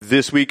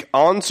This week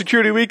on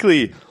Security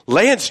Weekly,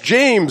 Lance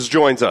James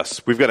joins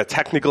us. We've got a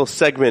technical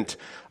segment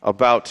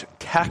about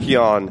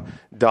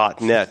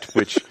Tachyon.net,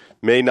 which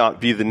may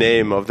not be the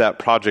name of that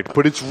project,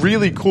 but it's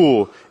really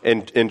cool,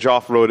 and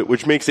Joff wrote it,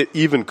 which makes it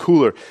even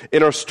cooler.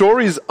 In our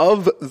stories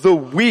of the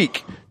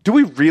week, do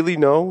we really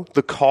know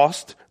the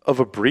cost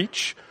of a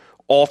breach?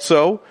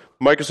 Also,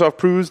 Microsoft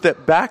proves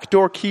that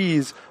backdoor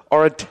keys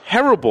are a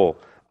terrible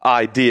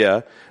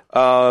idea.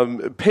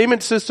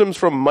 Payment systems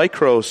from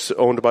Micros,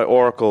 owned by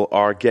Oracle,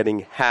 are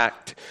getting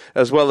hacked,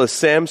 as well as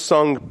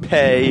Samsung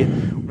Pay.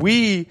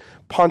 We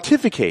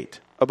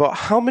pontificate about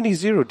how many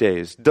 0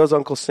 days does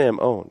Uncle Sam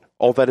own.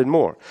 All that and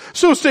more.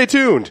 So stay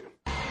tuned.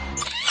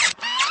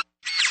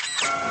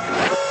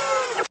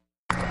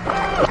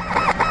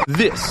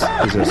 This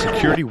is a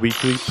Security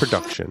Weekly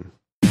production.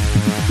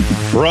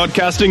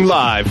 Broadcasting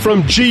live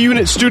from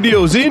G-Unit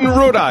Studios in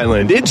Rhode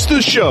Island, it's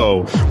the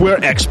show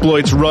where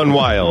exploits run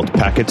wild,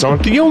 packets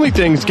aren't the only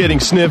things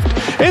getting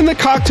sniffed, and the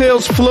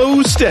cocktails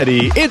flow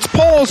steady. It's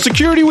Paul's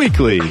Security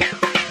Weekly.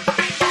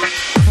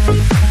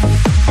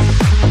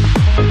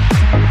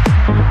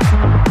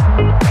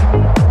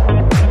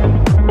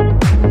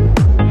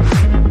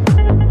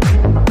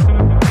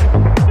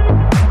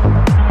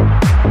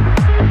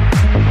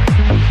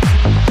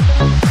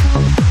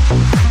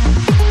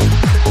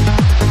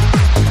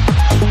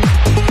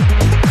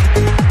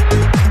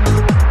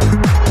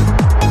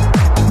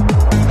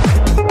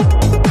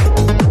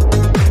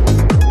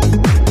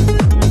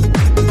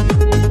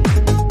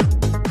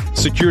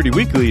 Security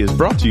Weekly is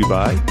brought to you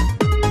by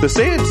the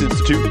SANS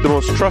Institute, the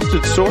most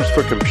trusted source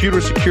for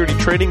computer security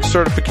training,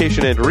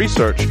 certification, and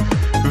research.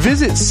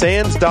 Visit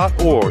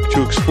SANS.org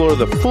to explore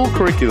the full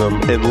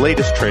curriculum and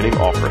latest training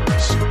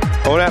offerings.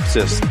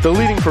 Onapsis, the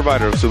leading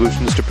provider of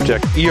solutions to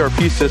protect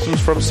ERP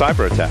systems from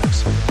cyber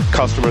attacks.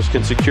 Customers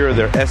can secure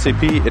their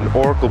SAP and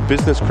Oracle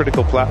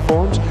business-critical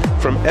platforms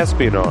from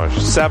espionage,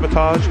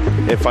 sabotage,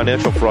 and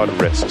financial fraud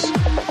risks.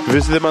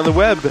 Visit them on the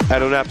web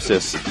at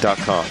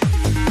onapsis.com.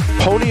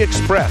 Pony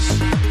Express.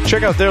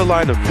 Check out their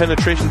line of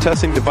penetration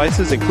testing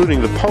devices,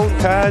 including the Pwn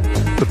Pad,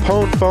 the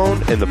Pwn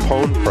Phone, and the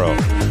Pwn Pro.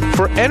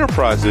 For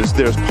enterprises,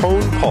 there's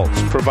Pwn Pulse,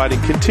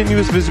 providing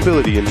continuous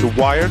visibility into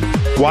wired,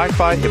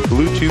 Wi-Fi, and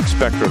Bluetooth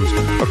spectrums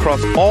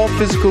across all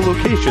physical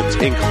locations,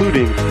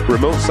 including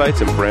remote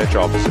sites and branch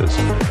offices.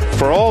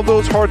 For all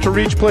those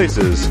hard-to-reach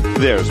places,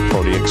 there's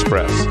Pony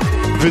Express.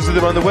 Visit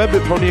them on the web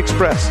at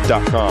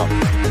ponyexpress.com.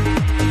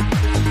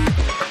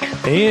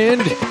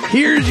 And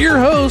here's your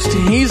host.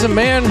 He's a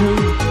man who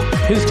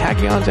his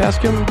tachyons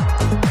ask him,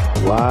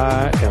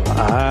 "Why am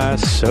I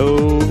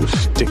so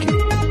sticky?"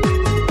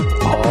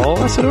 Paul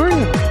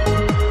Asadorian.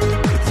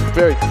 It's a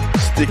very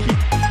sticky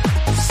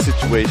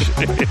situation.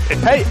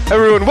 Hey,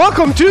 everyone.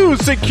 Welcome to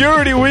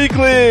Security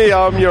Weekly.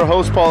 I'm your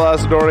host, Paul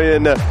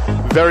Asadorian.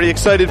 Very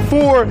excited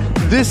for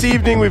this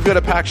evening. We've got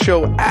a packed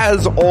show.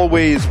 As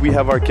always, we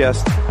have our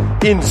guest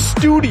in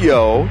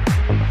studio.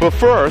 But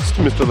first,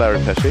 Mr. Larry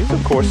Pesce,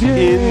 of course,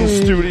 in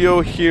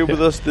studio here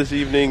with us this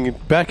evening.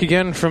 Back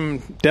again from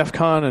DEF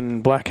CON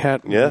and Black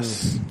Hat.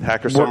 Yes,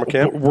 Hacker Summer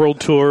Camp. World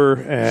Tour.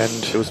 And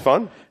it was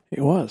fun.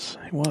 It was.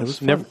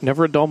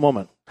 Never a dull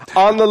moment.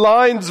 On the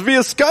lines via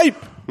Skype,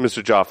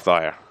 Mr. Joff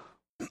Thayer.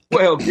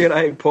 Well,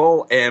 g'day,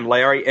 Paul and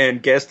Larry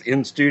and guest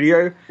in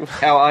studio.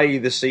 How are you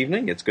this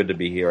evening? It's good to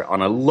be here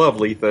on a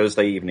lovely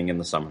Thursday evening in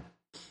the summer.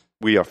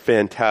 We are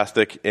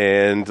fantastic,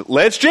 and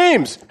Lance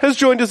James has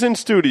joined us in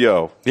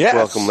studio. Yes.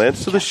 Welcome,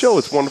 Lance, to the show.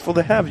 It's wonderful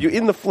to have you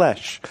in the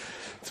flesh.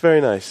 It's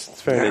very nice.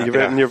 It's very nice.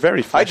 You're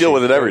very fleshy. I deal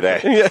with it every day.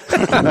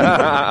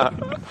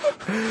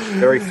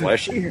 Very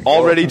fleshy.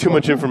 Already too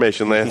much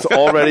information, Lance.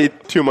 Already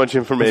too much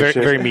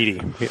information. Very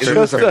meaty. Is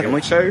this a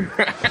family show?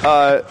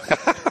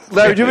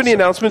 Larry, do you have any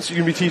announcements? You're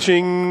going to be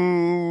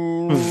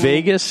teaching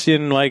Vegas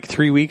in like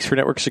 3 weeks for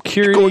network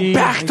security. Going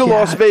back to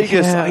Las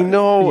Vegas. Yeah, I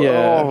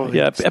know.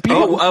 Yeah.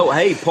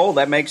 Hey, Paul,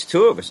 that makes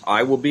two of us.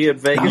 I will be at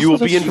Vegas. You will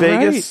be in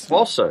Vegas?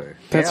 Also.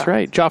 That's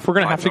right. Joff, we're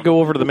going to have to go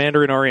over to the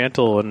Mandarin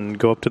Oriental and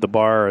go up to the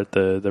bar at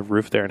the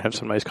roof there and have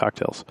some nice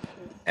cocktails.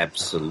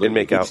 Absolutely. And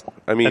make out.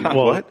 I mean,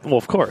 what? Well,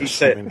 of course.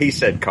 He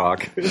said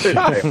cock.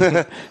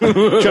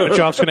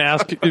 Joff's going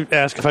to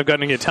ask if I've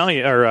got any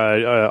Italian or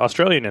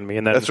Australian in me,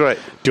 and then that's right.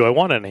 Do I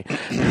want any?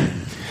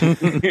 From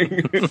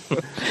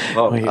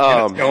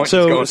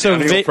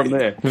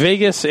there.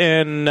 Vegas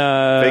and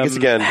Vegas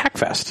again.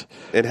 Hackfest.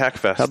 In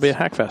Hackfest. That'll be a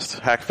Hackfest.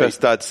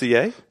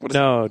 Hackfest.ca?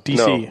 No, DC.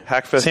 No,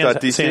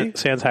 Hackfest.dc?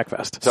 Sans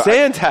Hackfest.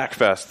 Sans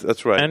Hackfest.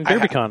 That's right. And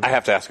DerbyCon. I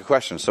have to ask a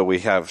question. So we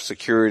have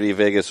Security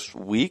Vegas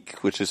Week,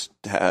 which is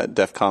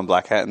DEF CON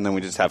Black Hat, and then we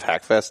just have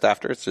Hackfest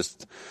after. It's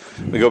just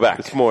we go back.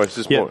 It's more. It's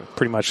just more.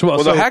 Pretty much.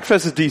 Well, the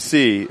Hackfest is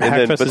DC,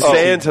 but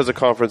Sans has a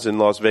conference in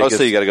Las Vegas.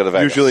 So you got to go to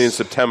Vegas. Usually in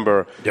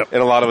September. Yep.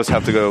 And a lot of us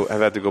have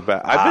had to go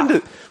back. I've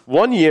been to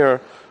 1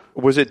 year.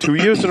 Was it 2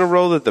 years in a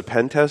row that the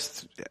Pen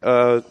Test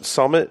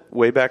Summit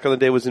way back in the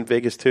day was in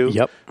Vegas too?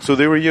 Yep. So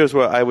there were years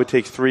where I would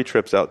take 3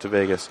 trips out to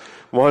Vegas.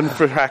 One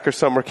for Hacker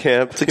Summer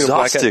Camp, it's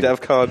exhausting. Black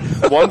Hat DEF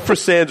CON, one for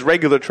Sans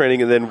regular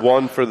training, and then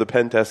one for the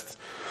Pen Test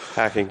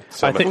hacking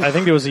summit. I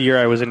think there was a year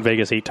I was in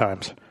Vegas 8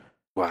 times.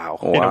 Wow.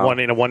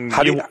 in a one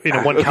How do you,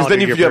 calendar because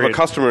then if year you have a period.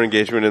 customer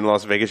engagement in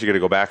Las Vegas, you got to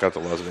go back out to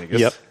Las Vegas.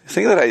 Yep. The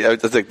thing that I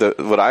think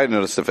what I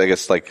noticed in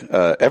Vegas, like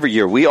every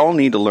year, we all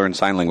need to learn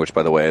sign language,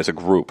 by the way, as a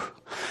group,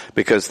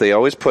 because they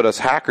always put us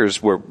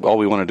hackers where all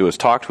we want to do is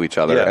talk to each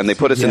other, Yes. and they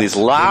put us in these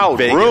loud In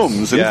Vegas.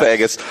 rooms in Yes.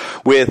 Vegas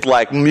with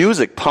like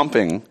music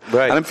pumping.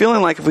 Right. And I'm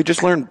feeling like if we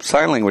just learn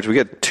sign language, we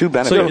get two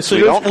benefits. so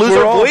we don't lose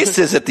we're our all-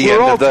 voices at the we're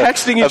end. all of the,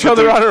 texting of each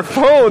other the- on our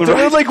phones. And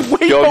we're Right. like,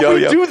 wait, Yo, don't yo,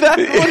 we yo. do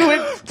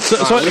that?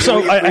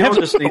 So I have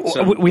just need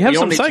some, we have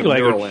all some need sign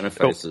neural language.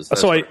 interfaces. That's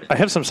So I what-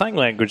 have some sign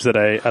language that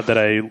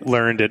I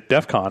learned at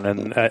DEF CON,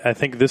 and I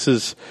think this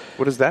is,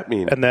 What does that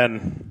mean? and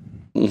then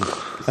I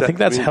think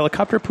that's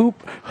helicopter poop.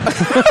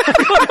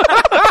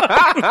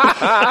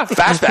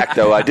 Fastback,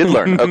 though, I did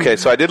learn. Okay,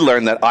 so I did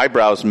learn that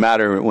eyebrows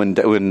matter when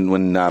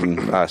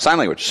sign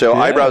language. So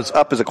eyebrows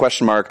up is a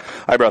question mark,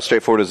 eyebrows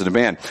straight forward is a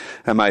demand.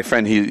 And my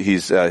friend,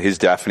 he's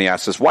deaf, and he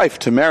asked his wife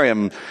to marry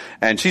him,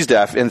 and she's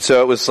deaf, and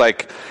so it was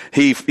like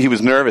he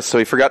was nervous, so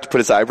he forgot to put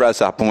his eyebrows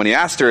up. And when he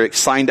asked her, it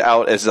signed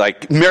out as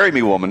like, "Marry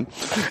me, woman."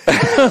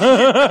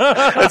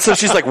 And so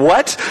she's like,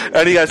 "What?"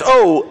 And he goes,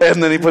 "Oh,"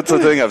 and then he puts the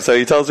thing up. So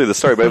he tells me the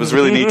story, but it was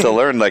really neat to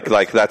learn.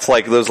 Like that's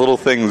like those little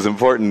things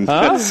important.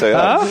 So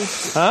yeah.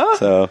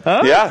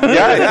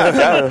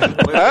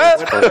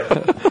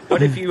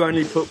 What if you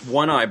only put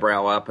one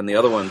eyebrow up and the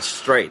other one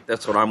straight?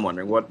 That's what I'm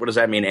wondering. What does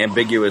that mean?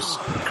 Ambiguous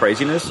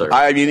craziness? Or?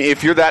 I mean,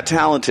 if you're that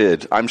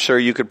talented, I'm sure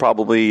you could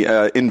probably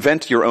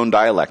invent your own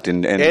dialect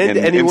in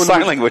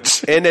sign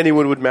language. And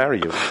anyone would marry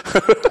you.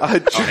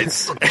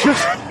 Just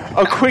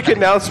a quick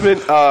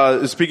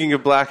announcement. Speaking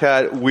of Black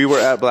Hat, we were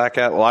at Black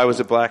Hat. Well, I was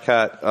at Black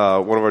Hat.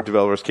 One of our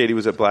developers, Katie,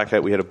 was at Black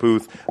Hat. We had a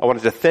booth. I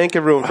wanted to thank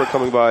everyone for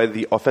coming by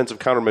the Offensive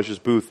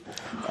Countermeasures booth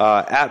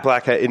at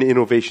Black Hat in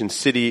Innovation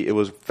City. It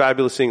was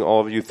fabulous seeing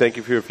all of you. Thank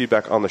you for your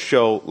feedback on the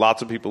show.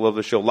 Lots of people love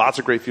the show. Lots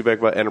of great feedback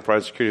about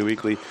Enterprise Security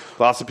Weekly.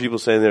 Lots of people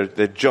saying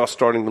they're just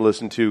starting to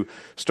listen to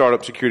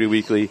Startup Security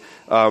Weekly.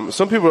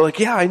 Some people were like,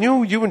 yeah, I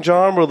knew you and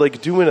John were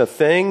like doing a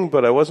thing,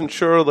 but I wasn't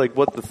sure like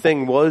what the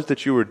thing was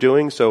that you were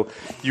doing. So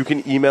you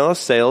can email us,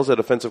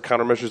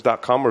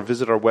 sales@offensivecountermeasures.com, or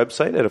visit our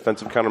website at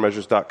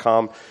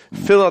offensivecountermeasures.com.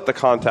 Fill out the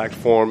contact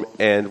form,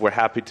 and we're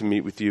happy to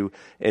meet with you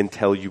and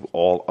tell you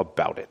all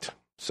about it.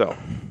 So,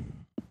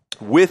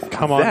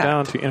 Come on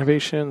down to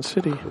Innovation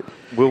City.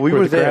 Well, we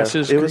where were the there. grass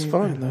is It was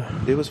green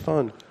fun. It was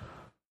fun.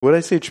 What did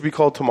I say? It should be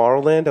called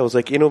Tomorrowland. I was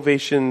like,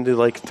 Innovation,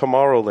 like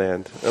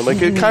Tomorrowland. And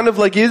like, it kind of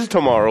like is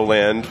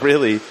Tomorrowland,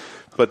 really.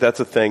 But that's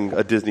a thing,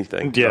 a Disney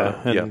thing.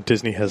 Yeah, So, and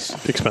Disney has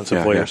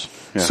expensive lawyers.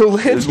 Yeah. So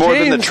Lance There's more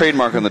James, than the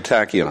trademark on the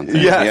tachyon.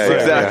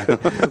 Yes,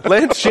 exactly.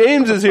 Lance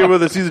James is here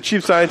with us. He's a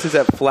chief scientist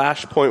at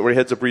Flashpoint, where he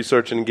heads up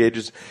research and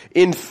engages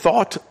in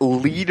thought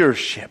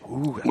leadership.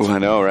 Ooh, that's I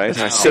know, right?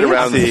 I sit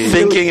around fancy.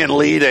 thinking and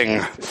leading.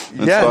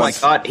 Yes. Oh my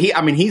God,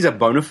 he's a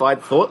bona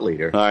fide thought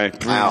leader.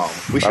 Wow,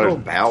 we should all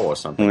bow or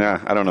something. Yeah,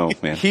 I don't know,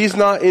 man. He's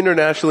not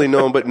internationally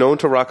known, but known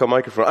to rock a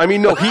microphone. I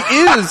mean, no, he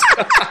is.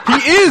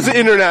 He is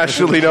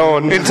internationally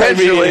known.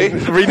 Intentionally. Intentionally,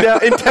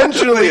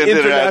 Internationally.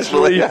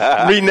 internationally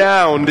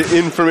renowned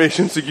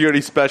information security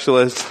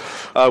specialist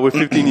with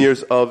 15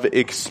 years of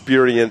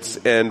experience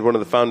and one of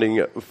the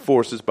founding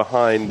forces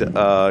behind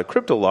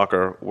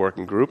CryptoLocker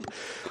Working Group.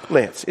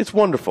 Lance, it's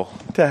wonderful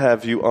to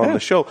have you on the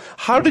show.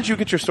 How did you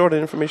get your start in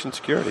information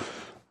security?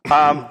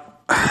 I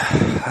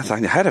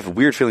had a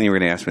weird feeling you were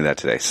going to ask me that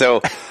today.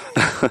 So,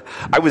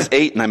 I was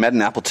 8 and I met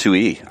an Apple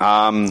IIe.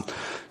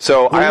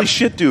 Holy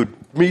shit, dude.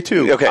 Me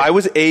too. Okay. I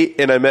was 8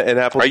 and I met an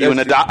Apple.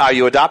 Are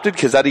you adopted?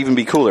 Because that'd even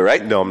be cooler,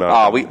 right? No, I'm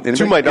not.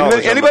 To my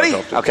knowledge, I'm not anybody?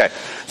 adopted. Okay.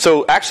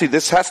 So actually,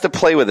 this has to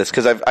play with this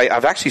because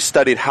I've actually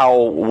studied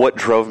what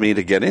drove me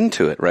to get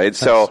into it, right?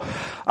 So,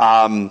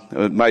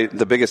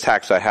 the biggest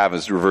hacks I have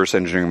is reverse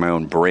engineering my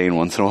own brain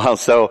once in a while.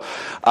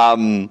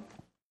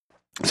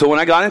 So when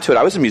I got into it,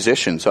 I was a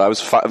musician. So I was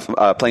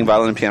playing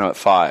violin and piano at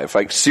 5,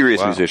 like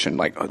serious musician,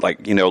 like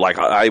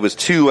I was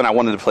 2 and I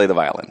wanted to play the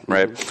violin,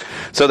 right?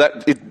 So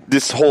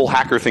this whole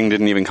hacker thing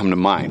didn't even come to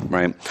mind,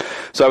 right?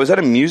 So I was at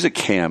a music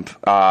camp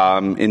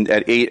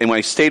at 8, and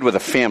I stayed with a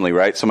family,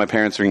 right? So my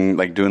parents were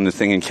like doing this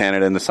thing in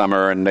Canada in the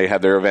summer, and they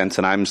had their events,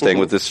 and I'm staying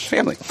with this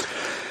family,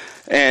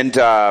 and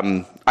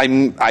I'm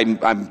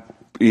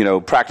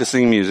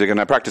practicing music, and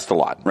I practiced a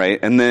lot, right?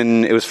 And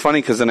then it was funny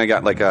because then I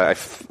got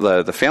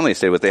the family I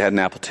stayed with, they had an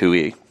Apple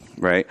IIe,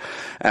 right?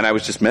 And I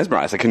was just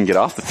mesmerized. I couldn't get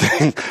off the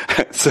thing.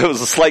 So it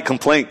was a slight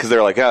complaint because they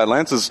were like,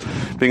 Lance is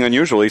being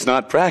unusual. He's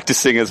not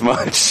practicing as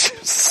much.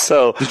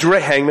 So Did you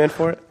write Hangman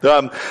for it?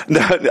 no,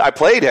 I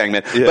played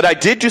Hangman, but I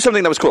did do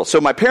something that was cool. So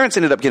my parents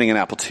ended up getting an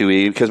Apple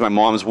IIe because my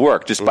mom's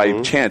work, just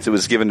by chance, it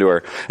was given to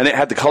her, and it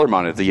had the color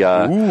monitor.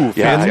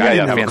 Fancy. I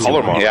didn't have a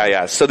color monitor.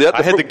 Yeah. So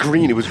I had the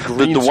green. It was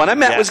green. The one I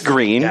met was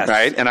green, Yes.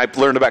 right? And I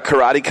learned about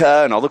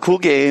Karateka and all the cool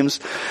games.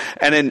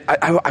 And then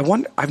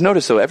I've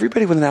noticed though,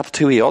 everybody with an Apple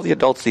IIe, all the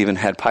adults even,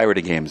 even had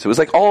pirated games. It was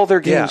like all their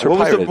games were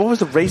pirated. What was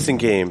the racing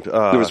game?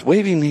 There was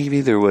Wavy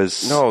Navy. There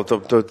was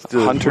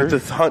the Hunter. The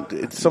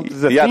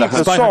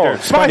Spy Hunter.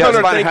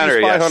 Spy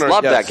Hunter. Yes.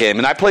 Loved that game,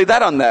 and I played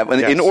that on that.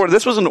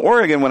 This was in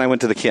Oregon when I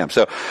went to the camp.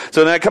 So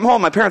then I come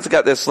home. My parents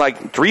got this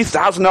like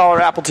 $3,000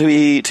 Apple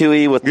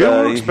IIe with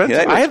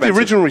expensive. I have the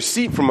original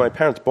receipt from my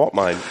parents bought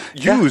mine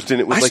used,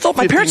 and it was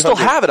my parents still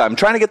have it. I'm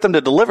trying to get them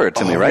to deliver it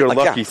to me. Right? You're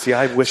lucky. See,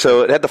 I wish.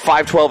 So it had the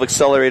 512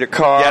 accelerator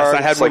card. Yes,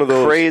 I had one of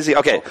those. Crazy.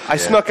 Okay, I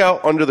snuck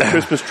out under the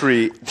Christmas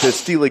tree to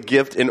steal a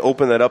gift and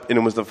open that up, and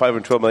it was the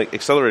 512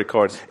 accelerator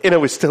cards, and I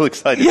was still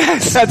excited.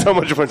 Yes, that's how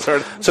much fun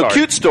started.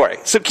 Cute story.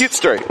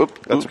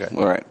 Oop, that's okay.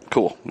 All right,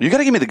 cool. You got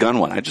to give me the gun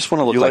one. I just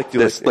want to look like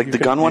this. Like the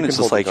gun one is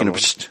just like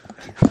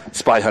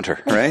Spy Hunter,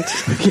 right?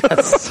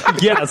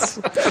 Yes.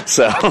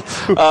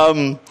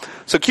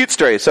 So cute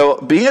story. So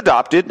being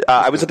adopted,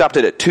 I was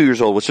adopted at 2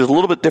 years old, which is a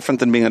little bit different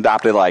than being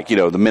adopted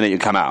the minute you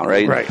come out,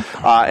 right? Right.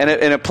 And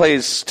it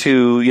plays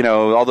to,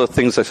 all the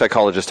things that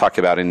psychologists talk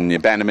about in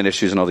abandonment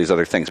issues and all these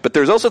other things. But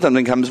there's also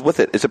something that comes with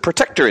it. It's a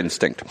protector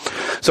instinct.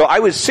 So I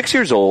was 6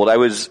 years old. I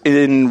was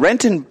in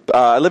Renton,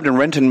 I lived in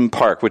Renton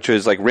Park, which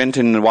is like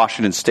Renton,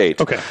 Washington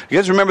State. Okay. You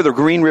guys remember the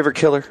Green River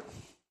Killer?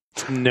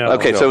 No.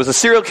 Okay, so it was a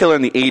serial killer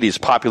in the 80s,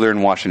 popular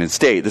in Washington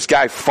State. This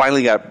guy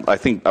finally got, I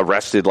think,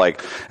 arrested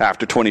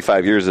after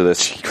 25 years of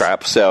this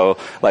crap. So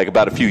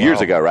about a few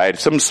years ago, right?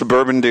 Some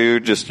suburban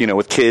dude just,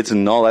 with kids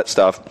and all that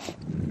stuff.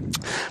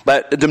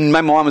 But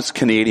my mom was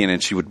Canadian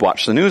and she would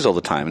watch the news all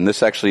the time. And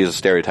this actually is a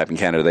stereotype in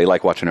Canada. They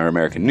like watching our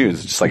American news.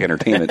 It's just like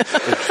entertainment.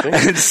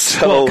 And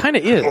so, it kind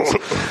of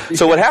is.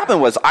 So what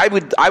happened was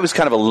I was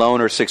kind of a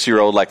loner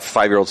 6-year-old,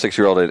 5-year-old,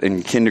 6-year-old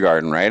in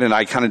kindergarten, right? And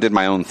I kind of did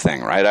my own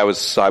thing, right? I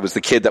was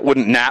the kid that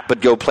wouldn't nap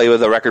but go play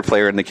with a record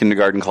player in the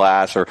kindergarten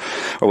class or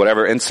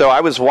whatever. And so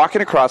I was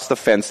walking across the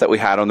fence that we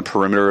had on the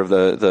perimeter of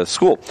the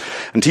school.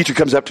 And the teacher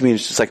comes up to me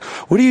and she's like,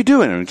 "What are you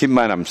doing?" And keep in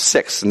mind I'm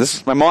 6.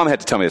 And my mom had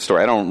to tell me a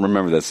story. I don't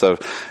remember this. So,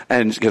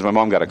 and because my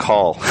mom got a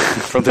call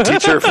from the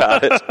teacher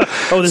about it.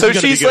 So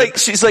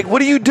she's like,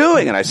 "What are you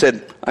doing?" And I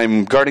said,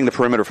 "I'm guarding the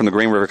perimeter from the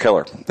Green River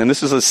Killer." And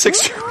this is a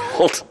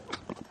 6-year-old.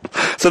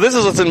 So this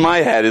is what's in my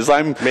head is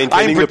I'm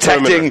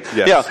protecting.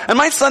 Yes. And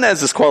my son has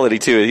this quality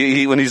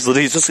too. When he's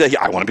just like,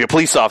 I want to be a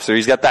police officer.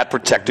 He's got that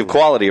protective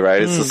quality,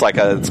 right? It's just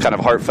it's kind of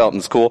heartfelt and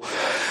it's cool.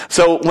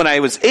 So when I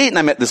was 8 and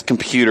I met this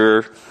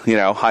computer,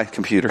 hi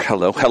computer,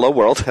 hello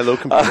world. Hello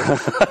computer.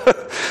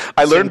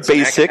 I learned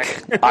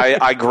BASIC.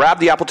 I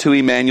grabbed the Apple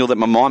IIe manual that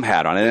my mom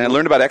had on it, and I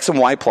learned about X and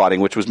Y plotting,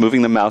 which was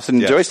moving the mouse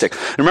and joystick.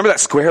 And remember that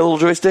square little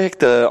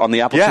joystick on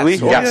the Apple IIe?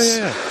 Yes.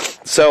 Yeah.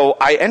 So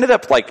I ended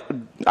up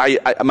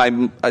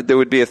there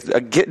would be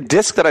a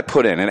disc that I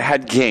put in, and it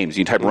had games.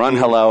 You type run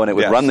hello, and it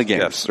would run the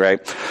games,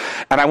 right?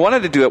 And I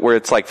wanted to do it where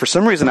it's for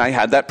some reason I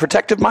had that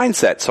protective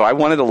mindset, so I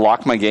wanted to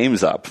lock my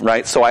games up,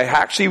 right? So I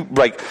actually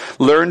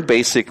learned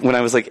BASIC when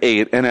I was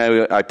 8, and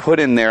I put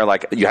in there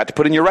you had to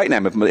put in your right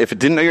name. If it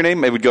didn't know your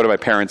name, it would go to my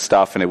parents'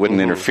 stuff, and it wouldn't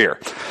interfere.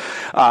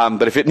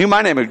 But if it knew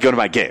my name, it would go to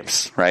my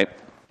games, right?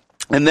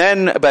 And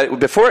then, but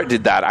before it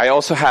did that, I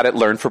also had it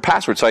learned for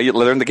passwords. So I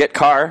learned the get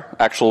car,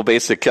 actual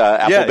basic,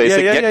 Apple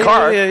basic get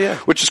car,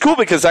 which is cool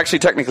because actually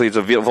technically it's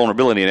a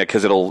vulnerability in it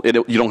because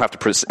you don't have to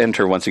press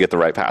enter once you get the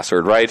right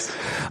password, right?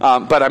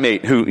 But I'm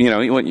 8,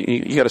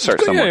 you gotta start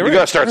somewhere. You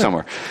gotta start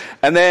somewhere.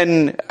 And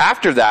then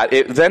after that,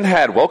 it then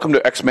had welcome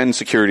to X-Men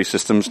security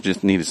systems,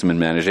 just needed some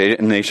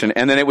imagination,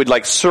 and then it would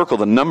circle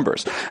the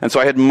numbers. And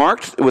so I had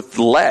marked with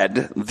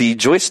lead the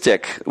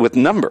joystick with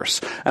numbers.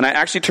 And I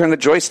actually turned the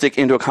joystick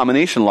into a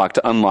combination lock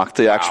to unlock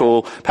the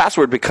actual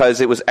password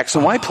because it was X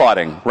and Y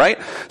plotting, right?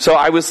 So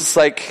I was just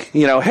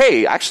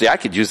hey, actually I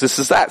could use this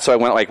as that. So I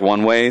went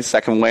one way,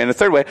 second way, and a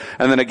third way,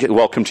 and then I get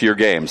welcome to your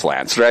games,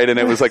 Lance, right? And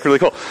it was really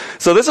cool.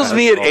 So this was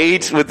me at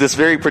 8 with this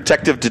very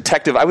protective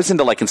detective. I was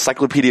into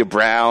Encyclopedia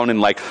Brown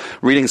and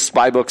reading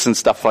spy books and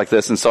stuff like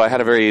this. And so I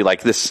had a very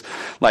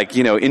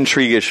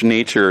intrigue-ish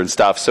nature and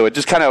stuff. So it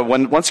just kind of,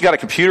 once you got a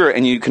computer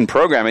and you can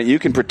program it, you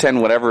can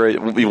pretend whatever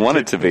you want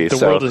it to be. The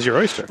world is your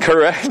oyster.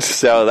 Correct.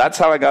 So that's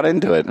how I got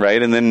into it, right?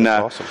 And then,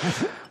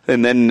 awesome.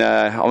 And then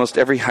almost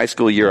every high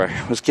school year,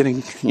 I was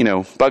getting,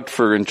 bugged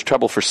in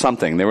trouble for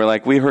something. They were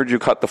like, "We heard you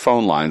cut the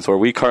phone lines," or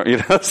 "We can't,"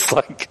 it's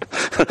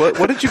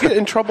What did you get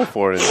in trouble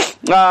for?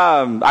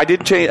 I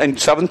did change, in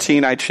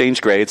 17, I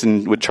changed grades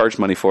and would charge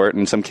money for it,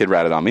 and some kid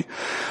ratted on me.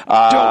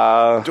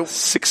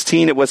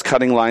 16, it was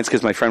cutting lines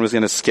because my friend was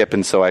going to skip,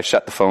 and so I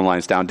shut the phone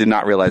lines down. Did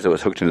not realize it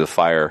was hooked into the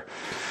fire.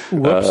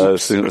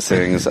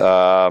 Things.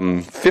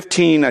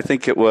 15, I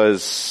think it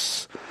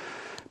was...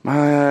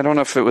 I don't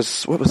know if it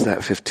was, what was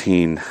that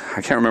 15?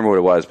 I can't remember what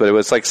it was, but it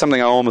was something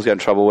I almost got in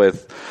trouble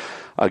with.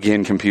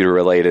 Again, computer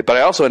related. But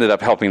I also ended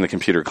up helping the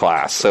computer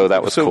class, so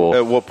that was cool.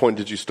 At what point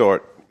did you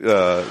start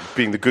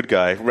being the good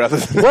guy rather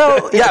than...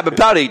 Well, yeah, but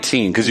about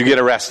 18, because you get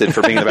arrested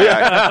for being the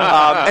bad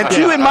guy. And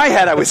 2, in my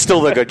head, I was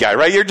still the good guy,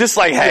 right? You're just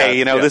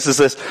hey, this is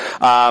this.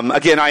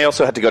 Again, I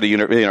also had to go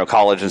to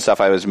college and stuff.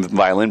 I was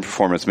violin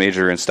performance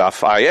major and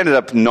stuff. I ended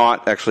up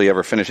not actually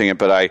ever finishing it,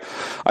 but I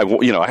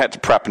had to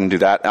prep and do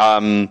that.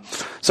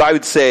 So I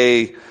would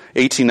say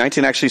 18,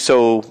 19 actually.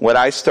 So when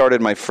I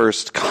started my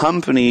first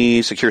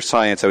company, Secure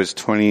Science, I was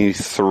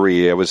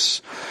 23.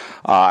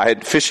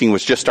 Phishing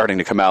was just starting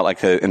to come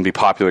out and be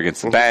popular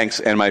against the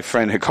banks. And my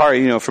friend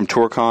Hikari, from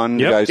TourCon,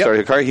 the guy who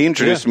started Hikari, he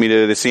introduced me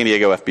to the San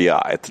Diego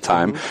FBI at the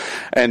time.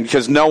 And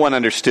because no one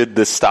understood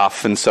this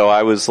stuff. And so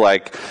I was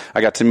like,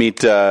 I got to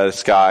meet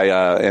this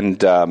guy,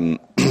 and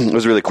it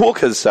was really cool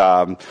because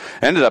I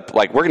ended up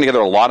working together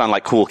a lot on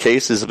cool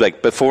cases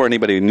before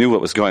anybody knew what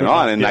was going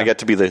on. And I got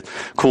to be the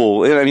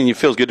cool, it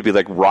feels good to be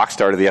rock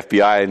star to the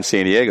FBI in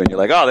San Diego. And you're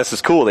like, oh, this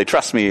is cool. They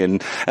trust me.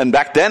 And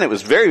back then it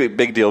was very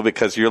big deal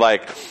because you're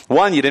like,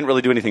 one, you didn't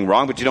really do anything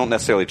wrong, but you don't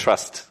necessarily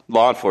trust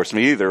law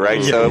enforcement either,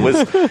 right? So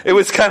it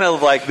was kind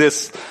of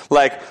this,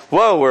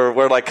 whoa,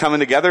 we're coming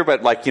together,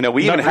 but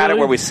we even had it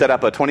where we set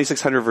up a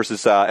 2600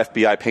 versus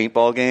FBI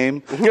paintball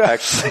game.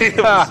 Actually, it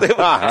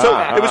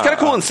was kind of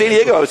cool in San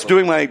Diego. I was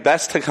doing my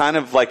best to kind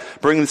of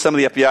bring some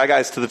of the FBI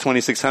guys to the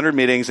 2600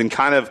 meetings and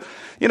kind of,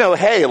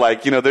 hey,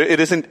 it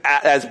isn't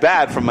as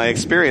bad from my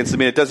experience. I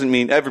mean, it doesn't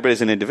mean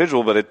everybody's an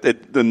individual, but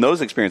in those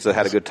experiences, I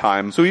had a good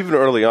time. So even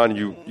early on,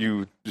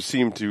 you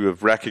seem to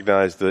have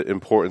recognized the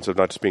importance of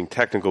not just being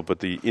technical, but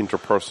the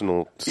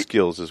interpersonal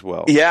skills as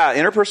well. Yeah,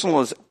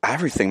 interpersonal is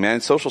everything, man.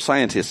 Social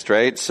scientist,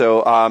 right?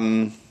 So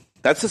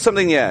that's just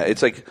something,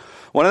 it's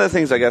one of the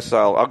things I guess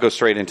I'll go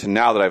straight into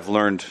now that I've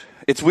learned.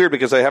 It's weird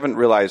because I haven't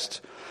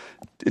realized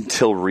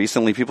until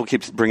recently, people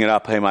keep bringing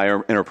up, hey, my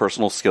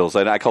interpersonal skills.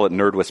 I call it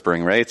nerd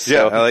whispering, right?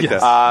 So, I like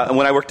that. And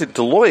when I worked at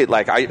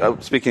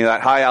Deloitte, speaking of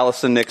that, hi,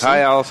 Allison Nixon. Hi,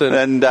 Allison.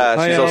 And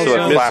she's also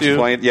at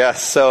Flashpoint.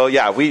 Yes. So,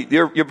 yeah,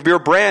 your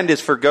brand is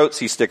for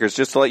Goatsy stickers,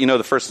 just to let you know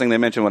the first thing they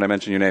mention when I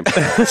mention your name. And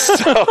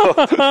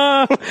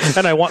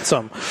I want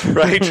some.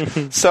 Right?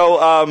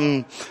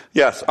 So,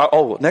 yes.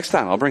 Next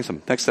time, I'll bring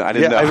some. Next time. I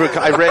didn't know.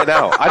 I ran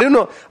out. I don't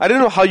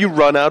know how you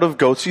run out of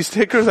Goatsy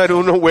stickers. I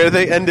don't know where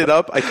they ended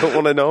up. I don't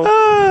want to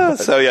know.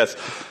 So yes.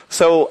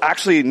 So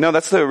actually, no,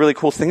 that's the really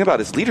cool thing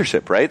about is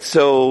leadership, right?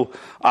 So,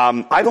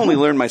 I've only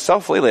learned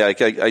myself lately,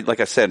 like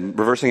I said,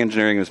 reversing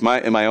engineering is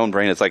in my own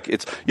brain.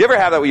 You ever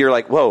have that where you're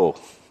like, whoa,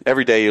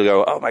 every day you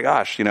go, oh my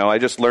gosh, I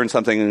just learned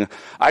something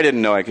I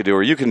didn't know I could do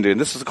or you can do. And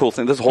this is a cool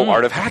thing. This is the whole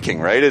art of hacking,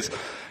 right?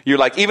 You're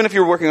like, even if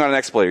you're working on an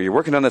exploit or you're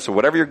working on this or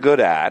whatever you're good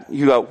at,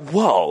 you go,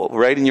 whoa,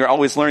 right? And you're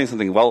always learning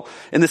something. Well,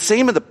 in the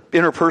same of the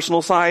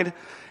interpersonal side,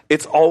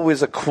 it's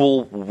always a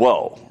cool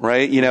whoa,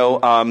 right?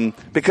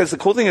 Because the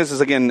cool thing is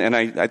again, and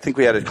I think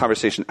we had a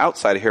conversation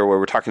outside of here where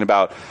we're talking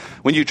about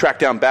when you track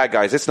down bad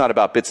guys, it's not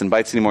about bits and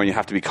bytes anymore, and you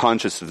have to be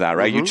conscious of that,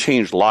 right? You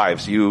change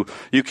lives. You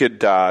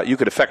could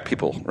affect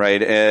people,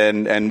 right?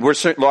 And we're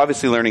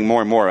obviously learning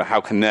more and more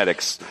how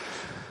kinetics,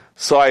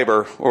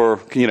 cyber, or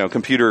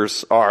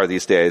computers are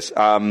these days,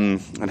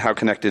 and how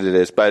connected it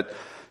is, but.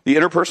 The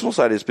interpersonal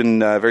side has been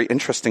very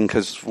interesting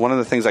because one of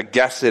the things I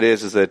guess it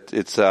is that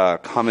it's a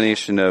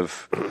combination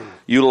of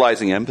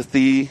utilizing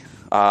empathy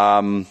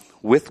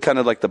with kind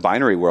of the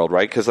binary world,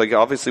 right? Because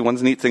obviously one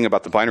neat thing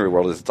about the binary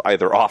world is it's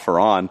either off or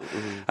on,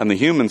 and the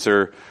humans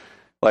are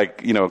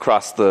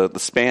across the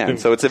span.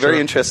 So it's a very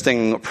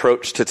interesting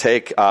approach to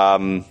take,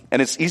 and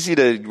it's easy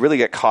to really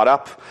get caught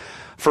up.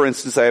 For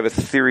instance, I have a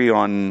theory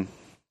on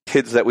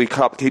kids that we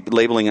keep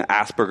labeling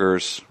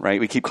Asperger's,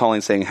 right? We keep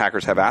saying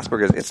hackers have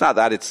Asperger's. It's not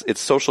that.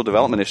 It's social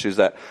development issues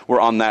that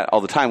we're on that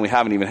all the time. We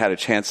haven't even had a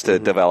chance to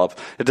develop.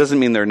 It doesn't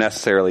mean they're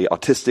necessarily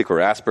autistic or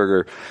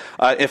Asperger.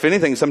 If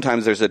anything,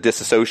 sometimes there's a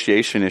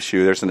disassociation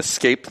issue. There's an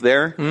escape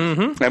there.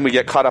 And we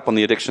get caught up on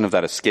the addiction of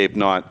that escape,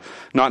 not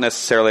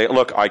necessarily,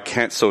 look, I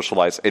can't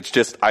socialize. It's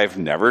just, I've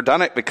never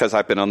done it because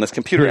I've been on this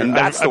computer. And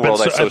that's the world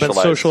I socialize. I've been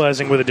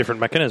socializing with a different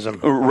mechanism.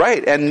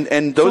 Right.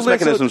 And those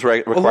mechanisms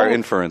require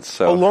inference.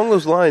 So. Along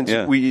those lines,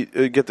 we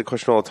get the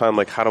question all the time,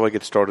 how do I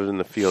get started in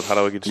the field? How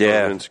do I get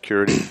started in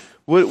security?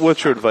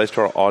 What's your advice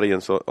to our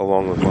audience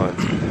along those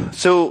lines?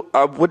 So,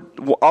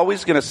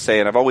 always going to say,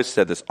 and I've always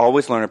said this,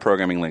 always learn a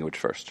programming language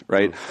first,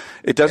 right?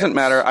 It doesn't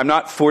matter. I'm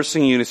not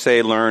forcing you to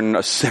say learn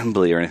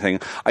assembly or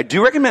anything. I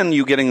do recommend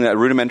you getting the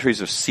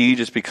rudimentaries of C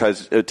just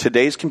because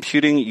today's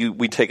computing,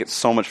 we take it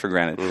so much for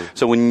granted.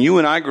 So when you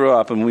and I grew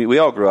up, and we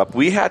all grew up,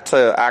 we had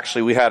a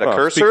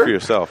cursor. Speak for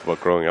yourself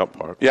about growing up,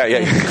 Mark. Yeah.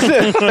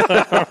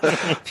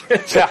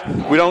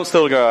 Yeah, we don't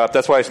still grow up.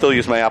 That's why I still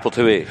use my Apple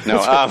IIe.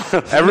 No,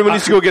 everyone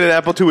needs to go get an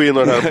Apple IIe and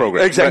learn how to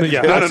program. Exactly.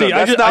 Yeah. No,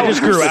 I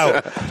just grew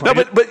out. No,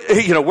 but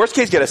worst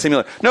case, get a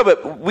simulator. No,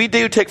 but we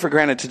do take for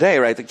granted today,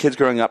 right? The kids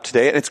growing up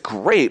today, and it's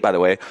great, by the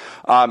way,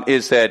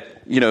 is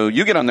that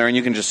you get on there and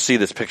you can just see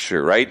this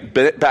picture, right?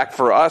 But back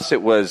for us, there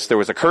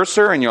was a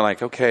cursor, and you're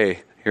like,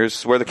 okay.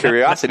 Here's where the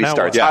curiosity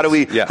starts. Yes. How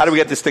do we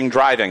get this thing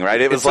driving, right?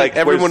 It was like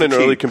everyone in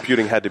early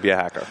computing had to be a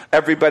hacker.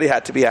 Everybody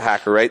had to be a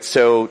hacker, right?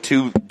 So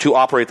to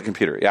operate the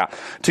computer, yeah.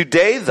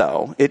 Today,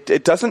 though,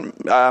 it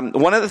doesn't.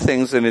 One of the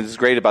things, and it's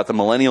great about the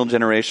millennial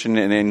generation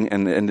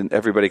and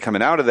everybody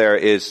coming out of there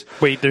is.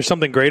 Wait, there's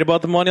something great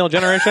about the millennial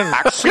generation?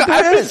 Actually,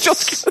 there is.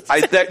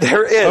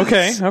 There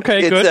is.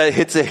 Okay, good.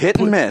 It's a hit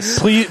and miss.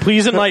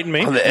 Please enlighten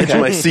me. On the edge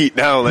of my seat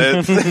now,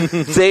 Lance.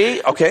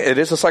 It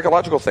is a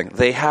psychological thing.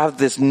 They have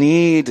this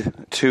need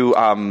to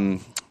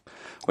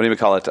what do you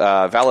call it?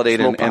 Validate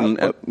and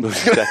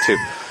that too.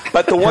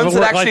 But the ones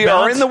that actually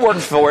are in the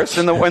workforce,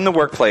 in the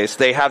workplace,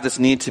 they have this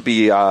need to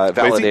be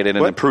validated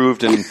and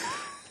approved and.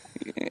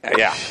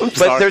 Yeah,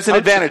 but there's an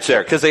advantage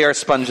there because they are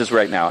sponges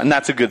right now, and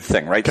that's a good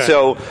thing, right? Okay.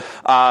 So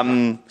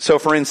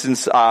for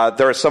instance,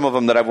 there are some of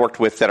them that I've worked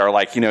with that are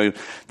like,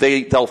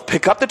 they'll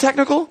pick up the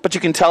technical, but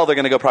you can tell they're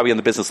going to go probably in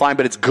the business line.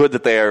 But it's good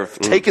that they are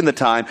taking the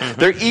time. Mm-hmm.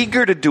 They're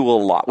eager to do a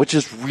lot, which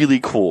is really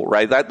cool,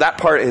 right? That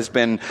part has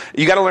been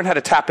you got to learn how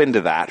to tap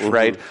into that,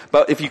 right?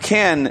 But if you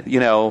can,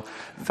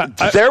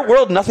 their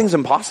world, nothing's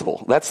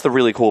impossible. That's the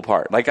really cool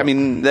part. Like, I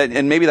mean,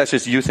 and maybe that's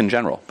just youth in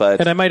general.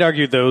 But I might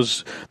argue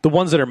the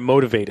ones that are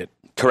motivated.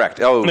 Correct.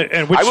 Oh,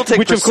 I will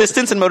take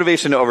persistence and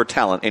motivation over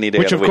talent any day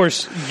of the week. Which,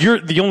 of course, you're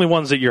the only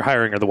ones that you're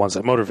hiring are the ones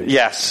that motivate.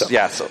 Yes,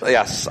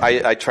 yes.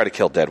 I try to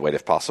kill dead weight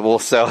if possible.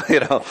 So,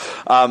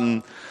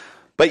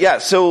 But yeah,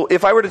 so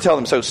if I were to tell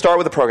them, so start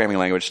with a programming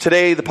language.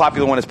 Today, the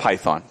popular one is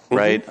Python,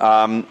 right?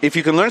 Mm-hmm. If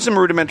you can learn some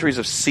rudimentaries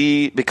of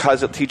C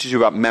because it teaches you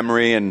about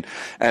memory and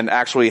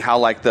actually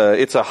how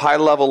it's a high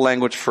level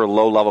language for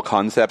low level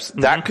concepts,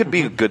 that could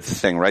be a good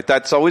thing, right?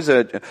 That's always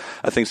a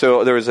thing.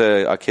 So there was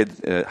a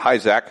kid, hi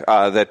Zach,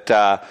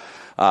 that,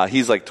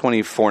 he's like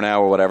 24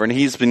 now or whatever, and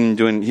these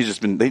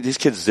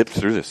kids zipped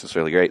through this. It's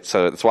really great.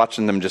 So it's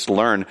watching them just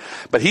learn.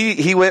 But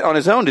he went on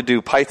his own to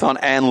do Python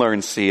and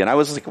learn C, and I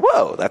was like,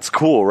 whoa, that's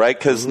cool, right?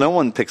 Because no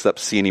one picks up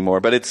C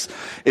anymore. But it's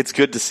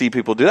good to see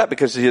people do that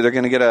because they're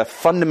going to get a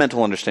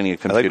fundamental understanding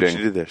of computing. I like what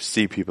you did there.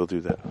 See people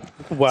do that.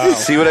 Wow.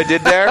 See what I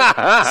did there?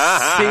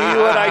 See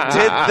what I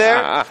did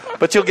there?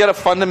 But you'll get a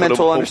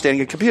fundamental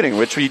understanding of computing,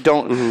 which we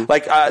don't,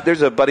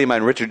 there's a buddy of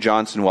mine, Richard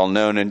Johnson, well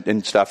known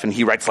and stuff, and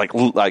he writes like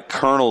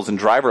kernels and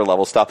driver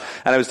level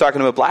stuff. And I was talking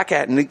to him at Black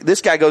Hat, and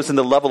this guy goes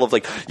into the level of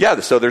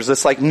so there's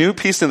this like new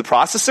piece in the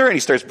processor, and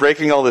he starts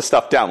breaking all this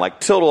stuff down, like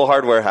total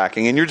hardware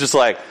hacking, and you're just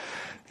like,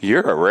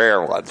 you're a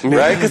rare one,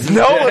 right? Because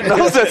no one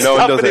knows that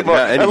stuff anymore.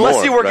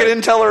 Unless you work at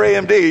Intel or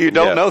AMD, you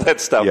don't know that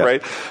stuff,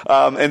 right?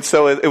 And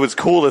so it was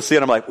cool to see,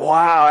 and I'm like,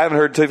 wow, I haven't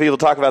heard people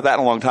talk about that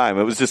in a long time.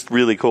 It was just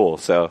really cool.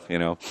 So,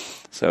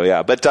 So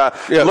yeah, but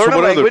learn a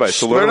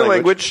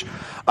language.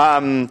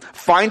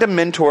 Find a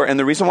mentor, and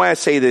the reason why I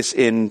say this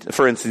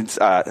for instance,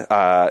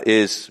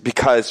 is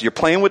because you're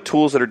playing with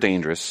tools that are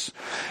dangerous,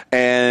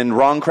 and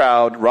wrong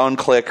crowd, wrong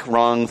click,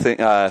 wrong thing.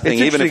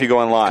 Even if you go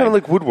online, kind of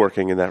like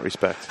woodworking in that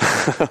respect.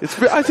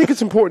 I think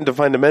it's important to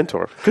find a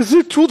mentor because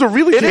the tools are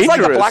really dangerous. It is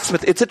like a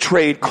blacksmith. It's a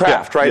trade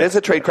craft, right? Yeah. It's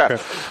a trade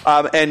craft.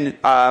 Okay.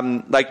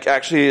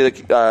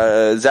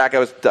 Zach, I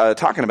was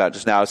talking about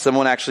just now.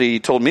 Someone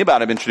actually told me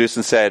about him, introduced,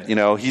 and said,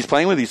 he's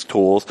playing with these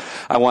tools.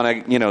 I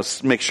want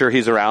to, make sure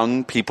he's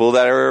around people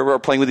that are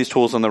playing with these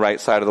tools on the right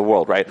side of the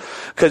world, right?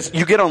 Because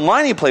you get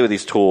online and you play with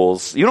these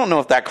tools, you don't know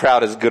if that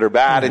crowd is good or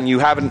bad, and you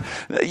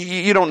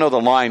don't know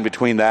the line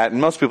between that,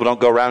 and most people don't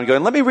go around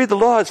going, let me read the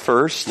laws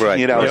first, right?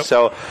 Yep.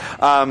 So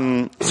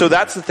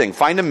that's the thing.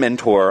 Find a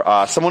mentor,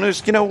 someone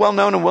who's, well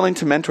known and willing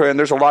to mentor, and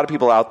there's a lot of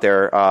people out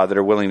there, that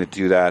are willing to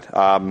do that.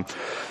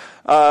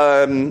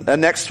 The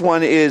next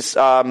one is,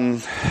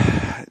 one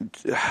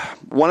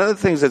of the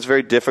things that's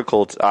very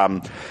difficult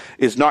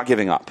is not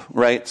giving up,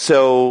 right?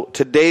 So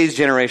today's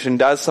generation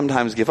does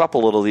sometimes give up a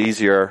little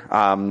easier.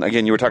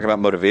 Again, you were talking about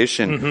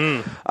motivation.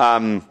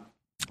 Mm-hmm.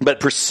 But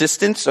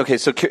persistence, okay,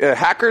 so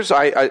hackers,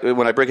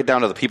 when I break it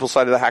down to the people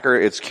side of the hacker,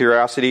 it's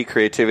curiosity,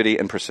 creativity,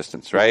 and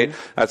persistence, right?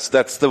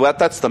 Mm-hmm.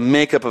 That's the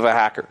makeup of a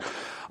hacker.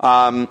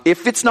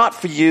 If it's not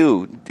for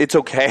you, it's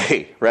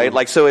okay, right?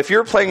 Like, so if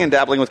you're playing and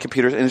dabbling with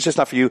computers and it's just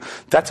not for you,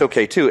 that's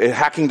okay too.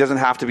 Hacking doesn't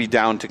have to be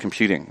down to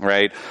computing,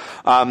 right?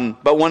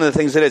 But one of the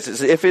things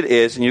is if it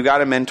is, and you've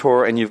got a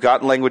mentor and you've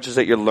got languages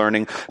that you're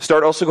learning,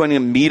 start also going to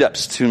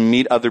meetups to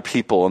meet other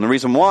people. And the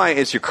reason why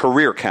is your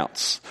career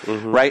counts,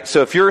 right?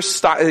 So if you're,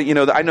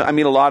 I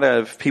meet a lot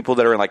of people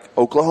that are in like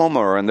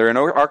Oklahoma and they're in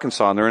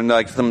Arkansas and they're in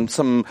like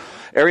some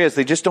areas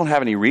they just don't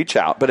have any reach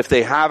out. But if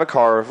they have a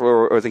car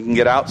or they can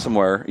get out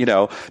somewhere,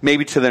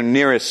 maybe to their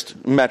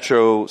nearest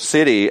metro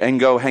city and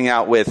go hang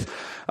out with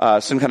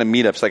some kind of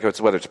meetups, like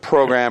whether it's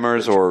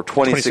programmers or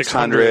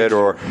 2600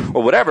 or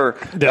whatever,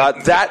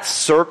 that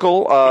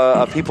circle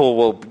of people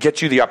will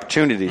get you the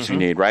opportunities you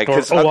need, right? Or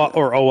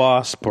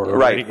OWASP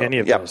or any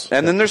of those.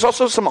 And then there's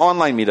also some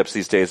online meetups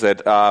these days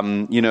that,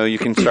 you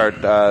can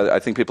start, I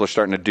think people are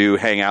starting to do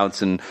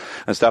hangouts and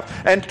stuff.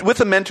 And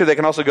with a mentor, they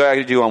can also go out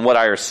and do on what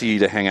IRC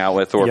to hang out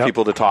with or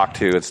people to talk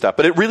to and stuff.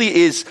 But it really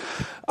is,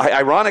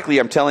 ironically,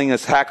 I'm telling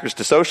us hackers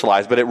to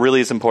socialize, but it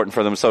really is important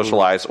for them to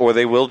socialize or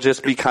they will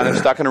just be kind of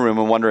stuck in a room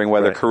and wondering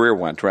where their career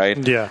went, right?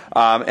 Yeah.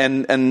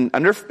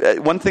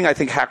 One thing I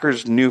think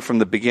hackers knew from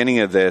the beginning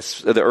of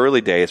the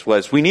early days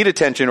was we need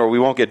attention or we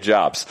won't get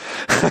jobs.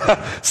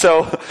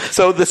 So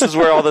this is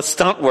where all the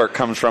stunt work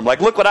comes from.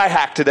 Like, look what I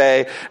hacked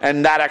today,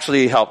 and that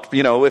actually helped.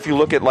 If you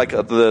look at like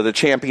the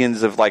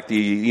champions of like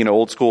the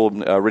old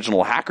school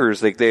original hackers,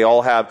 they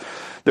all have.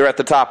 They're at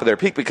the top of their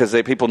peak because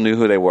people knew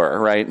who they were,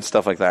 right, and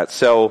stuff like that.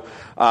 So,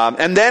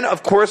 and then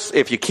of course,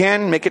 if you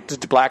can, make it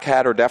to Black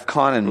Hat or DEF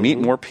CON and meet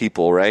more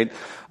people, right?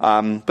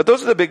 But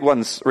those are the big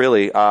ones,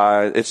 really.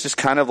 It's just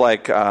kind of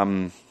like,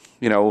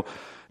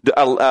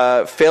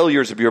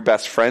 failures are your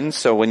best friends.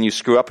 So when you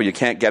screw up or you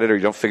can't get it or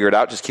you don't figure it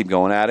out, just keep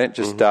going at it.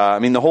 Just, I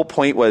mean, the whole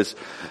point was,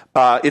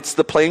 it's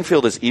the playing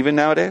field is even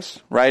nowadays,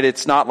 right?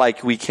 It's not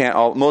like we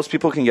can't, most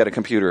people can get a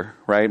computer,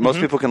 right? Most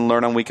people can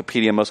learn on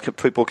Wikipedia. Most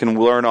people can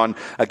learn on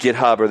a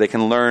GitHub, or they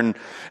can learn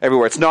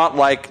everywhere. It's not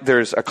like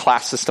there's a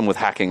class system with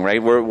hacking,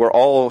 right? We're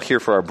all here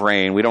for our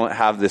brain. We don't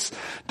have this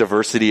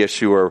diversity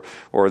issue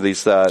or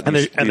these, and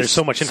there's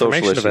so much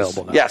information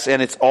available now. Yes.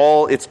 And it's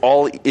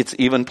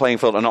even playing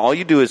field. And all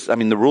you do is, I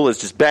mean, the rule is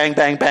just bang,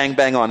 bang, bang,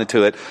 bang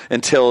onto it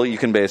until you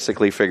can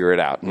basically figure it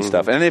out and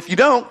stuff. And if you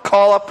don't,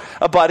 call up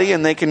a buddy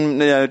and they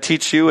can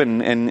teach you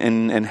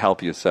and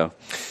help you. So,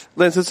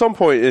 Lance, at some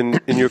point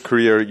in your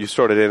career, you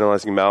started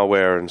analyzing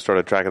malware and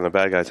started tracking the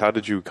bad guys. How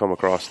did you come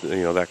across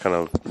that kind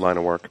of line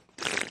of work?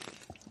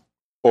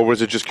 Or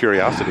was it just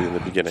curiosity in the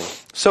beginning?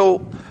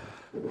 So,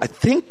 I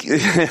think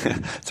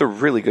it's a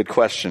really good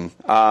question.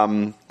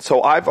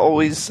 So I've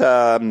always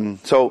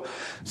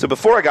so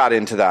before I got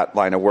into that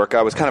line of work,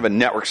 I was kind of a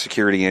network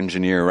security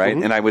engineer, right?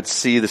 And I would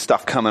see the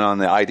stuff coming on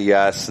the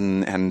IDS,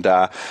 and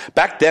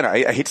back then,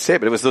 I hate to say it,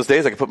 but it was those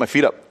days I could put my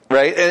feet up,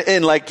 right?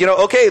 And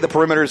okay, the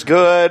perimeter's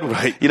good,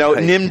 right?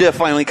 NIMDA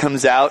finally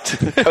comes out,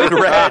 Code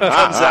Red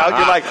comes out.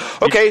 You're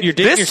like, okay, you're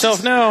dating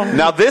yourself now.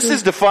 Now this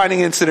is defining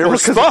incident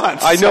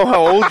response. I know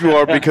how old you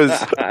are because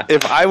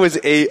if I was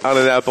 8 on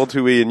an Apple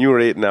IIe and you were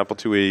 8 on Apple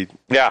IIe,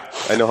 yeah,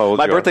 I know how old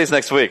my you are. My birthday's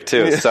next week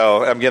too,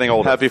 so I'm getting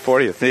older. Happy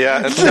 40th.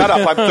 Yeah, shut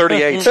up. I'm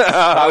 38.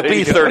 I'll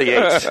be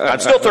 38. I'm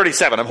still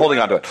 37. I'm holding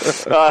on to it.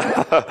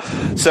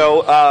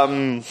 So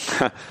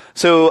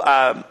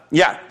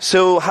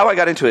how I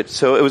got into it.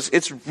 So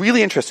it's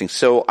really interesting.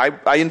 So I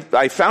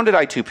founded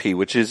I2P,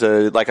 which is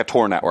like a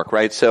Tor network,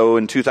 right? So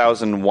in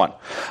 2001,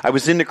 I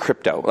was into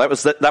crypto.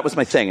 That was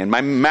my thing. And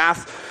my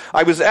math,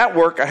 I was at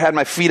work. I had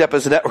my feet up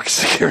as a network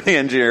security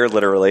engineer,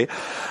 literally,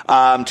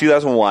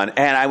 2001.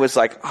 And I was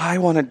like, I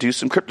want to do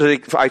some crypto.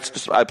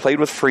 I played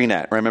with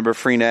Freenet. Remember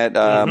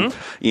Freenet,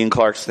 Ian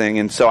Clark's thing.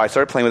 And so I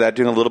started playing with that,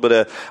 doing a little bit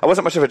I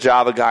wasn't much of a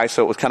Java guy,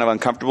 so it was kind of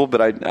uncomfortable,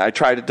 but I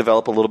tried to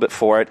develop a little bit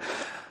for it.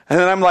 And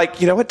then I'm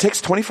like, it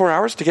takes 24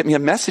 hours to get me a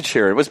message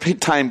here. It was a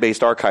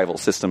time-based archival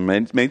system.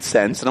 It made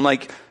sense. And I'm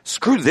like,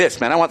 screw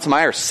this, man. I want some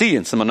IRC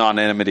and some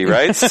anonymity,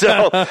 right?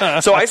 So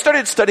I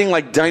started studying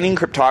like Dining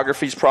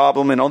Cryptography's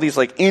problem and all these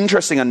like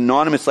interesting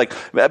anonymous, like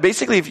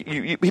basically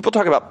if people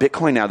talk about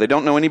Bitcoin now, they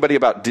don't know anybody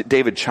about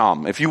David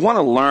Chaum. If you want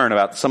to learn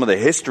about some of the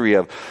history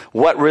of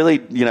what really,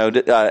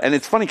 and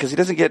it's funny because he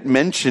doesn't get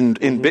mentioned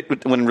in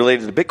when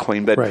related to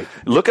Bitcoin, but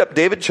look up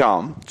David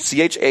Chaum,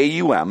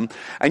 Chaum,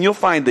 and you'll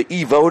find the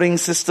e-voting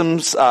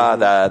systems,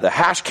 the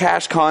hash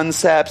cash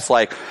concepts,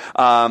 like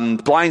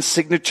blind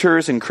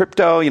signatures in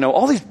crypto,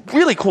 all these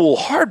really cool,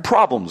 hard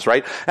problems,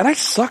 right? And I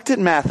sucked at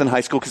math in high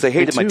school because I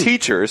hated my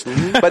teachers.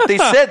 But they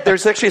said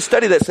there's actually a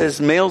study that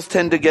says males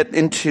tend to get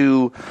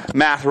into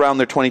math around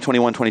their 20,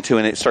 21, 22,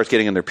 and it starts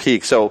getting in their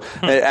peak. So,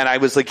 and I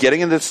was like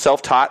getting into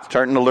self-taught,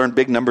 starting to learn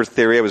big number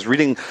theory. I was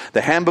reading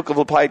the Handbook of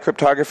Applied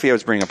Cryptography. I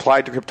was bringing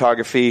applied to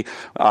cryptography.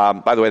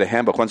 By the way, the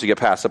handbook, once you get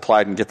past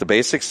applied and get the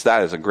basics,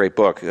 that is a great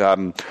book.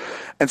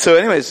 And so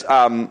anyways,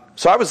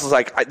 so I was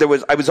like,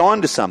 I was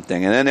on to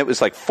something, and then it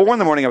was like 4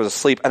 a.m. I was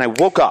asleep, and I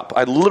woke up.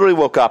 I literally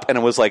woke up, and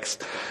it was like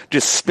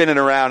just spinning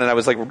around, and I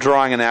was like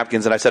drawing on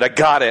napkins, and I said, I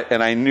got it,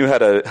 and I knew how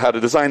to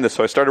design this,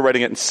 so I started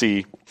writing it in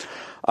C.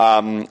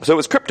 So it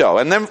was crypto.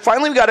 And then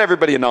finally we got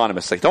everybody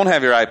anonymous. Like, don't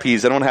have your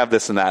IPs. I don't have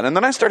this and that. And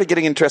then I started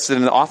getting interested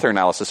in the author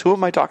analysis. Who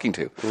am I talking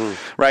to?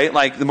 Right?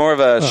 Like, the more of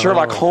a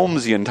Sherlock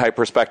Holmesian type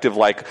perspective.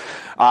 Like,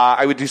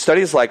 I would do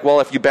studies like, well,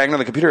 if you banged on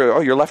the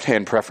computer, your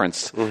left-hand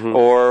preference.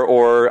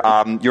 Or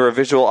you're a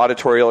visual,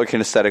 auditorial, or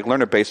kinesthetic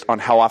learner based on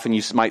how often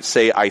you might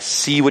say, I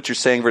see what you're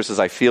saying versus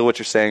I feel what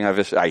you're saying.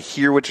 I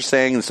hear what you're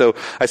saying. And so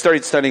I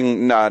started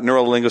studying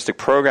neuro-linguistic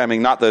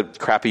programming, not the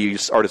crappy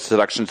art of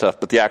seduction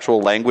stuff, but the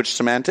actual language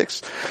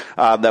semantics.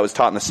 That was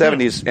taught in the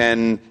 70s,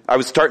 and I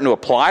was starting to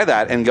apply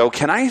that and go,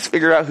 can I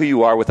figure out who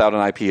you are without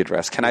an IP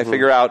address? Can I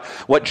figure out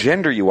what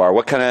gender you are?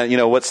 What kind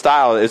of, what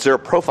style? Is there a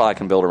profile I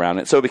can build around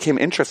it? So it became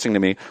interesting to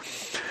me.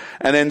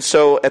 And then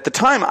so at the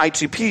time,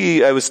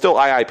 I2P, I was still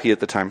IIP at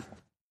the time.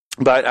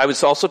 But I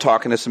was also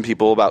talking to some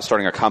people about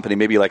starting a company,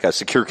 maybe like a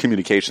secure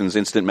communications,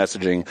 instant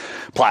messaging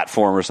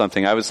platform or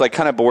something. I was like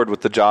kind of bored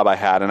with the job I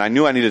had, and I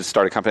knew I needed to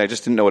start a company. I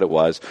just didn't know what it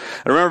was.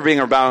 I remember being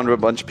around a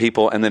bunch of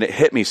people, and then it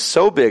hit me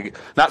so big.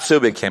 Not so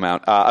big came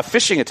out. A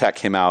phishing attack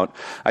came out.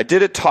 I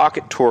did a talk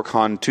at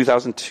TorCon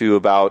 2002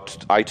 about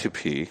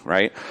I2P,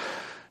 right?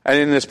 And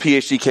then this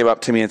PhD came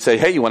up to me and said,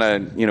 hey, you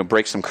want to,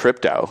 break some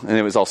crypto? And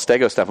it was all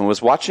Stego stuff, and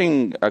was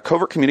watching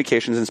covert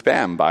communications and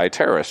spam by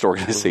terrorist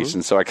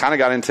organizations. So I kind of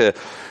got into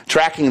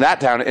tracking that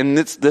down. And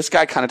this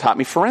guy kind of taught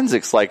me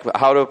forensics, like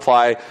how to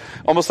apply,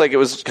 almost like it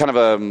was kind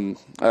of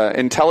a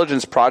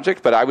intelligence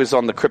project, but I was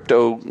on the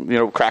crypto,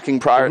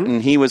 cracking part,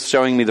 and he was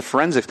showing me the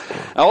forensics.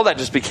 And all that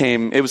just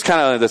became, it was kind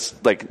of this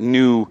like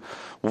new,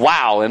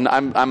 wow, and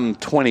I'm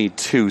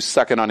 22,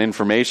 sucking on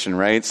information,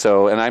 right?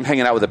 So, and I'm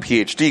hanging out with a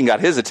PhD and got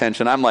his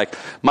attention. I'm like,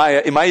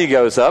 my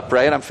ego's up,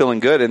 right? I'm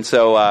feeling good, and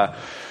so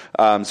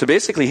So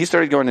basically, he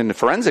started going into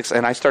forensics,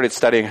 and I started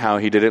studying how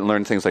he did it and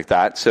learned things like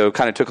that. So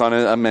kind of took on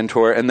a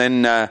mentor, and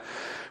then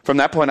from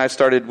that point,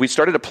 we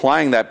started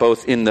applying that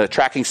both in the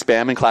tracking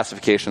spam and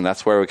classification.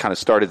 That's where we kind of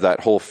started that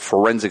whole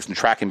forensics and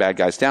tracking bad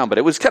guys down. But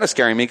it was kind of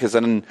scaring me because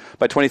then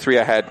by 23,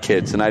 I had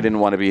kids, and I didn't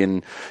want to be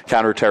in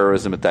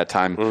counterterrorism at that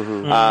time.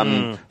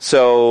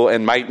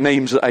 And my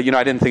name's, I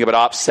didn't think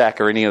about OPSEC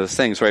or any of those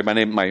things, right?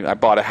 I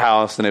bought a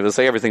house, and it was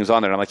like everything's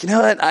on there. And I'm like, you know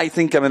what? I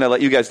think I'm going to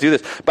let you guys do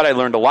this. But I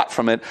learned a lot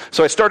from it.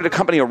 So I started a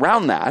company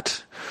around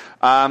that.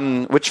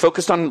 Which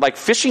focused on, like,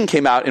 phishing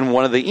came out in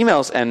one of the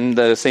emails, and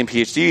the same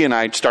PhD and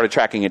I started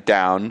tracking it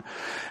down.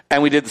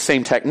 And we did the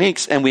same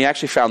techniques, and we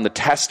actually found the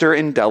tester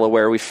in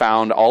Delaware. We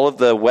found all of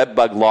the web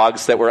bug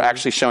logs that were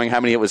actually showing how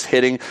many it was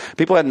hitting.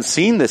 People hadn't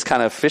seen this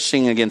kind of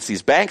phishing against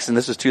these banks, and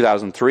this was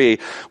 2003.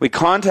 We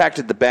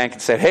contacted the bank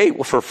and said, hey,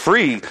 well, for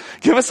free,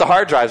 give us the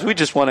hard drives. We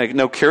just want to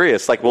know,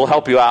 curious, like, we'll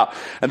help you out.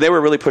 And they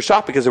were really pushed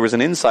off because there was an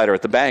insider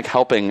at the bank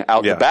helping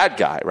out the bad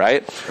guy,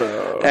 right?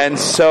 And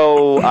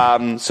so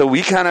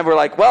we kind of were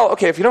like, well,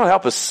 okay, if you don't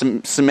help us,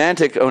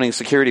 Symantec, owning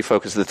security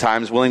focus at the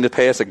time, is willing to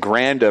pay us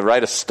 $1,000 to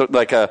write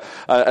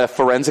a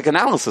forensic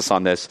analysis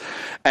on this.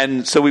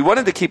 And so we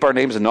wanted to keep our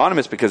names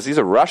anonymous because these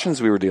are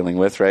Russians we were dealing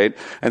with, right?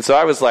 And so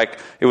I was like,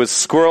 it was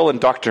Squirrel and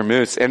Dr.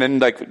 Moose. And then,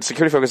 like,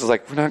 Security Focus was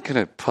like, we're not going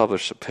to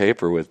publish a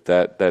paper with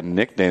that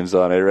nicknames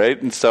on it,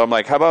 right? And so I'm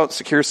like, how about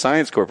Secure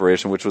Science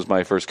Corporation, which was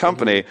my first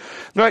company?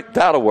 They're like,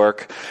 that'll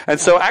work. And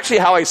so actually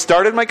how I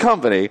started my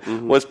company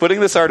was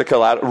putting this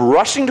article out,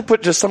 rushing to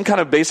put just some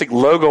kind of basic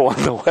logo on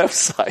the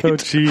website. Oh,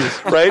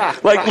 jeez.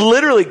 Right? Like,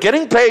 literally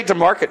getting paid to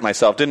market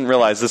myself. Didn't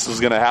realize this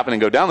was going to happen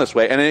and go down this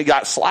way. And it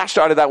got slashed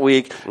out of that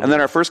week. And then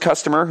our first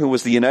customer, who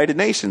was the United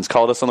Nations,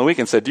 called us on the week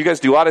and said, do you guys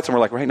do audits? And we're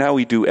like, right now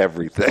we do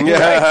everything.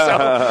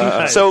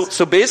 Right?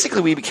 So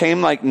basically we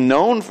became, like,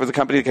 known for the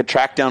company that could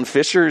track down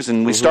phishers,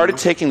 and we started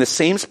taking the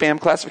same spam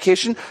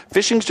classification.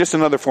 Phishing's just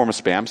another form of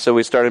spam. So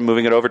we started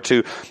moving it over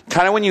to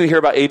kind of when you hear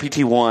about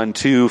APT 1,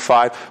 2,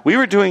 5, we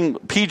were doing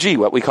PG,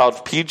 what we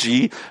called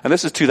PG, and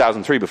this is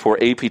 2003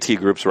 before APT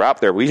groups were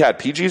out there. We had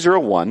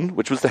PG01,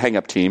 which was the hang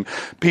up team,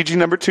 PG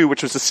number 2,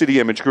 which was the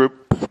city image group.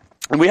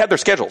 And we had their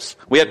schedules.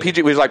 We had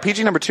PG. We was like,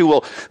 PG number 2.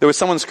 Well, there was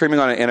someone screaming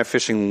on an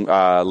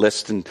anti-phishing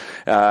list, and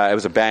it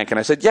was a bank. And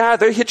I said, yeah,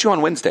 they hit you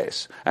on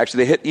Wednesdays.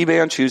 Actually, they hit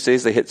eBay on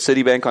Tuesdays. They hit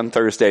Citibank on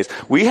Thursdays.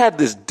 We had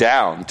this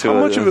down to. How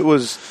much of it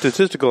was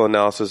statistical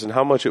analysis, and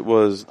how much it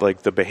was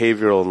like the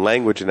behavioral and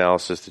language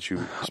analysis that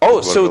you?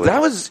 Oh, so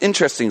that was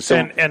interesting. So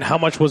and how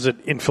much was it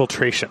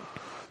infiltration?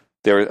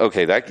 All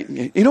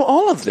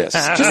of this.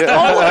 Just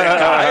all of it,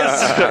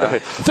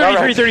 guys.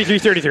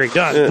 33,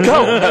 done.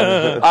 Go.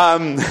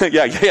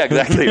 Yeah,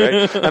 exactly,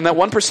 right? And that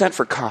 1%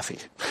 for coffee.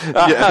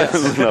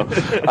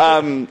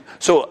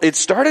 So it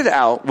started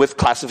out with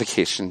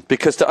classification,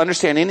 because to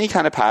understand any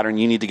kind of pattern,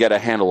 you need to get a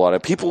handle on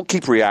it. People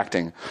keep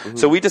reacting.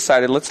 So we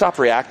decided, let's stop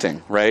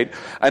reacting, right?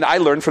 And I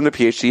learned from the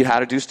PhD how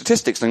to do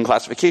statistics and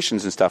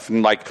classifications and stuff.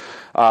 And I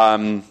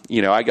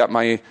got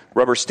my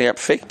rubber stamp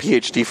fake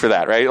PhD for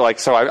that, right? Like,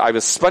 so I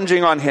was sponging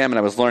on him, and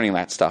I was learning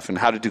that stuff and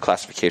how to do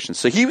classification.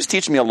 So he was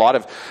teaching me a lot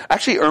of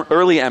actually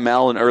early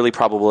ML and early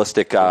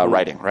probabilistic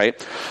writing, right?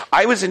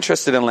 I was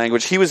interested in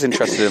language. He was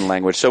interested in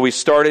language. So we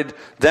started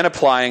then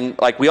applying,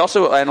 like, we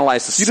also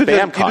analyzed the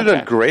spam content. You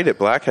did great at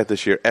Black Hat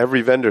this year.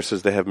 Every vendor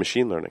says they have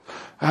machine learning.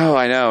 Oh,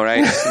 I know,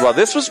 right? Well,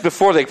 this was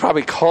before they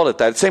probably called it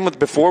that. Same with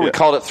before we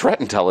called it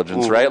threat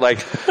intelligence, right? Like,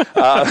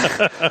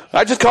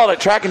 I just called it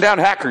tracking down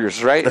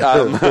hackers, right?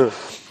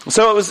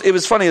 So it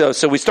was funny, though.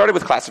 So we started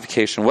with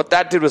classification. What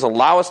that did was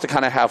allow us to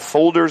kind of have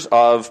folders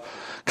of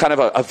kind of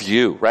a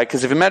view, right?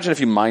 Because imagine if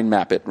you mind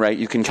map it, right?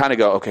 You can kind of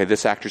go, okay,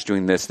 this actor's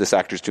doing this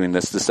actor's doing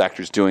this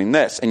actor's doing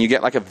this, and you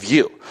get like a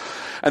view.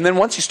 And then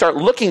once you start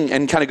looking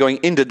and kind of going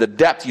into the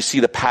depth, you see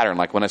the pattern.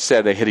 Like when I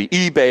said they hit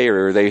eBay,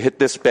 or they hit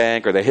this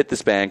bank, or they hit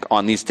this bank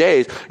on these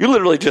days, you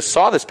literally just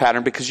saw this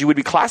pattern because you would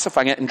be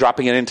classifying it and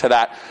dropping it into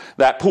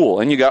that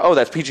pool. And you go, oh,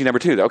 that's PG number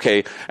 2.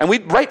 Okay. And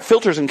we'd write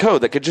filters in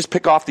code that could just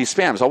pick off these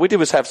spams. All we did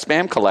was have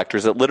spam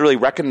collectors that literally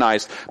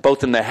recognized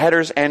both in the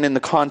headers and in the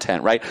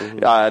content, right?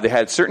 They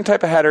had certain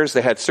type of headers,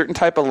 they had certain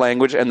type of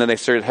language, and then they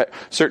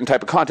certain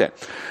type of content.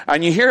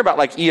 And you hear about,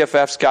 like,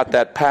 EFF's got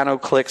that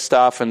panel-click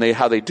stuff, and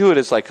how they do it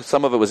is like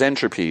some of it was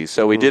entropy.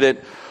 So we did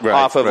it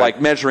off of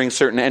like measuring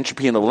certain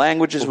entropy in the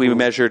languages. We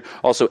measured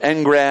also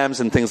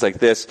n-grams and things like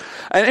this.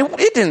 And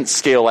it didn't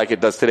scale like it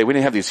does today. We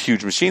didn't have these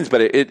huge machines,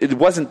 but it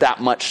wasn't that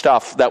much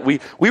stuff that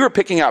we were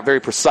picking out very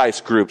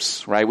precise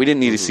groups, right? We didn't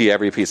need to see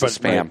every piece of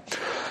spam. Right.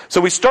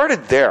 So we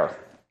started there.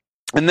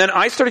 And then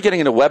I started getting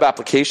into web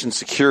application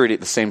security at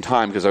the same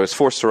time because I was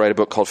forced to write a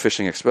book called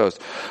Phishing Exposed.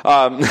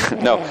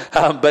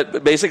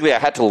 But basically I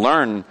had to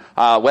learn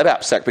web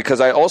AppSec because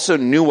I also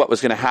knew what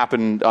was going to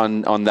happen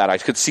on that. I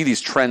could see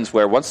these trends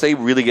where once they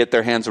really get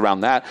their hands around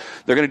that,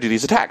 they're going to do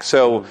these attacks.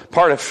 So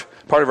part of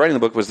writing the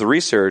book was the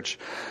research.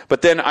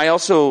 But then I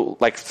also,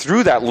 like,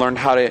 through that, learned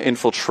how to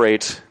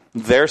infiltrate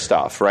their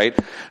stuff, right?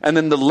 And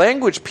then the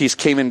language piece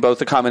came in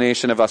both a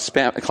combination of us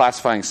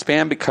classifying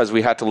spam because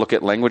we had to look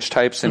at language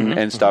types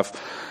and stuff.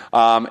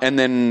 And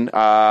then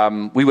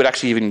we would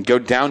actually even go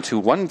down to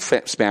one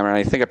spammer, and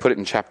I think I put it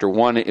in chapter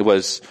 1. It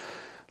was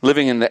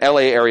living in the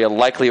LA area,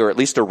 likely, or at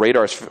least a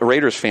Raiders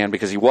fan,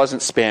 because he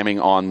wasn't spamming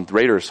on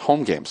Raiders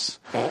home games.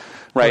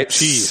 Right? Oh,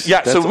 geez. Yeah,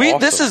 That's so awesome.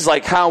 This is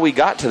like how we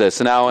got to this.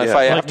 And now if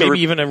I have to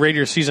maybe even a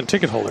Raiders season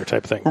ticket holder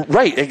type thing.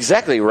 Right,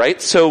 exactly,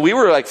 right? So we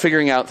were like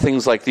figuring out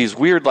things like these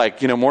weird,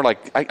 like, more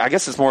like, I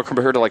guess it's more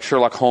compared to like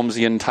Sherlock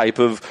Holmesian type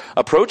of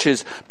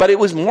approaches, but it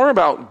was more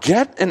about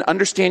get and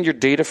understand your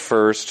data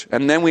first,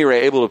 and then we were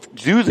able to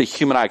do the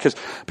human eye. Because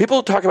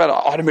people talk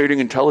about automating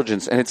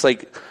intelligence, and it's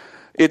like,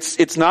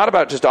 it's not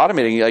about just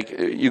automating. Like,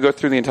 you go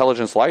through the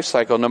intelligence life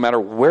cycle, no matter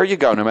where you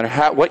go, no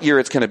matter what year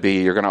it's going to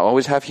be, you're going to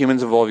always have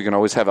humans involved, you're going to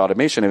always have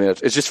automation. I mean,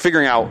 it's just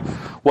figuring out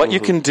what you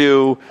can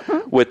do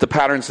with the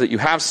patterns that you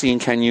have seen.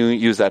 Can you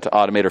use that to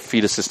automate or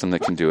feed a system that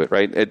can do it,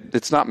 right?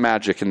 It's not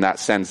magic in that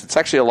sense. It's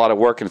actually a lot of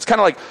work, and it's kind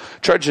of like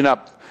trudging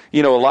up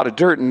a lot of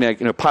dirt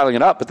and piling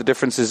it up, but the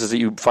difference is that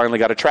you finally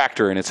got a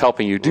tractor and it's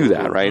helping you do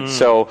that, right?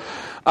 So,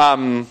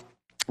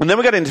 and then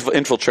we got into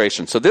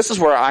infiltration. So this is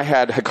where I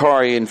had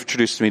Hikari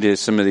introduced me to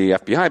some of the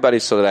FBI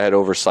buddies so that I had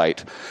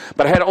oversight.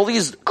 But I had all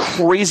these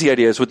crazy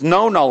ideas with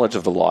no knowledge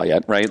of the law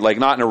yet, right? Like,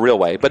 not in a real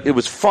way. But it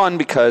was fun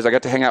because I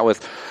got to hang out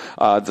with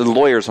the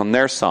lawyers on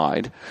their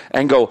side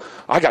and go,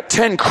 I got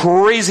 10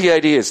 crazy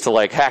ideas to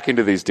like hack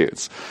into these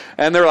dudes.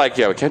 And they're like,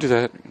 yeah, we can't do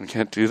that. We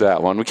can't do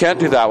that one. We can't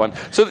do that one.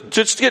 So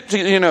just to get to,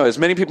 as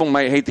many people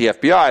might hate the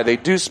FBI, they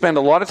do spend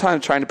a lot of time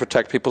trying to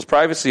protect people's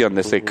privacy on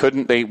this.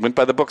 They went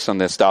by the books on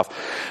this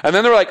stuff. And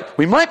then they're like,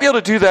 we might be able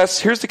to do this.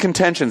 Here's the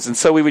contentions. And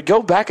so we would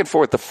go back and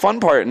forth. The fun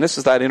part, and this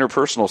is that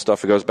interpersonal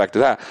stuff that goes back to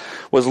that,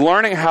 was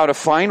learning how to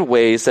find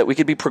ways that we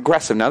could be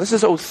progressive. Now, this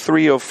is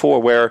 03,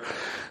 04, where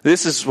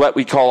this is what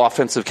we call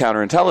offensive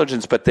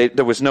counterintelligence, but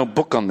there was no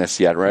book on this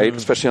yet, right?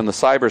 Especially on the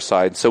cyber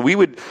side. So we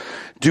would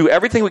do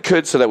everything we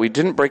could so that we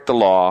didn't break the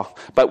law,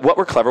 but what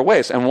were clever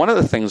ways? And one of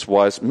the things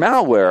was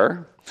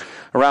malware.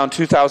 Around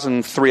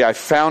 2003, I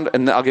found,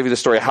 and I'll give you the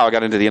story of how I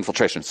got into the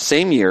infiltration.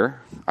 Same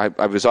year,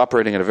 I was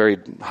operating at a very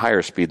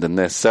higher speed than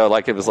this. So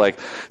it was like,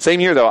 same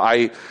year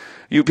though,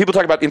 people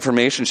talk about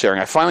information sharing.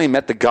 I finally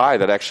met the guy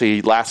that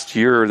actually last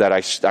year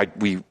that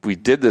we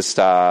did this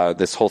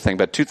whole thing.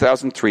 But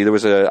 2003, there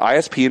was a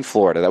ISP in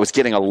Florida that was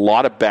getting a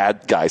lot of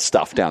bad guy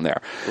stuff down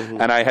there,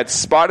 and I had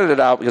spotted it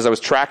out because I was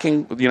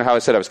tracking. How I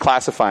said I was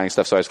classifying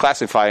stuff, so I was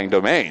classifying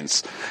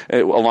domains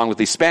along with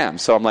these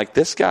spams. So I'm like,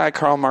 this guy,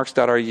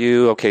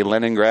 KarlMarx.ru, okay,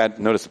 Leningrad.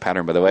 Notice the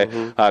pattern, by the way.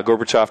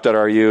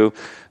 Gorbachev.ru,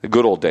 the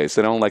good old days.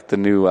 They don't like the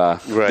new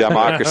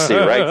democracy,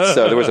 right?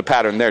 So there was a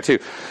pattern there too.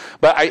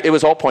 But it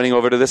was all pointing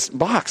over to this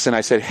box, and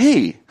I said,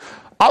 hey,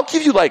 I'll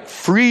give you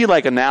free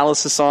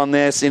analysis on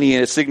this,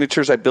 any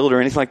signatures I build or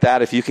anything like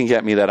that, if you can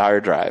get me that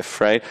hard drive,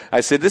 right?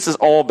 I said, this is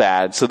all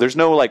bad, so there's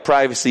no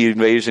privacy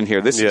invasion here.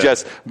 This is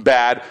just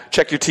bad.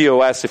 Check your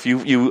TOS if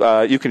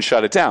you can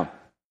shut it down,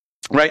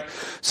 right?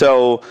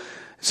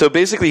 So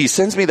basically, he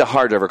sends me the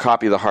hard drive, or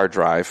copy of the hard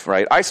drive,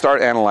 right? I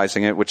start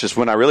analyzing it, which is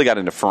when I really got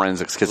into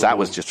forensics, because that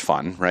was just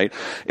fun, right?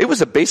 It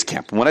was a base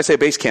camp. When I say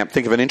base camp,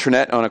 think of an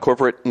intranet on a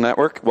corporate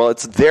network. Well,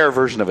 it's their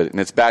version of it, and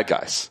it's bad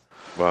guys.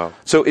 Wow.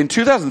 So in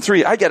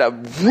 2003, I get a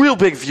real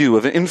big view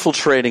of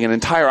infiltrating an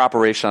entire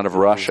operation out of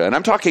Russia. And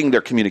I'm talking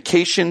their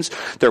communications,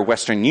 their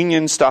Western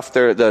Union stuff,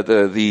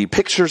 the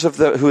pictures of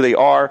who they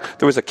are.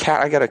 There was a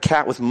cat. I got a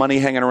cat with money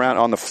hanging around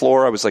on the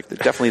floor. I was like,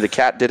 definitely the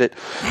cat did it.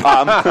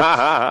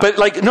 But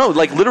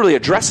literally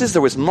addresses.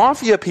 There was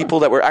mafia people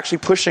that were actually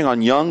pushing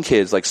on young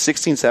kids,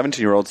 16,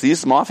 17-year-olds.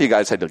 These mafia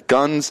guys had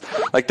guns.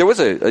 There was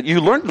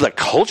you learned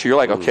culture. You're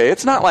like, okay,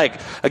 it's not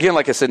again,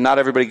 like I said, not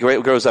everybody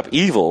grows up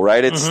evil,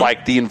 right? It's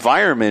like the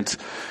environment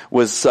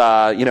was,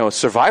 a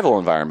survival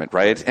environment,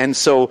 right? And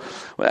so,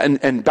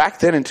 and back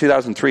then in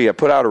 2003, I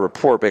put out a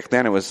report. Back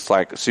then it was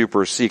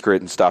super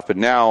secret and stuff, but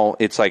now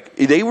it's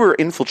they were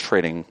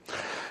infiltrating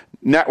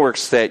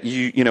networks that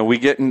we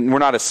get, and we're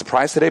not as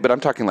surprised today, but I'm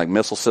talking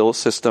missile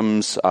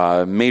systems,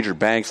 major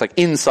banks,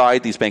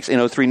 inside these banks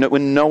in 03,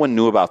 when no one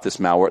knew about this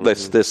malware,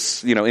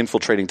 this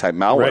infiltrating type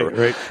malware,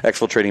 right.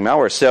 exfiltrating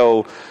malware.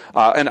 So,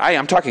 and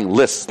I'm talking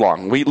lists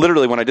long. We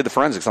literally, when I did the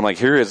forensics, I'm like,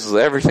 here is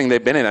everything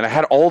they've been in, and I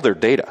had all their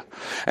data.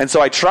 And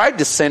so I tried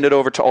to send it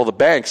over to all the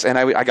banks, and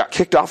I got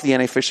kicked off the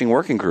anti-phishing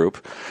working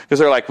group because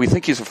they're like, we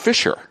think he's a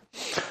phisher.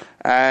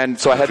 And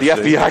so I had the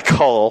FBI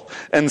call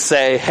and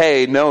say,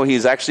 hey, no,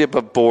 he's actually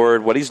above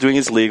board. What he's doing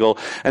is legal.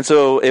 And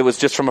so it was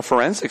just from a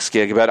forensics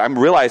gig. But I'm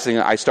realizing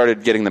I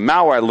started getting the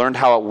malware. I learned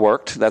how it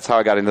worked. That's how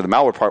I got into the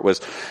malware part.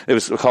 It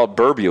was called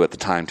Burbu at the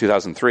time,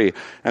 2003.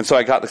 And so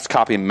I got this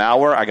copy of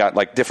malware. I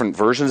got different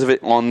versions of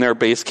it on their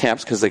base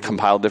camps because they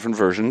compiled different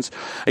versions.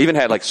 I even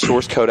had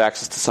source code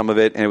access to some of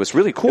it, and it was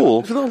really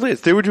cool.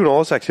 They were doing all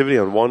this activity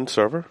on one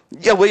server?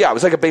 Yeah, it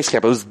was like a base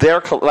camp. It was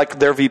their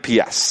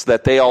VPS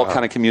that they all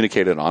kind of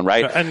communicated on,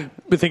 right? And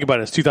think about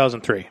it, it's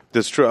 2003.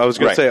 That's true. I was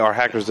going Right. to say our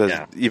hackers is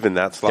even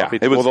that sloppy.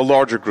 Yeah, it was- well, the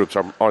larger groups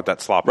aren't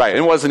that sloppy. Right,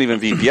 and it wasn't even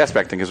VPS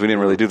back then because we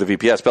didn't really do the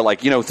VPS. But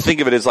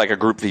think of it as like a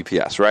group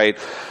VPS, right?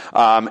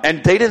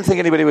 And they didn't think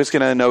anybody was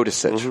going to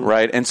notice it,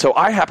 right? And so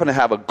I happen to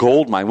have a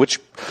gold mine, which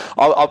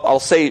I'll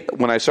say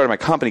when I started my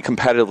company,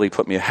 competitively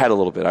put me ahead a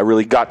little bit. I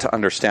really got to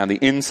understand the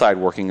inside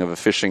working of a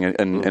phishing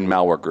and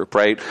malware group,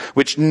 right?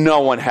 Which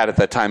no one had at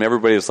that time.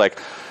 Everybody was like,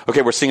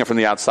 okay, we're seeing it from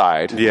the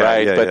outside,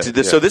 right?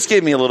 So this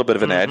gave me a little bit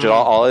of an edge,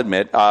 I'll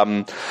admit.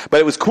 But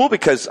it was cool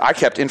because I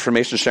kept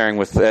information sharing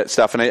with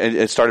stuff, and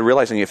I started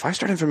realizing if I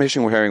start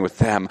information sharing with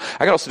them,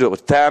 I could also do it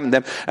with them.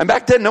 And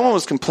back then, no one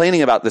was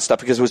complaining about this stuff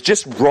because it was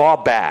just raw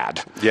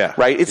bad,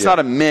 right? It's not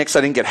a mix.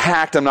 I didn't get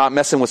hacked. I'm not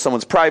messing with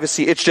someone's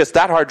privacy. It's just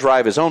that hard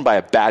drive is owned by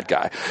a bad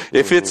guy.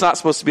 If it's not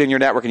supposed to be on your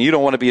network and you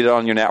don't want to be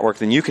on your network,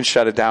 then you can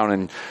shut it down.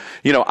 And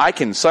I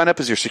can sign up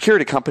as your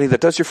security company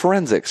that does your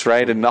forensics,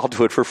 right? And I'll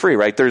do it for free,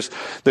 right? There's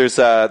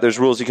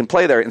rules you can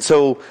play there, and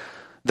so.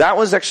 That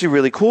was actually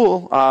really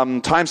cool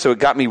time. So it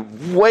got me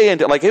way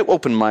into, it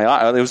opened my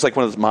eye. It was like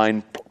one of those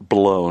mind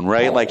blown,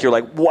 right? Like you're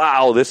like,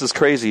 wow, this is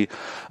crazy.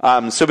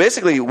 So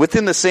basically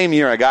within the same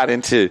year I got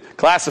into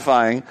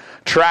classifying,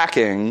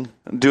 tracking,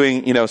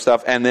 doing,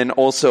 stuff, and then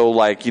also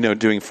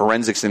doing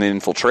forensics and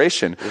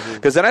infiltration.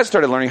 Because then I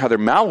started learning how their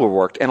malware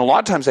worked. And a lot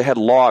of times they had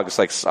logs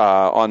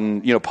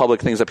on,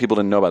 public things that people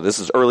didn't know about. This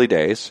is early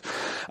days.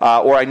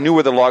 Or I knew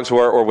where the logs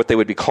were or what they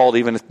would be called,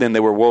 even if then they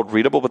were world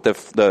readable, but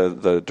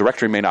the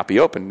directory may not be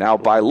open. Now,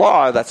 by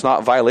law, that's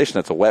not a violation.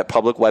 That's a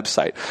public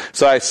website.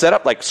 So I set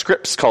up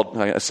scripts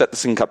I set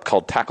this thing up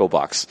called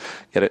Tacklebox.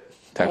 Get it?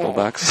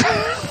 Tacklebox.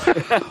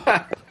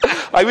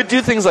 I would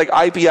do things like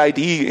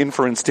IPID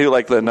inference too,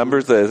 like the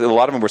numbers. A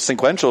lot of them were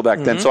sequential back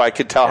then, so I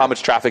could tell how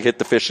much traffic hit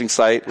the phishing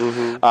site.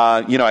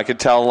 I could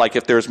tell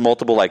if there's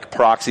multiple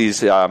proxies,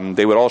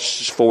 they would all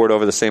forward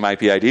over the same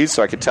IP IDs,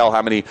 so I could tell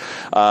how many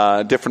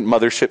different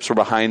motherships were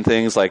behind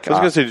things. I was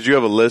going to say, did you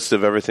have a list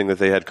of everything that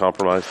they had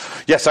compromised?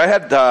 Yes, I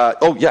had.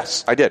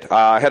 Yes, I did.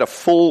 I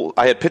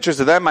had pictures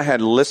of them. I had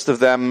a list of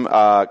them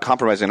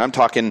compromising. I'm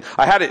talking.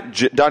 I had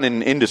it done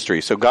in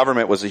industry, so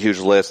government was a huge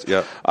list.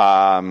 Yeah.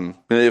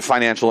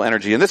 Financial,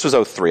 energy, and this was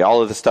 2003.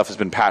 All of this stuff has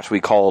been patched. We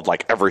called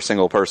every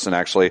single person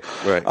actually.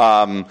 Right.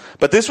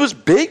 But this was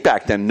big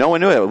back then. No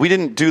one knew it. We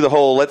didn't do the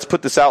whole let's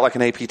put this out like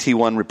an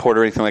APT1 report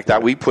or anything like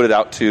that. We put it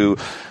out to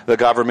the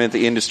government,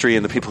 the industry,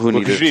 and the people who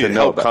needed to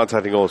know about.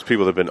 Contacting all those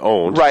people that have been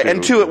owned. Right.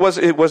 And two,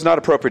 it was not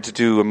appropriate to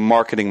do a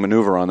marketing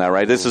maneuver on that.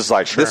 Right. This is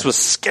this was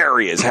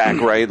scary as heck.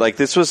 Right.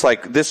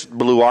 This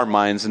blew our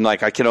minds, and I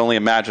can only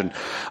imagine.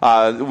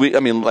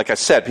 Like I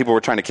said, people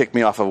were trying to kick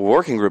me off of a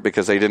working group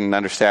because they didn't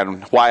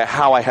understand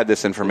how I had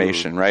this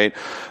information, right?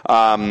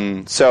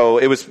 So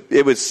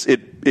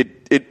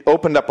it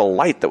opened up a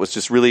light that was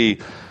just really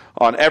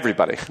on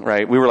everybody,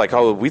 right? We were like,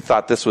 oh, we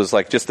thought this was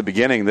just the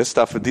beginning. This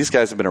stuff, these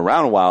guys have been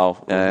around a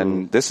while,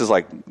 and this is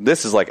like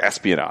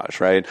espionage,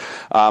 right?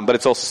 But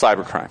it's also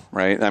cybercrime,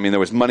 right? There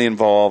was money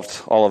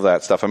involved, all of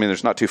that stuff.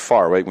 There's not too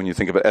far, right? When you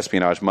think about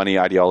espionage, money,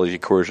 ideology,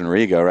 coercion, or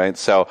ego, right?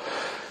 So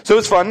it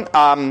was fun.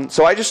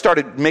 So I just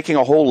started making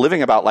a whole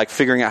living about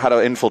figuring out how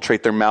to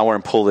infiltrate their malware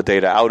and pull the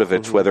data out of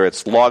it, whether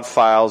it's log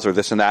files or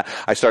this and that.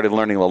 I started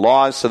learning the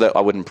laws so that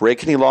I wouldn't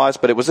break any laws,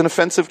 but it was an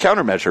offensive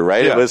countermeasure,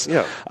 right? Yeah, it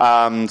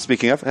was,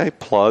 speaking of, hey,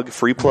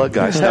 free plug,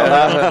 guys.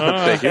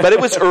 Thank you. But it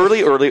was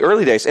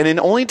early days. And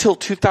only until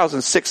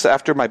 2006,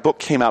 after my book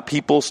came out,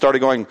 people started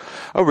going,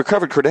 oh,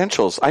 recovered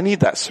credentials. I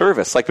need that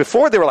service.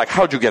 Before they were like,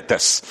 how'd you get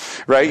this?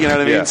 Right? You know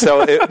what I mean? Yeah.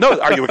 So,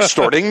 no, are you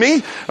extorting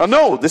me? Oh,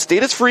 no, this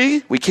data's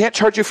free. We can't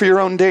charge you for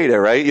your own data,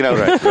 right?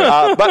 Right.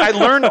 But I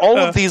learned all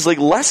of these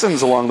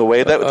lessons along the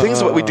way, that things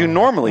that we do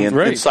normally in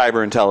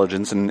cyber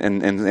intelligence,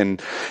 and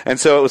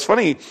so it was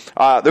funny.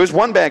 There was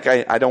one bank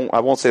I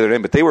won't say their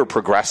name, but they were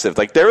progressive.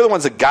 They were the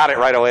ones that got it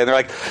right away, and they're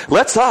like,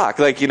 let's talk,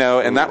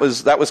 and that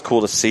was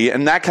cool to see,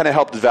 and that kind of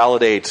helped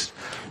validate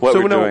what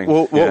we're doing.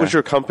 What was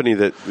your company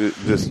that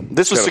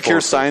this was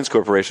Secure Science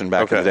Corporation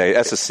back in the day,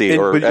 SSC.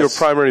 But your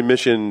primary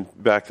mission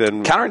back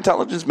then?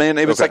 Counterintelligence, man.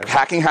 It was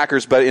hacking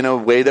hackers, but in a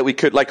way that we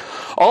could,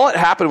 all that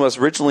happened was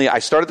originally I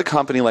started the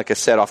company, like I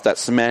said, off that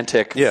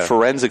semantic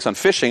forensics on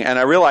phishing, and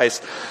I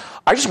realized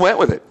I just went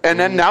with it. And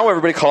then now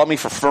everybody called me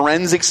for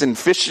forensics and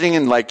phishing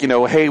and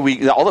hey,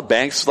 all the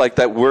banks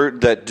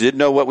that did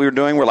know what we were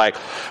doing were like,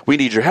 we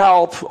need your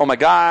help. Oh my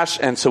gosh.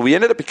 And so we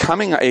ended up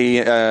becoming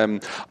a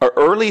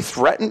early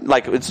threat,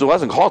 it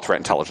wasn't called threat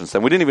intelligence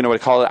then. We didn't even know what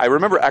to call it. I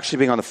remember actually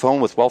being on the phone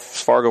with Wells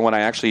Fargo when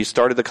I actually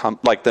started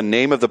the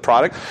name of the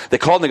product. They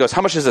called and they goes,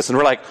 how much is this? And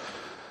we're like,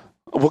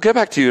 we'll get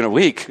back to you in a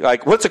week.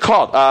 What's it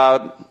called?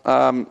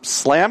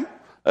 SLAM?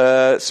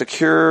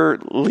 Secure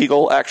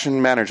Legal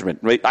Action Management.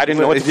 Right? I didn't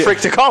know what the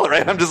frick to call it,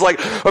 right? I'm just like,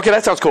 okay,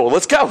 that sounds cool.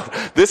 Let's go.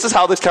 This is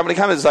how this company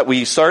comes, is that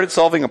we started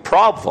solving a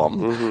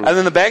problem, and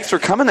then the banks were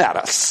coming at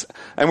us.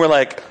 And we're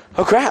like,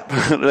 oh crap,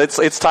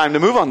 it's time to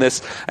move on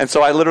this. And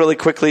so I literally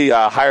quickly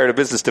hired a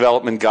business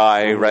development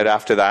guy right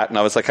after that, and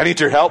I was like, I need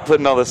your help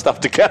putting all this stuff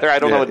together. I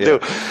don't know what to do.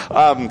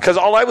 Because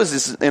all I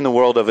was in the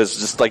world of is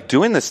just like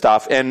doing this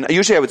stuff, and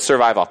usually I would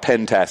survive off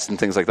pen tests and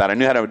things like that. I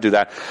knew how to do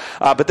that.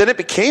 But then it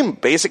became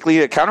basically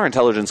a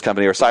counterintelligence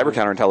company or cyber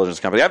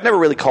counterintelligence company. I've never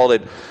really called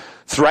it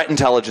threat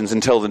intelligence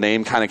until the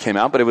name kind of came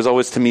out, but it was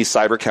always to me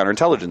cyber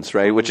counterintelligence,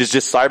 right? Which is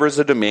just cyber as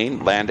a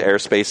domain, land,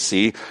 airspace,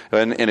 sea,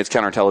 and it's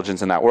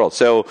counterintelligence in that world.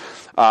 So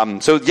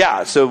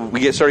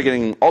we started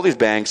getting all these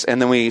banks,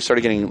 and then we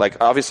started getting, like,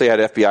 obviously I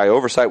had FBI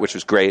oversight, which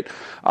was great,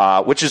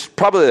 which is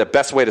probably the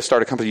best way to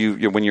start a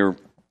company when you're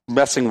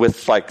messing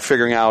with, like,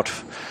 figuring out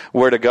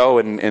where to go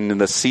in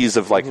the seas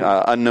of, like,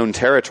 unknown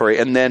territory.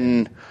 And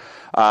then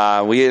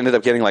we ended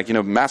up getting, like,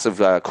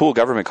 massive, cool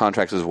government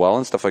contracts as well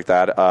and stuff like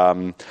that.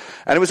 And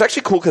it was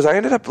actually cool because I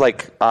ended up,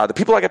 like, the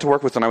people I got to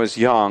work with when I was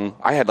young,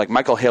 I had, like,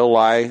 Michael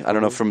Haley, I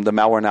don't know, from the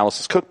Malware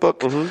Analysis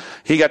Cookbook.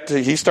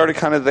 He started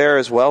kind of there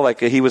as well.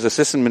 Like, he was a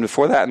sysadmin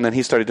before that, and then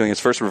he started doing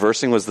his first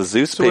reversing was the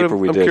Zeus paper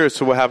we did. I'm curious,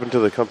 so what happened to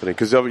the company?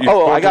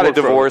 I got a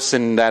divorce,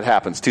 and that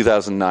happens.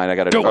 2009, I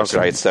got a divorce,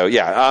 right? So,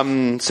 yeah.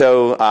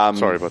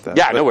 Sorry about that.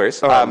 Yeah, no worries.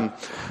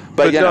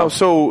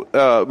 So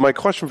my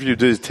question for you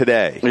is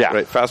today. Yeah.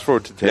 Right. Fast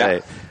forward to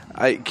today.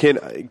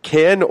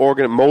 Can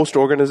most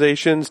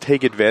organizations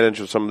take advantage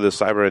of some of this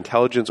cyber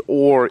intelligence,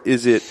 or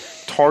is it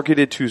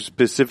targeted to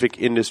specific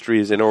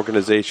industries and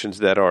organizations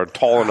that are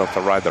tall enough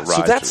to ride the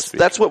ride? So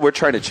that's what we're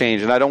trying to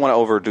change, and I don't want to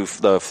overdo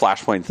the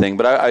Flashpoint thing,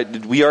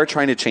 but we are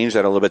trying to change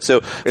that a little bit.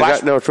 So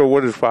so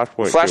what is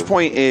Flashpoint?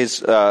 Flashpoint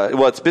is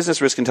it's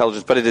business risk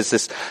intelligence, but it's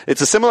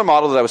a similar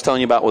model that I was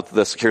telling you about with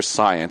the Secure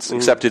Science,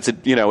 except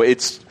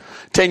it's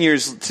 10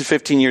 years to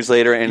 15 years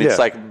later, and it's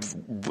like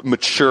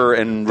mature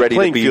and ready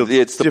to be.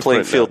 It's the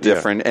playing field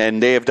different,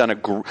 and they have done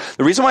the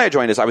reason why I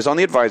joined is I was on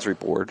the advisory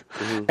board,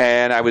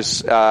 and I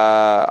was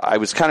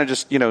kind of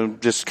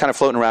just kind of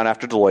floating around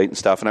after Deloitte and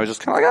stuff, and I was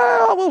just kind of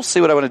like, we'll see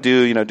what I want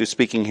to do, do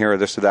speaking here or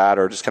this or that,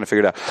 or just kind of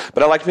figure it out.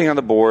 But I liked being on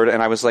the board,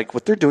 and I was like,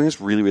 what they're doing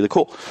is really, really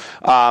cool.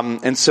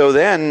 And so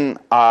then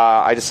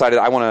I decided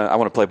I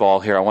want to play ball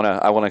here. I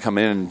want to come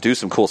in and do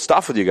some cool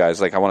stuff with you guys.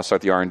 Like, I want to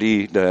start the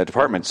R&D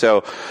department.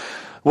 So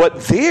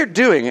what they're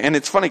doing, and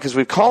it's funny because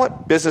we call it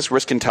business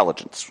risk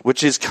intelligence,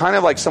 which is kind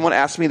of like someone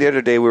asked me the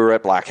other day, we were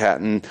at Black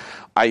Hat, and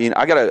I'm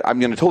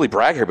going to totally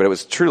brag here, but it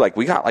was true. Like,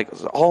 we got, like,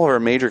 all of our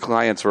major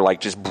clients were,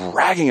 like, just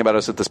bragging about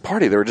us at this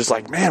party. They were just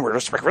like, man, we're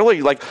just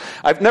really, like,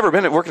 I've never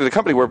been at working at a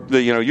company where,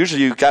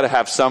 usually you got to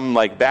have some,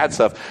 like, bad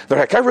stuff. They're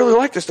like, I really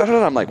like this.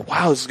 I'm like,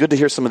 wow, this is good to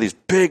hear some of these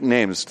big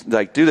names,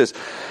 like, do this.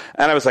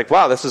 And I was like,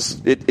 wow, this is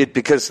it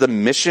because the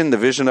mission, the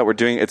vision that we're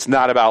doing, it's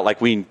not about,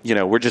 like,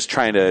 we're just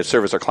trying to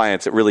service our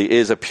clients. It really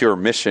is a pure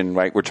mission,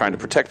 right? We're trying to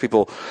protect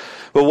people.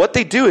 But what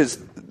they do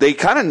is they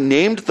kind of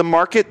named the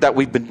market that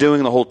we've been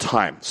doing the whole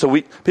time.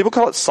 So people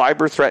call it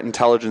cyber threat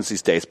intelligence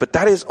these days, but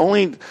that is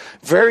only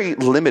very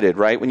limited,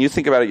 right? When you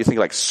think about it, you think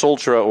like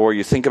Soltra, or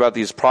you think about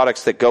these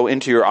products that go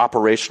into your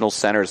operational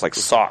centers like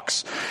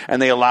SOCs,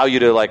 and they allow you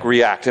to, like,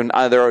 react. And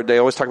they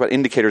always talk about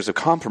indicators of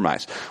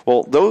compromise.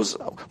 Well,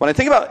 when I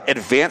think about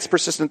advanced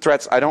persistent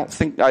threats, I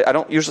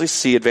don't usually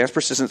see advanced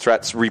persistent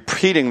threats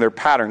repeating their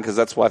pattern, because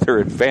that's why they're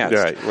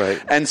advanced.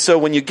 Right. And so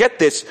when you get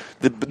this,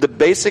 the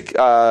basic,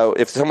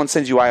 if someone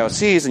sends you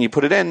IOCs and you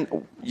put it in,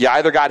 you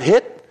either got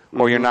hit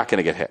or you're not going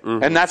to get hit.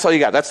 And that's all you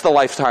got. That's the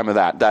lifetime of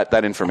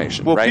that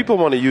information. Well, right? People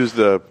want to use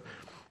the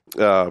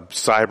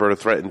cyber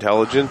threat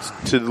intelligence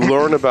to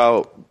learn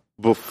about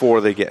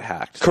before they get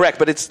hacked. Correct,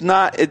 but it's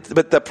not.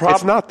 But the problem,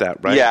 it's not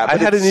that, right? Yeah, I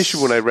had an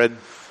issue when I read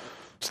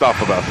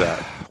stuff about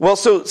that. Well,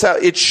 so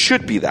it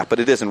should be that, but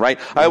it isn't, right?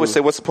 I always say,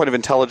 what's the point of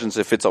intelligence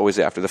if it's always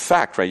after the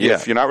fact, right?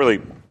 If you're not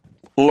really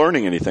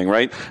learning anything,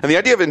 right? And the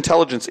idea of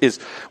intelligence is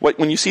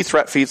when you see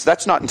threat feeds,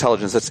 that's not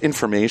intelligence, that's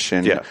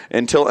information. Yeah.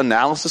 Until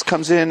analysis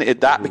comes in,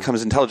 that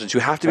becomes intelligence. You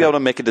have to be able to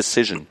make a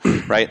decision,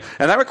 right?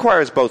 And that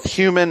requires both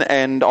human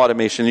and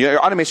automation.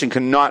 Automation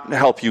cannot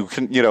help you,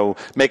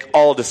 make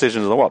all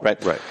decisions in the world,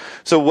 right? Right.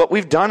 So what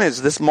we've done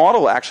is this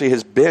model actually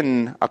has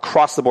been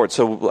across the board.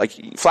 So, like,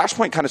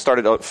 Flashpoint kind of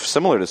started out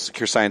similar to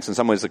Secure Science in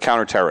some ways, the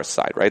counter-terrorist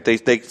side, right?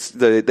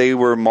 They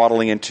were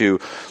modeling into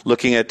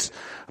looking at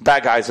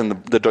bad guys in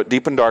the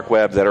deep and dark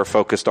web that are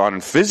focused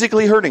on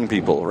physically hurting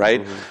people,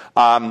 right?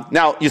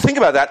 Now, you think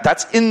about that,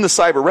 that's in the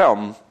cyber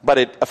realm, but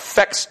it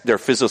affects their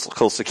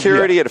physical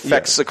security, it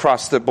affects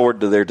across the board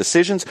to their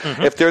decisions.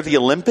 If they're the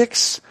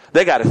Olympics,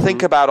 they got to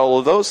think about all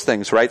of those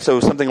things, right? So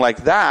something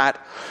like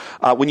that,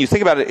 when you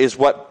think about it, is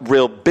what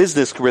real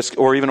business risk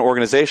or even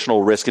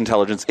organizational risk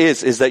intelligence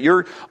is that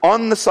you're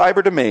on the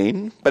cyber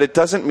domain, but it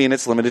doesn't mean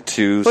it's limited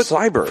to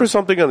cyber. For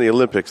something on the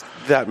Olympics,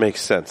 that makes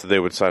sense that they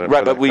would sign up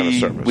for that kind of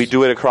service. We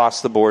do it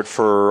across the board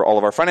for all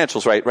of our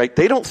financials, right?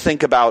 They don't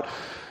think about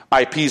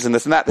IPs and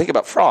this and that. They think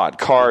about fraud,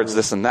 cards,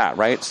 this and that,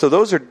 right? So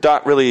those are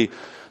not really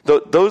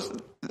those.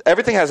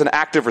 everything has an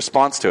active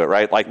response to it,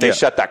 right? Like they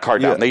shut that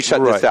card down, they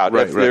shut this out,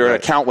 their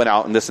account went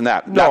out, and this and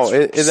that. No,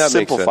 that's and that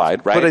simplified,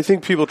 makes sense. right? But I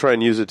think people try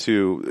and use it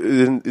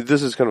to.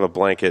 This is kind of a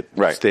blanket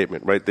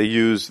statement, right? They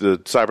use the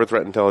cyber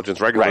threat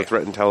intelligence, regular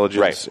threat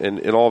intelligence, and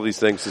all of these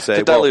things to say,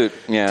 to dilute.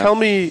 Tell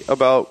me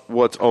about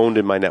what's owned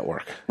in my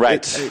network,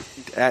 right?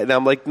 And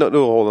I'm like, no,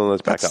 hold on,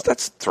 let's back up.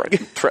 That's threat.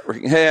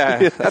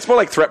 Yeah, that's more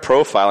like threat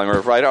profiling,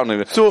 or I don't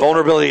know,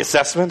 vulnerability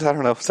assessment. I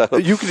don't know. So,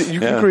 you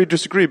can agree,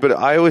 disagree, but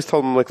I always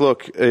tell them, like,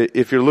 look,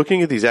 if you're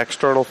looking at these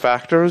external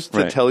factors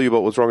to tell you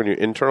about what's wrong on your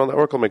internal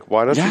network, I'm like,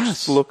 why don't you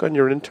just look on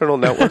your internal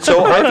network?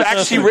 So I've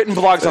actually written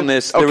blogs on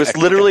this. There was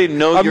literally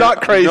no. I'm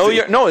not crazy.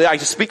 I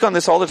just speak on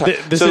this all the time.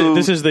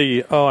 This is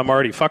the I'm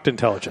already fucked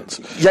intelligence.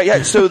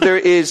 Yeah. So there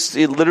is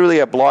literally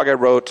a blog I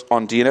wrote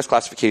on DNS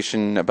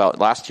classification about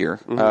last year,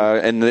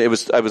 and it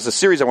was a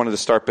series I wanted to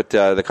start, but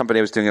the company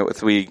I was doing it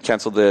with, we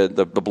canceled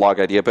the blog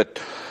idea. But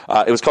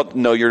it was called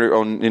Know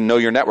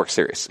Your Network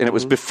series, and it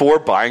was before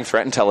buying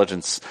threat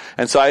intelligence.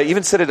 And so I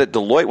even said it at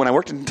Deloitte. When I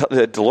worked at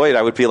Deloitte,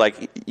 I would be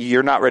like,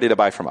 "You're not ready to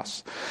buy from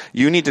us.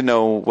 You need to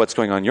know what's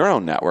going on in your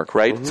own network,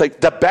 right? It's like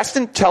the best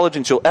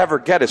intelligence you'll ever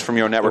get is from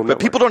your network." But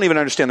people don't even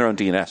understand their own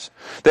DNS.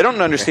 They don't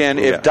understand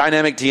if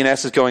dynamic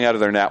DNS is going out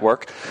of their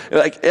network.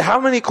 Like, how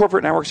many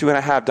corporate networks are you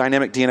going to have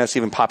dynamic DNS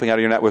even popping out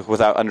of your network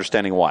without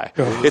understanding why?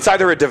 It's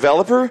either a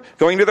developer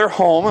going to their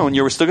home, and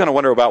you're still going to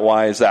wonder about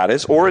why that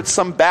is, or it's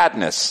some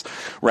badness,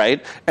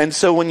 right? And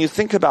so when you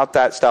think about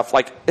that stuff,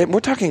 like, and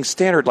we're talking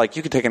standard, like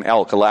you could take an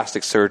Elk,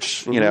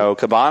 Elasticsearch,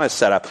 Kibana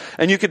setup,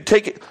 and you could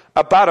take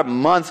about a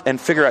month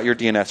and figure out your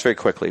DNS very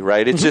quickly,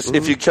 right? It's just,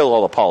 if you kill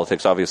all the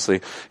politics,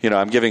 obviously,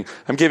 I'm giving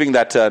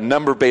that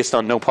number based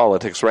on no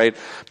politics, right?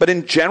 But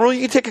in general,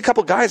 you can take a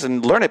couple guys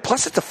and learn it.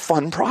 Plus, it's a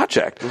fun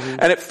project.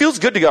 And it feels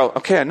good to go,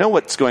 okay, I know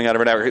what's going on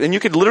over network. And you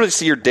could literally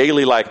see your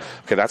daily, like,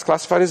 okay, that's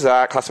classified as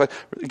that, classified.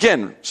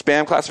 Again,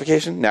 spam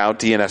classification, now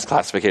DNS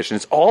classification.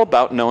 It's all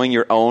about knowing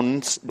your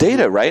own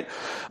data, right?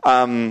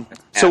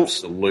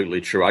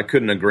 Absolutely true. I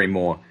couldn't agree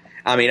more.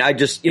 I mean, I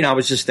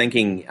was just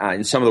thinking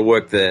in some of the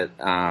work that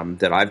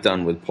I've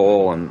done with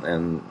Paul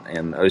and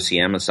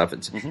OCM and stuff.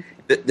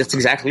 That's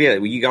exactly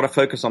it. You got to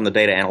focus on the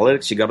data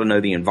analytics. You got to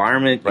know the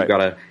environment. You got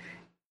to.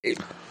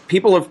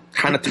 People have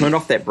kind of turned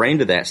off their brain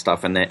to that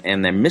stuff, and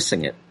they're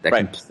missing it. They're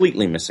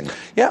completely missing it.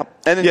 Yeah,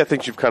 and I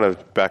think you've kind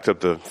of backed up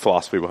the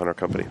philosophy behind our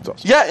company. It's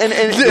awesome. Yeah,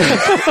 and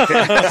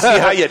see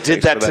how you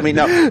did that to me.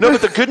 No,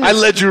 but the good news, I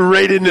led you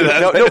right into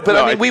that. No, but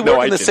I mean, we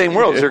work in the same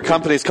world. There are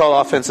companies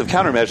called offensive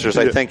countermeasures.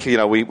 I think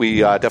we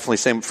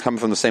definitely come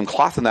from the same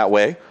cloth in that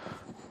way.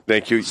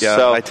 Thank you. Yeah,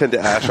 so, I tend to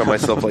ash on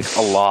myself like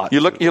a lot.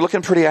 You're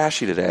looking pretty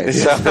ashy today.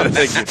 So.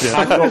 Thank you.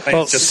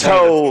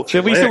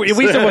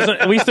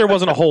 At least there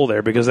wasn't a hole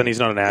there, because then he's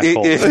not an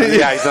asshole.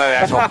 Yeah, he's not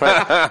an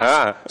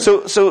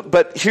asshole. So,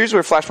 but here's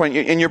where Flashpoint,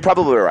 and you're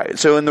probably right.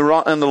 So in the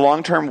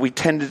long term, we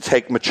tend to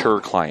take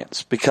mature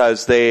clients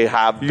because they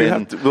have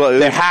been.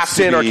 They have to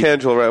San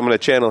Arcangelo, right? I'm going to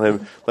channel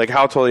him. Like,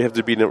 how tall you have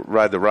to be to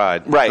ride the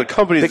ride, right? The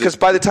company, because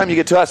by the time you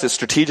get to us, it's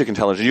strategic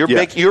intelligence.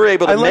 You're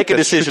able to make a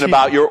decision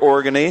about your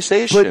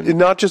organization, but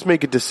not just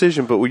make a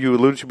decision, but what you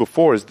alluded to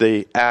before is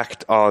they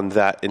act on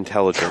that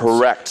intelligence.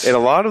 Correct. And a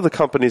lot of the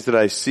companies that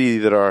I see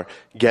that are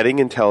getting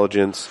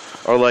intelligence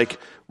are like,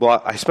 well,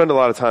 I spend a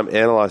lot of time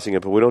analyzing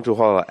it, but we don't do a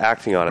whole lot of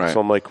acting on it. Right. So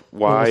I'm like,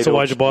 why'd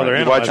you bother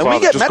analyzing? And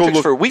we get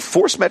metrics we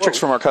force metrics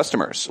from our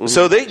customers.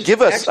 So they give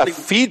us a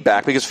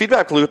feedback, because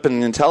feedback loop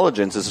in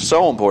intelligence is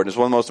so important. It's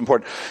one of the most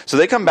important. So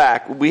they come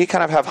back. We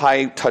kind of have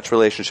high touch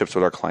relationships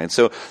with our clients.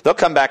 So they'll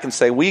come back and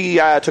say, we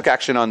took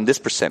action on this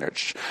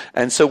percentage.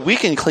 And so we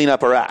can clean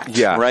up our act.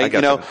 Yeah, right?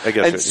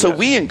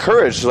 We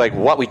encourage like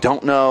what we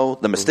don't know,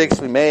 the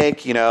mistakes we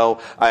make,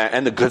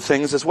 and the good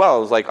things as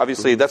well. It's like,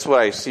 obviously, that's what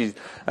I see.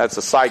 That's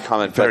a side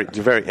comment.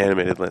 Very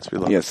animated, Lance. We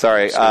love it.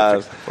 Sorry.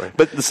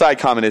 But the side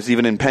comment is,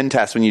 even in pen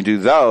tests, when you do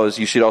those,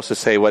 you should also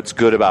say what's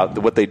good about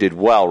what they did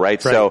well, right?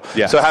 So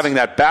having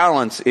that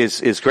balance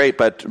is great,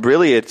 but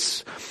really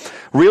it's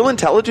real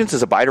intelligence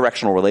is a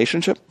bidirectional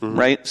relationship,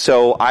 right?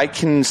 So I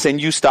can send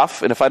you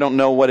stuff, and if I don't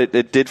know what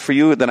it did for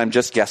you, then I'm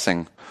just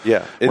guessing.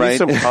 Yeah. Right?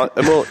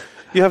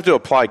 You have to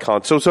apply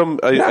So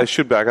I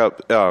should back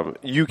up.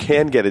 You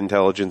can get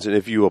intelligence, and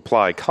if you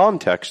apply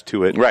context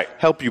to it,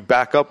 help you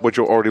back up what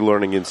you're already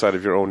learning inside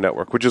of your own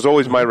network, which is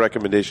always my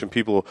recommendation.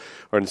 People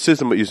are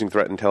insistent about using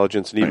threat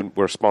intelligence, and even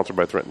we're sponsored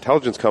by a threat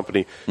intelligence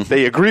company.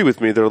 They agree with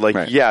me. They're like,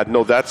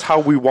 that's how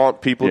we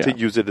want people to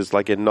use it, as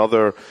like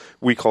another,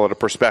 we call it a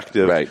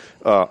perspective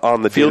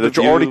on the field that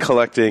you're already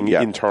collecting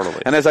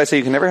internally. And as I say,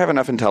 you can never have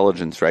enough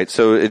intelligence, right?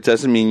 So it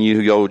doesn't mean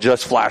you go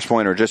just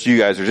Flashpoint or just you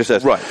guys or just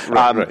us.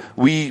 Right.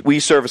 We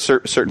serve a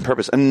certain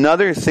purpose.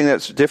 Another thing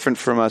that's different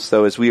from us,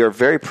 though, is we are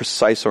very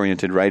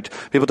precise-oriented, right?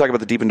 People talk about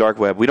the deep and dark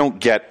web. We don't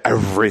get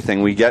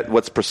everything. We get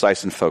what's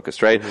precise and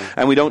focused, right?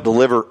 And we don't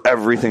deliver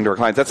everything to our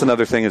clients. That's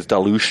another thing is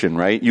dilution,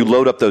 right? You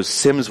load up those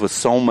SIMs with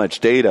so much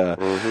data,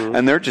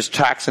 and they're just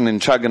taxing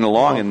and chugging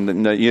along,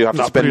 and you have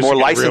to spend more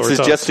licenses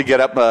just to get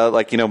up,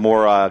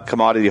 more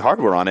commodity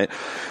hardware on it.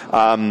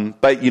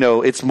 But,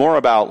 it's more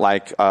about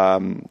like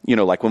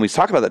when we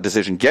talk about that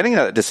decision, getting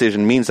that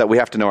decision means that we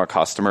have to know our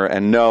customer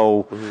and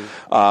know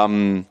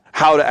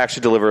how to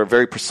actually deliver a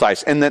very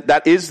precise, and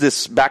that is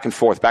this back and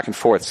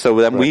forth. So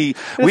then we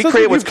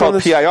create what's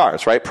called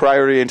PIRs, right?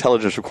 Priority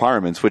Intelligence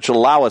Requirements, which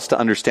allow us to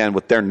understand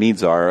what their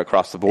needs are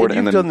across the board.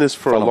 And you've done this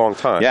for a long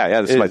time.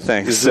 Yeah, this is my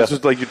thing. This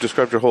is like you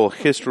described your whole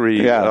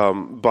history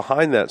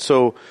behind that.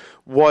 So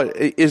what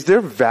is there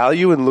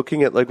value in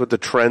looking at like what the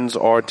trends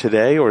are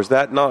today, or is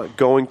that not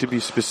going to be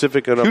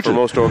specific enough for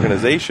most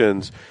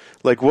organizations?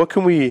 Like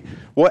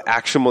what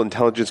actionable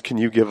intelligence can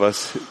you give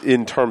us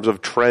in terms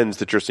of trends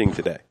that you're seeing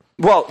today?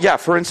 Well, yeah,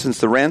 for instance,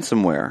 the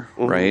ransomware,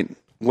 right?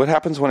 What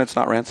happens when it's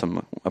not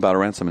about a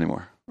ransom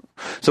anymore?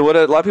 So what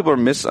a lot of people are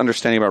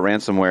misunderstanding about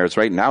ransomware is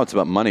right now it's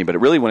about money, but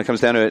really when it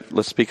comes down to it,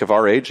 let's speak of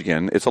our age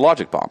again, it's a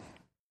logic bomb,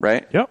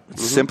 right? Yep.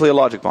 It's simply a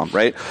logic bomb,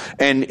 right?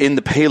 And in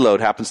the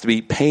payload happens to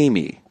be pay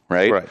me.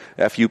 Right?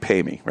 F you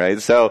pay me,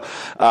 right? So,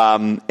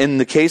 in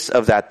the case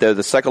of that,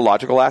 the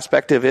psychological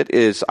aspect of it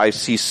is I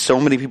see so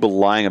many people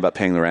lying about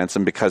paying the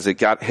ransom because it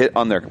got hit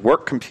on their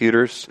work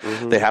computers.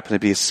 They happen to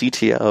be a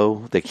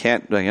CTO. They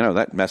can't,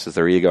 that messes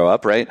their ego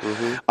up, right?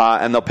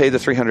 And they'll pay the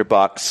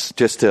 $300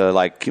 just to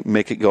like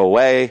make it go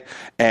away,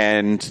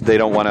 and they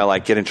don't want to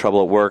like get in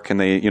trouble at work,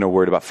 and they,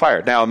 worried about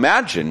fire. Now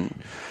imagine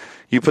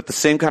you put the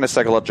same kind of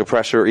psychological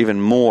pressure, or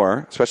even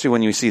more, especially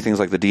when you see things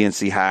like the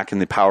DNC hack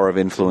and the power of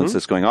influence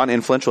that's going on.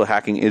 Influential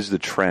hacking is the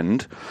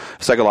trend.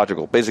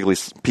 Psychological, basically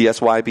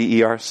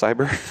PSYBER,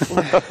 cyber.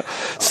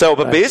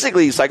 But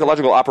basically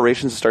psychological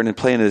operations are starting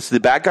to play into this. The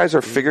bad guys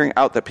are figuring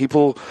out that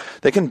people,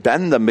 they can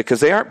bend them because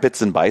they aren't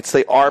bits and bytes.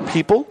 They are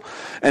people.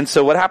 And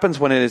so what happens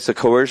when it is a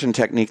coercion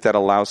technique that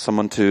allows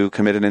someone to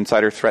commit an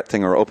insider threat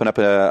thing or open up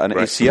an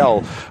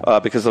ACL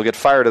because they'll get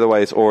fired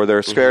otherwise, or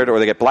they're scared, or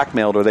they get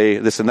blackmailed, or they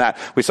this and that.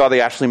 We saw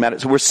the Ashley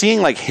Madison. So we're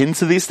seeing like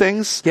hints of these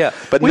things,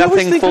 but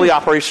nothing fully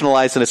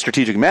operationalized in a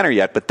strategic manner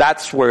yet. But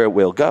that's where it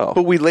will go.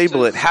 But we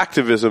label it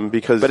hacktivism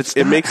because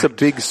it makes a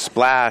big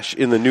splash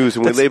in the news,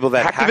 and we label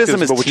that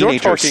hacktivism. Is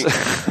teenagers.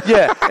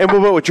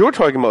 And what you're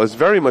talking about is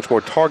very much more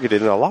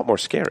targeted and a lot more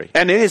scary.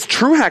 And it is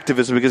true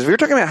hacktivism because if you're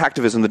talking about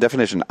hacktivism, the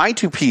definition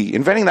I2P,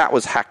 inventing that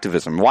was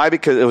hacktivism. Why?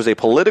 Because it was a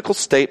political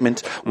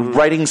statement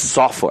writing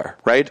software,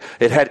 right?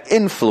 It had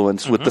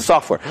influence with the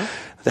software.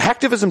 The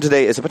hacktivism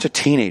today is a bunch of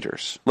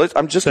teenagers.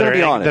 I'm just going to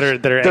be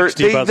honest.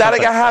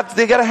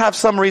 They got to have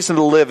some reason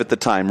to live at the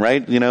time,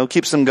 right?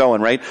 Keeps them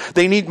going, right?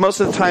 They need, most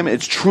of the time,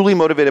 it's truly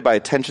motivated by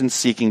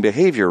attention-seeking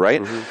behavior,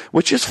 right?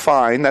 Which is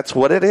fine. That's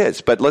what it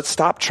is. But let's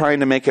stop trying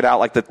to make it out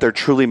like that they're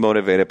truly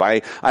motivated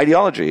by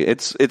ideology.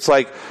 It's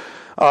like,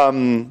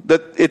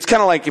 it's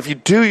kind of like if you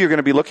do, you're going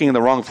to be looking in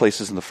the wrong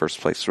places in the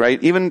first place,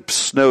 right? Even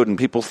Snowden,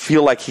 people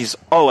feel like he's,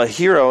 a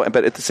hero,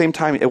 but at the same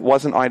time, it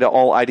wasn't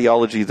all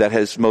ideology that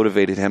has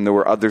motivated him. There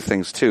were other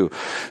things too.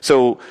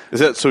 So is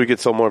that so he could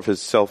sell more of his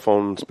cell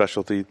phone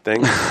specialty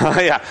things?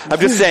 Yeah, I'm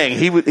just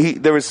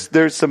saying there's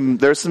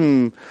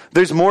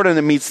more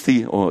than meets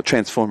the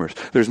Transformers.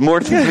 There's more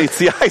than meets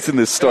the eyes in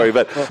this story.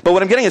 But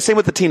what I'm getting is same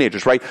with the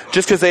teenagers, right?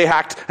 Just because they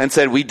hacked and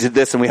said we did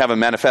this and we have a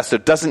manifesto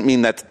doesn't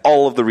mean that's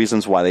all of the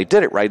reasons why they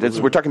did it. Right?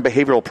 We're talking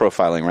behavioral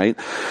profiling, right?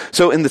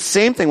 So in the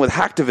same thing with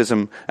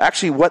hacktivism,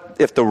 actually what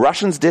if the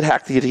Russians did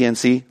hack the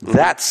DNC,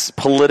 that's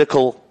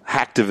political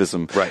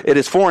hacktivism. Right. It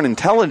is foreign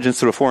intelligence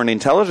through a foreign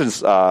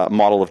intelligence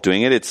model of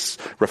doing it. It's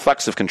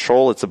reflexive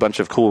control. It's a bunch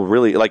of cool,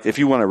 really, like if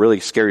you want to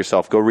really scare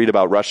yourself, go read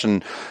about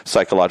Russian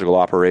psychological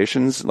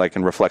operations, like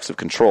in reflexive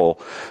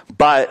control.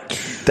 But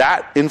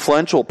that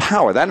influential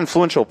power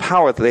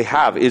that they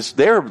have is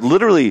they're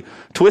literally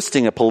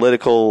twisting a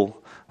political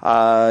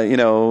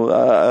election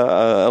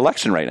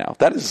right now.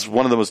 That is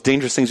one of the most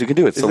dangerous things you can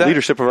do. It's the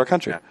leadership of our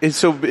country.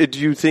 So do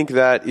you think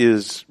that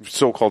is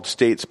so-called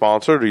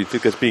state-sponsored, or do you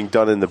think that's being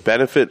done in the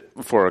benefit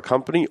for a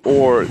company,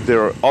 or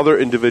there are other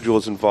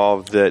individuals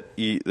involved that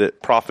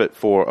profit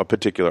for a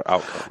particular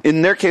outcome?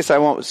 In their case, I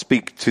won't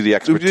speak to the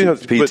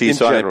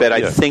expertise on it, but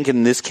I think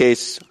in this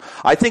case,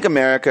 I think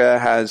America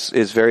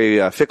is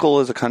very fickle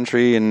as a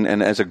country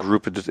and as a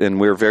group, and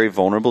we're very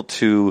vulnerable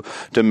to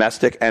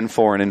domestic and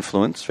foreign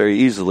influence very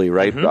easily,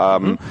 right?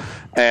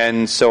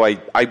 And so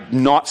I'm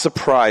not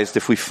surprised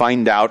if we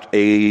find out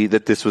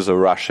that this was a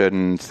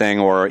Russian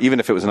thing, or even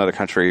if it was another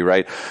country,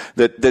 right?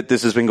 That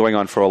this has been going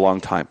on for a long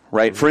time,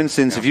 right? For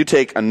instance, if you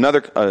take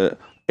a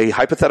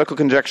hypothetical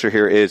conjecture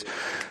here is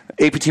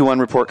APT1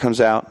 report comes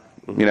out.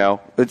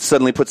 It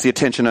suddenly puts the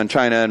attention on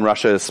China and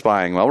Russia is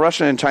spying. Well,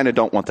 Russia and China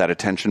don't want that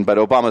attention, but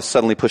Obama's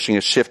suddenly pushing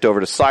a shift over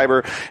to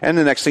cyber, and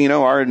the next thing you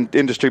know, our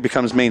industry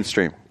becomes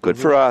mainstream. Good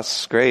for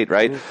us. Great,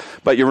 right?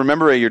 But you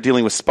remember you're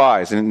dealing with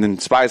spies, and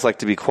spies like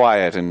to be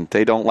quiet, and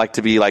they don't like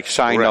to be like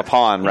shined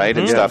upon, right,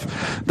 and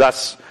stuff.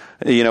 Thus,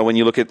 when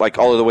you look at like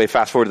all of the way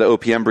fast forward to the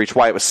OPM breach,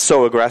 why it was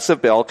so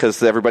aggressive, Bill,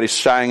 because everybody's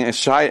shining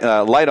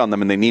light on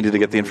them and they needed to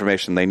get the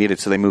information they needed,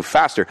 so they moved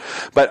faster.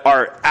 But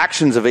our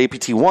actions of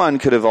APT1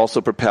 could have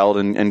also propelled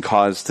and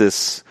caused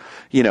this,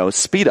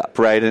 speed up,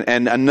 right?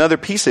 And another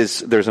piece is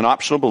there's an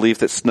optional belief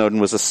that Snowden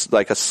was a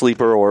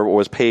sleeper or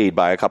was paid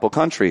by a couple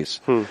countries.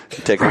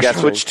 Take a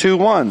guess which two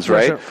ones,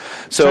 right?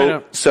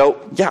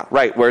 So yeah,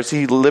 right. Where's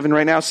he living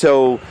right now?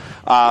 So.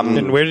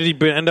 And where did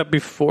he end up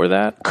before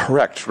that?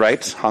 Correct,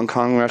 right? Hong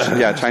Kong,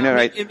 Russia, China,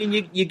 right? I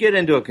mean, you get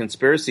into a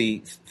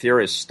conspiracy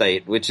theorist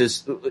state, which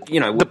is,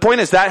 The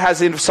point is that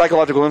has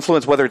psychological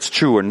influence, whether it's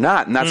true or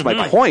not, and that's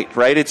my point,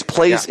 right? It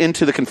plays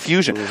into the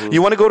confusion.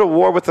 You want to go to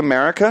war with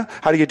America?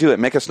 How do you do it?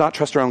 Make us not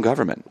trust our own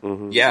government.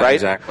 Yeah, right?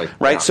 Exactly.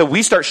 Right? Yeah. So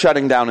we start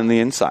shutting down in the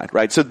inside,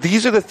 right? So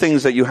these are the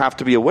things that you have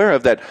to be aware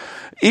of, that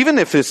even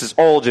if this is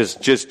all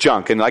just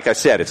junk, and like I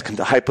said, it's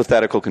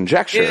hypothetical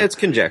conjecture. Yeah, it's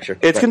conjecture.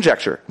 It's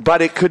conjecture.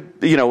 But it could,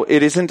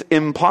 it isn't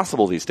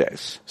impossible these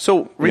days.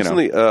 So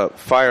recently,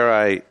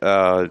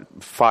 FireEye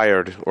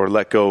fired or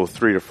let go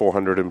 300 to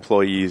 400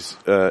 employees.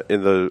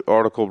 In the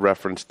article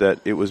referenced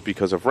that it was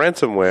because of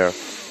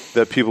ransomware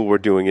that people were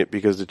doing it,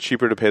 because it's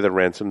cheaper to pay the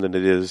ransom than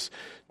it is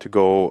to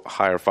go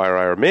hire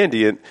FireEye or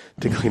Mandiant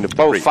to clean up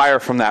the breach. Fire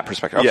from that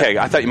perspective. Okay,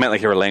 I thought you meant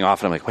like you were laying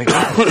off, and I'm like, wait.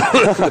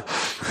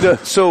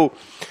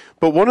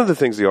 But one of the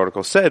things the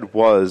article said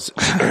was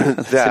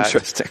that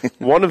interesting.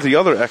 One of the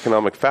other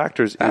economic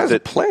factors that is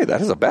that play.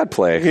 That is a bad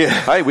play. Yeah.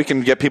 Hey, we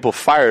can get people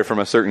fired from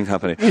a certain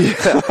company.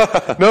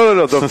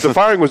 No. The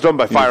firing was done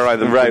by FireEye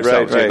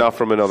themselves, right. not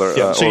from another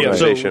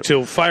organization.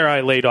 So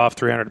FireEye laid off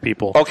 300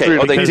 people. Okay,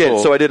 they did.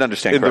 So I did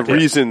understand. And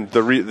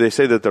they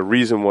say that the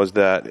reason was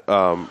that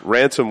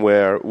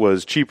ransomware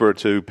was cheaper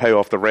to pay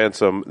off the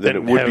ransom than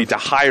it would be to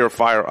hire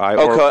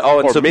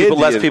FireEye. And so Mandiant.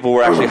 less people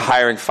were actually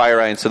hiring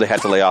FireEye, and so they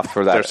had to lay off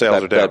for that. Their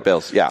sales are down. That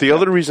bills. Yeah. The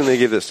other reason they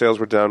gave that sales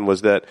were down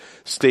was that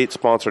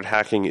state-sponsored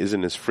hacking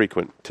isn't as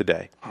frequent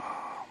today.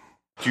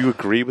 Do you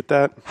agree with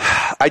that?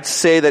 I'd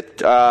say that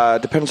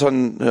depends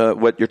on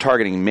what you're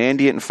targeting.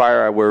 Mandiant and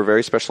FireEye were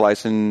very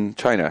specialized in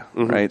China,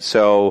 right?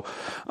 So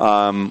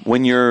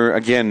when you're,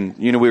 again,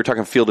 we were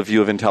talking field of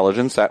view of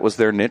intelligence. That was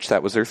their niche.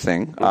 That was their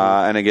thing.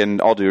 And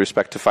again, all due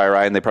respect to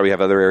FireEye, and they probably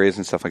have other areas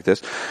and stuff like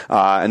this.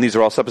 And these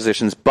are all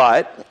suppositions.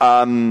 But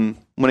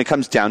when it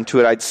comes down to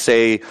it, I'd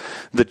say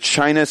the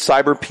China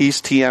cyber peace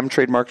TM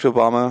trademarked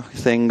Obama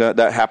thing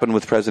that happened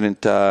with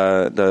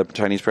the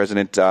Chinese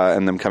president,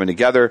 and them coming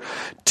together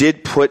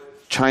did put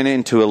China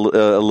into a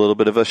little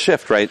bit of a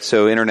shift, right?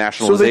 So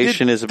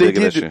internationalization is a big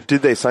issue.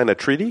 Did they sign a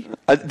treaty?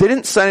 They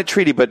didn't sign a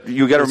treaty, but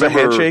you got to remember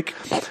a handshake.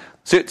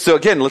 So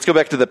again, let's go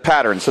back to the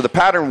pattern. So the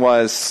pattern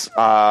was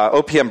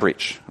OPM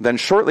breach. Then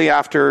shortly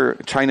after,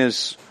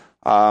 China's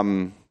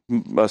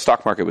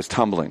stock market was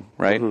tumbling,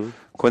 right?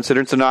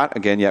 Coincidence or not,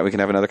 again, we can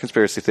have another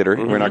conspiracy theory.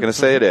 We're not going to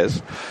say it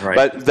is. Right.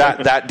 But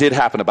that did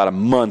happen about a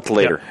month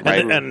later,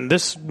 right? And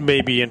this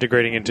may be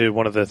integrating into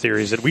one of the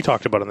theories that we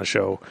talked about on the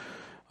show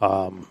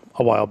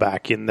a while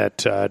back, in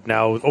that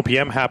now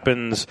OPM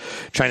happens,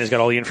 China's got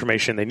all the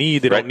information they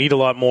need. They don't need a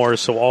lot more,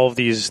 so all of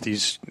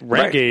these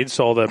renegades,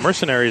 all the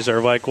mercenaries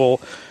are like,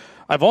 well,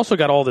 I've also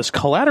got all this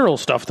collateral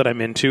stuff that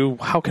I'm into.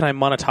 How can I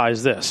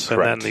monetize this?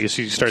 Correct. And then you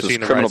start seeing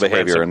the criminal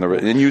behavior,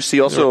 and you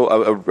see also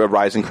a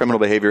rise in criminal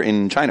behavior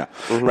in China,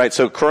 right?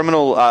 So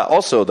criminal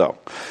also though.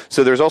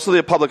 So there's also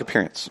the public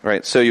appearance,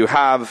 right? So you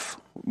have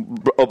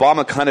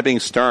Obama kind of being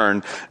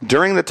stern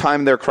during the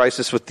time their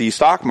crisis with the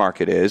stock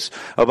market is.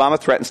 Obama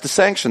threatens to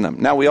sanction them.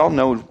 Now we all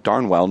know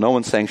darn well no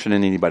one's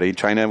sanctioning anybody.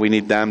 China, we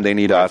need them, they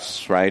need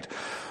us, right?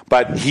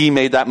 But he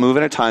made that move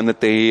in a time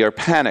that they are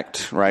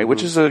panicked, right?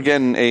 Which is,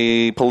 again,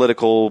 a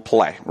political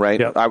play, right?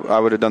 Yep. I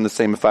would have done the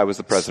same if I was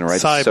the president,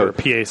 right? Cyber,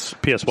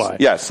 PSY.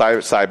 Yeah,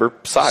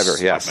 cyber,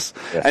 yes.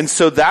 And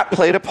so that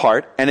played a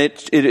part, and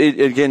it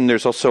again,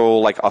 there's also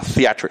like a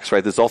theatrics,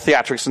 right? There's all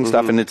theatrics and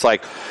stuff, and it's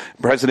like,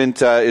 President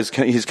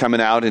he's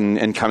coming out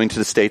and coming to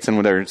the States, and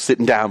when they're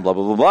sitting down, blah,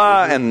 blah, blah,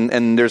 blah,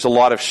 and there's a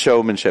lot of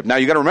showmanship. Now,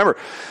 you gotta remember,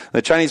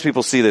 the Chinese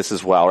people see this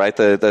as well, right?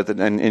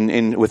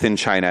 Within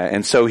China.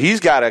 And so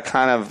he's gotta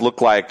kind of look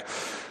like,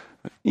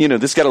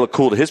 this got to look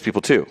cool to his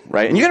people too,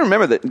 right? And you got to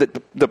remember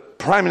that the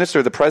prime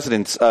minister, the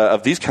presidents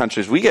of these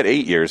countries, we get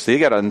 8 years. They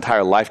got an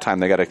entire lifetime.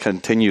 They got to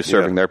continue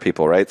serving their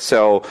people, right?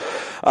 So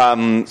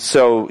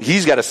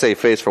he's got to save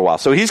face for a while.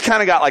 So he's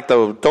kind of got like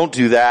don't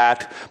do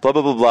that, blah,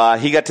 blah, blah, blah.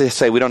 He got to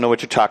say, we don't know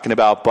what you're talking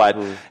about, but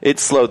it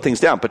slowed things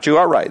down. But you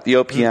are right. The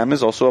OPM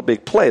is also a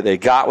big play. They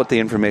got what the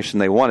information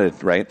they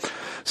wanted, right?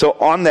 So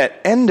on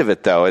that end of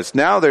it, though, is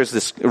now there's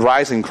this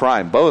rising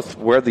crime, both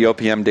where the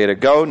OPM data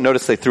go.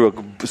 Notice they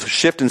threw a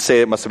shift and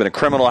say it must have been a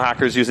criminal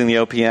hackers using the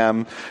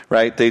OPM,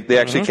 right? They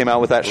actually came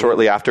out with that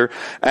shortly after.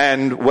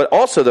 And what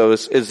also, though,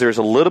 is there's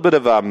a little bit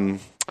of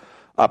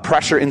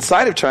pressure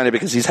inside of China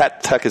because he's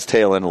had to tuck his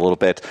tail in a little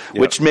bit,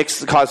 which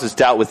causes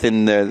doubt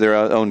within their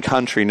own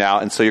country now.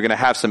 And so you're going to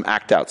have some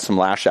act outs, some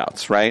lash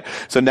outs, right?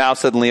 So now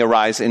suddenly a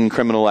rise in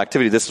criminal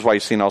activity. This is why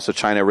you've seen also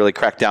China really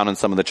crack down on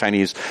some of the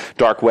Chinese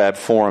dark web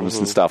forums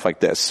and stuff like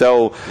this.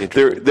 So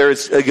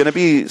there's going to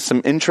be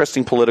some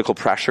interesting political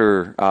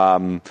pressure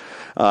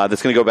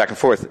that's going to go back and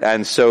forth.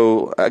 And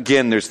so,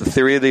 again, there's the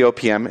theory of the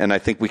OPM, and I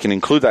think we can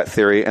include that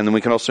theory, and then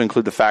we can also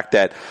include the fact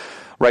that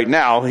right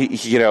now, he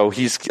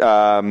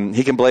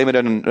can blame it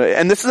on,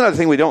 and this is another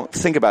thing we don't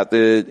think about.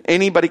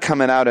 Anybody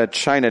coming out of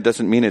China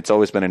doesn't mean it's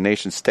always been a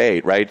nation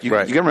state, right? You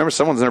got to remember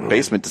someone's in their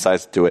basement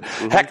decides to do it.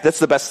 Heck, that's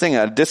the best thing.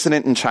 A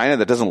dissident in China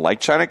that doesn't like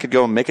China could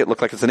go and make it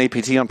look like it's an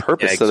APT on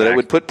purpose so that it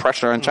would put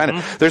pressure on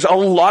China. There's a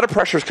lot of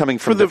pressures coming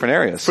from different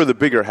areas. For the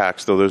bigger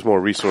hacks, though, there's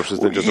more resources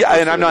than just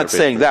and I'm not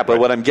saying that, but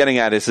what I'm getting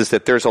at is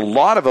that there's a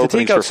lot of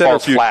openings for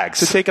false flags.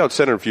 To take out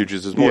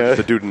centrifuges is more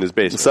the dude in his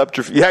basement.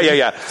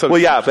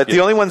 But the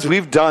only ones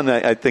we've done,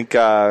 I think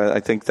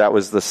that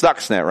was the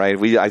Stuxnet, right?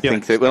 I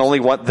think that it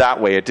only went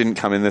that way. It didn't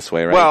come in this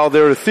way, right? Well,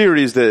 there are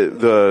theories that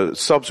the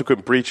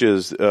subsequent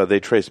breaches they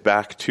traced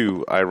back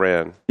to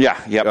Iran.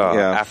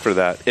 After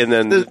that, and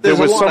then there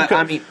was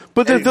some.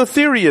 But the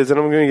theory is, and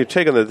I'm going to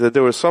take on that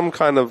there was some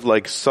kind of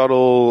like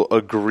subtle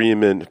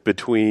agreement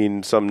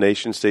between some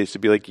nation states to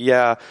be like,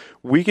 yeah,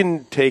 we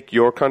can take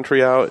your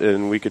country out,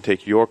 and we could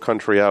take your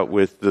country out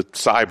with the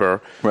cyber.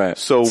 Right.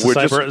 So it's a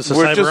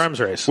cyber arms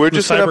race. We're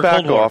just going to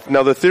back off.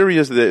 Now the theory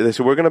is that they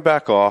said we're going to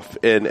back off,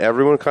 and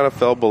everyone kind of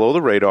fell below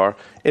the radar,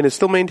 and is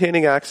still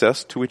maintaining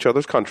access to each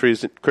other's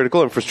countries'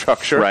 critical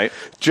infrastructure. Right.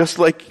 Just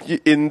like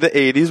in the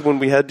 80s when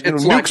we had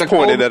nukes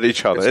pointed at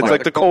each other. It's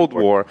like the Cold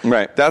War.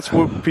 Right. That's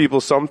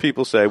what some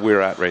people say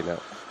we're at right now.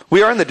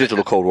 We are in the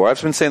digital Cold War.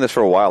 I've been saying this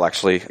for a while,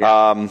 actually.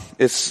 Yeah.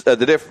 It's the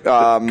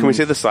can we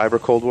say the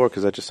cyber Cold War?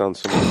 Because that just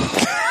sounds so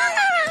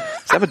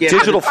I'm a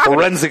digital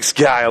forensics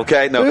guy,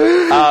 okay? No.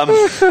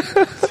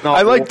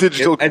 I like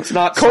digital. It's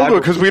not Cold War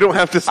because we don't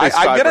have to say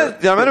cyber.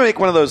 I'm gonna make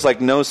one of those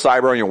like no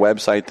cyber on your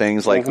website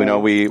things. Like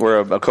we're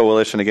a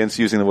coalition against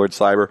using the word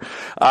cyber.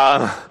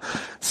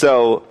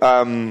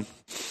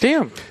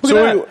 Damn. Look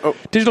at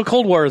that. Digital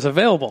Cold War is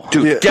available.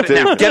 Dude, get it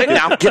now. Get it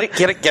now. Get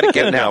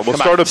it now. We'll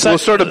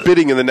start a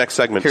bidding in the next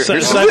segment.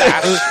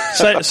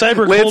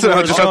 Cyber Lance Cold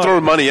War. Just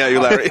throwing money at you,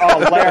 Larry.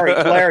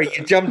 Larry,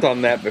 you jumped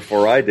on that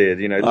before I did.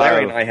 You know,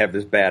 Larry and I have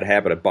this bad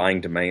habit of buying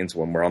domains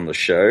when we're on the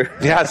show.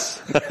 Yes.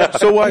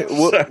 So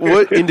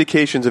what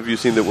indications have you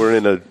seen that we're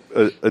in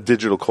a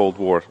digital Cold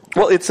War?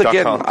 Well, it's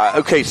again,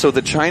 okay, so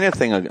the China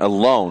thing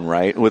alone,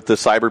 right, with the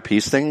cyber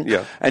peace thing,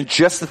 and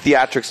just the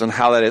theatrics on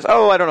how that is,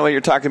 I don't know what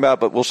you're talking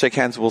about, but we'll shake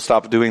hands, we'll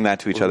stop doing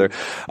that to each other.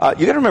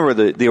 You gotta remember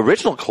the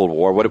original Cold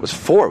War, what it was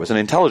for, it was an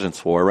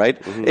intelligence war, right?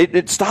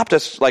 It stopped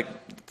us, like,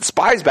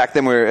 spies back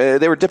then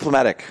they were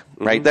diplomatic,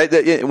 right?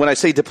 When I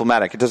say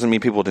diplomatic, it doesn't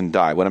mean people didn't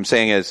die. What I'm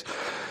saying is,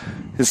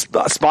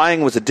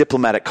 spying was a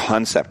diplomatic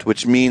concept,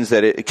 which means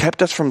that it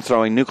kept us from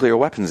throwing nuclear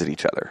weapons at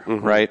each other,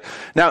 right?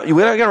 Now, you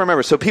got to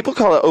remember, so people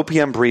call an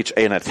OPM breach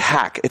an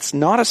attack. It's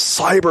not a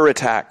cyber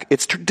attack.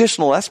 It's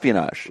traditional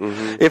espionage.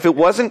 If it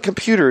wasn't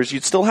computers,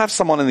 you'd still have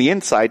someone on the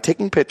inside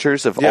taking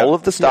pictures of all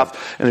of the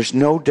stuff, and there's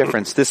no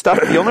difference. This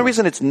stuff, the only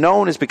reason it's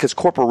known is because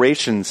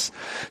corporations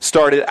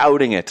started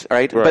outing it,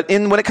 right? But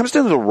when it comes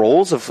to the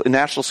roles of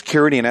national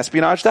security and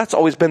espionage, that's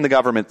always been the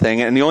government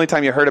thing, and the only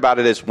time you heard about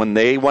it is when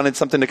they wanted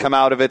something to come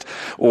out of it,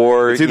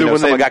 or when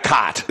someone got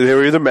caught. They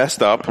were either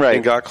messed up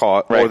and got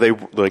caught, or they,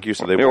 like you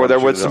said, or there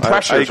was some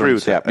pressure. I agree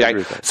with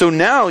that. So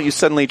now you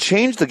suddenly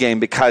change the game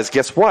because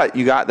guess what?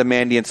 You got the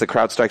Mandiants, the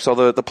CrowdStrikes, all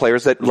the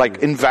players that like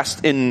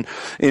invest in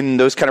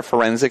those kind of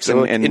forensics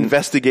and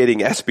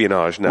investigating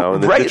espionage now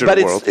in the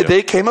digital world.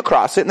 They came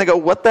across it and they go,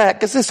 "What the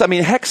heck is this?" I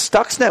mean, heck,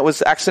 Stuxnet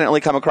was accidentally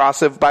come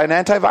across it by an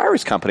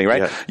antivirus company,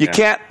 right? You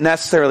can't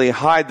necessarily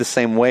hide the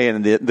same way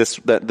in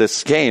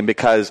this game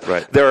because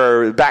there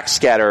are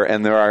backscatter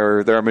and there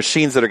are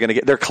machines that are going to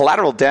get their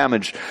collateral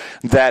damage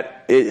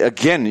that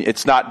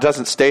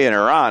doesn't stay in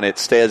Iran. It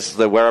stays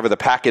wherever the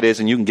packet is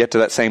and you can get to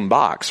that same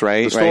box,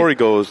 right? The story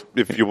goes,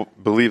 if you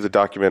believe the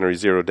documentary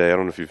Zero Day, I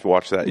don't know if you've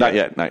watched that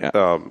yet. Not yet.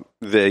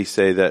 They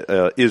say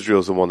that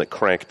Israel's the one that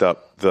cranked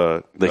up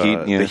the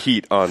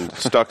heat on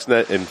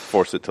Stuxnet and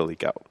forced it to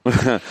leak out.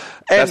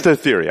 That's their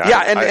theory.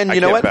 And you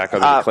know what?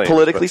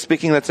 Politically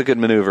speaking, that's a good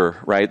maneuver,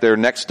 right? They're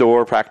next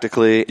door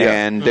practically,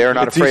 and they're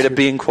not afraid of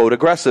being quote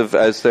aggressive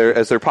as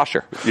their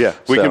posture. Yeah,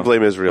 we can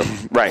blame Israel,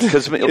 right?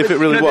 Because if it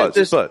really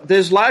was,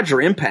 there's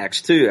larger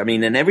impacts too. I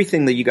mean, and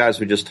everything that you guys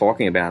were just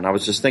talking about. And I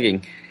was just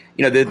thinking,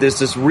 there's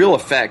this real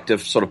effect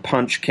of sort of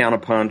punch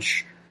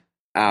counterpunch.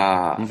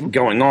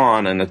 Going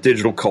on in a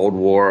digital Cold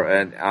War,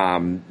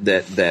 and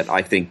that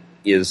I think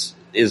is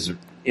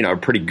a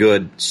pretty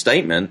good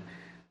statement.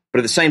 But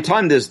at the same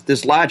time,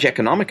 there's large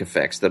economic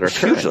effects that are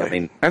occurring.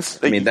 Hugely.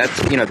 I mean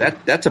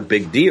that's a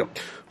big deal.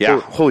 Yeah.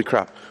 Holy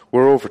crap.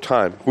 We're over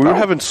time. We were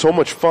having so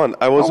much fun.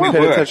 I wasn't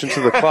paying attention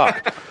to the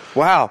clock.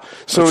 Wow.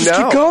 So Let's now,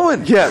 just keep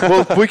going. Yeah.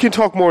 Well, we can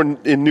talk more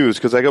in news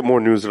because I got more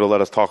news that'll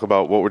let us talk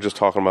about what we're just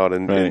talking about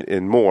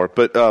and more.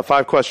 But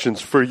 5 questions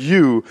for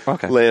you,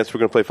 Lance. We're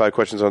going to play 5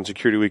 questions on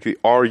Security Weekly.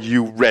 Are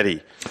you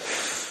ready?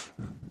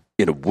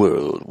 In a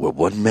world where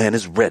one man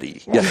is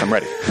ready. Yes, I'm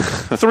ready.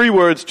 3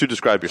 words to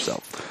describe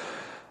yourself.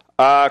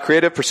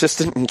 Creative,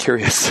 persistent, and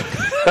curious.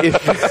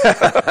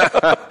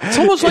 It's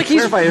almost like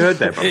he's. I heard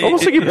that.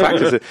 Almost like you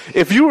practice it.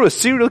 If you were a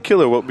serial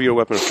killer, what would be your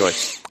weapon of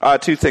choice?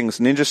 2 things: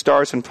 ninja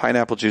stars and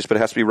pineapple juice, but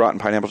it has to be rotten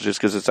pineapple juice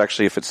because it's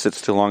actually, if it sits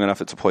too long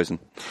enough, it's a poison.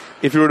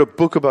 If you wrote a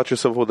book about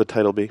yourself, what would the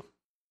title be?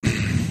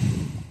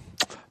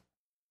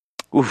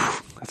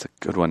 Oof, that's a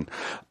good one.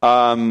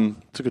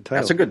 It's a good title.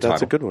 That's a good title.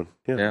 That's a good one.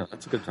 Yeah,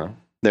 that's a good title.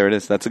 There it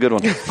is. That's a good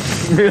one.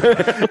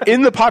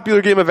 In the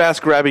popular game of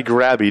Ask Grabby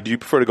Grabby, do you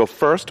prefer to go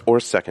first or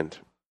second?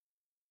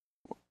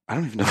 I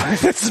don't even know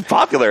if this is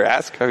popular.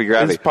 Ask Grabby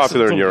Grabby. It's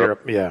popular in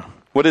Europe. Yeah.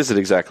 What is it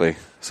exactly?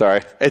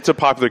 Sorry. It's a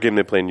popular game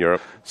they play in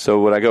Europe.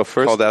 So would I go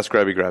first? Called Ask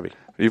Grabby Grabby.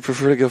 Do you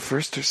prefer to go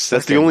first or second?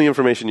 That's the only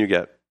information you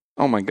get.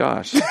 Oh my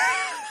gosh.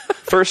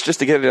 First, just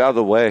to get it out of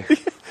the way.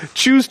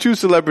 Choose 2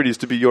 celebrities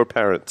to be your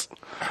parents.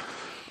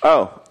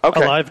 Oh,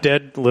 okay. Alive,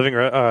 dead, living,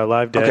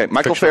 alive, dead. Okay,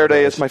 Michael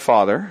Faraday is my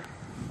father.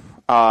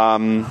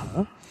 And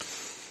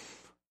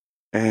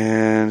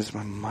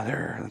my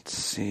mother. Let's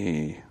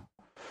see.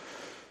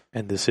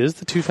 And this is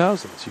the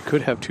 2000s. You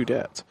could have 2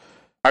 dads.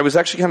 I was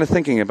actually kind of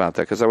thinking about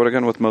that because I would have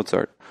gone with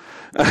Mozart.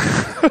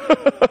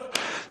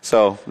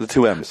 So, the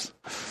 2 M's.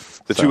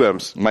 The 2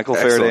 M's. Michael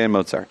Excellent. Faraday and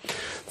Mozart.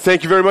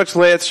 Thank you very much,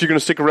 Lance. You're going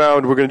to stick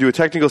around. We're going to do a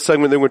technical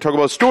segment, then we're going to talk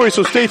about stories,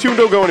 so stay tuned.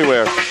 Don't go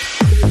anywhere.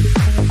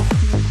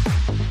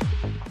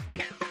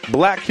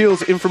 Black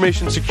Hills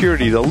Information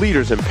Security, the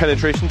leaders in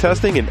penetration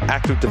testing and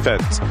active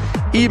defense.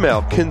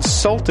 Email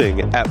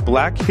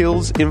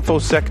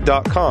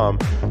consulting@blackhillsinfosec.com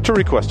to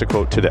request a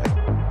quote today.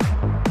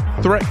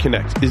 Threat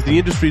Connect is the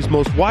industry's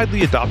most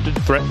widely adopted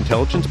threat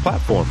intelligence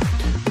platform.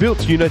 Built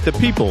to unite the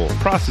people,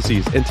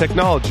 processes, and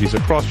technologies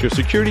across your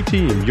security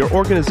team, your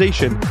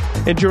organization,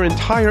 and your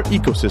entire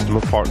ecosystem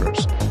of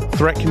partners.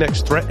 Threat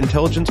Connect's threat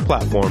intelligence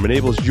platform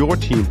enables your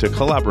team to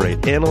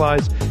collaborate,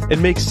 analyze,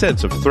 and make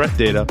sense of threat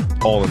data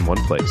all in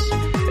one place.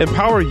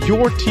 Empower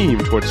your team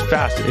towards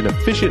fast and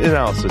efficient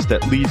analysis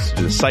that leads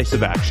to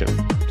decisive action.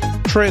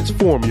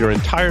 Transform your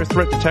entire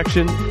threat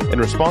detection and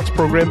response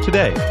program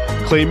today.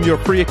 Claim your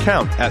free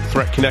account at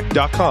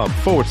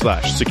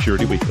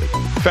threatconnect.com/Security Weekly.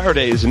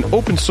 Faraday is an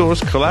open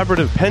source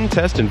collaborative pen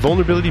test and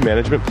vulnerability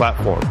management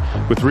platform.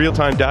 With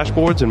real-time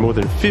dashboards and more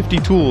than 50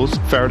 tools,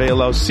 Faraday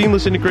allows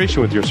seamless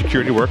integration with your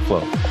security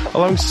workflow,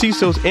 allowing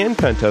CISOs and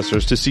pen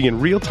testers to see in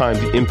real time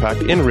the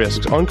impact and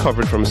risks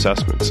uncovered from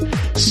assessments.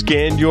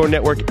 Scan your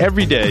network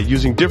every day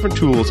using different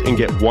tools and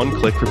get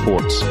one-click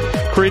reports,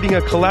 creating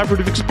a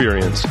collaborative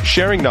experience,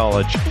 sharing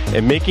knowledge,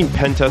 and making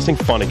pen testing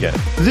fun again.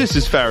 This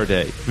is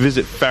Faraday.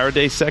 Visit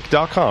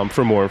FaradaySec.com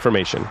for more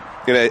information.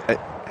 Hey,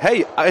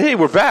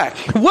 we're back.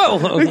 Whoa!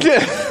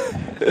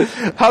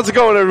 How's it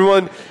going,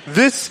 everyone?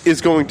 This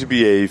is going to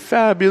be a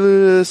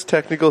fabulous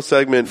technical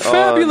segment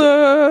on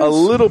a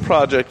little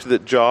project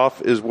that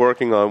Joff is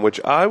working on, which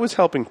I was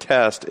helping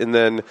test, and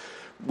then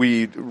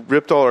we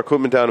ripped all our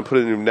equipment down and put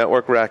a new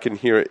network rack in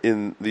here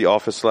in the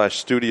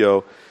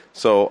office/studio.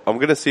 So I'm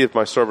going to see if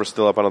my server's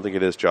still up. I don't think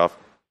it is, Joff.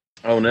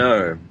 Oh,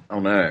 no.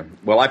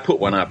 Well, I put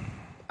one up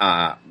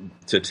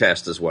to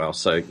test as well,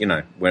 so,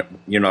 you're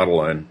not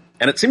alone.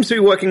 And it seems to be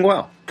working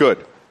well.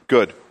 Good.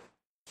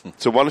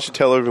 So why don't you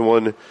tell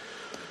everyone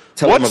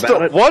them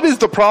about it? What is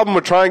the problem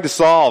we're trying to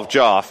solve,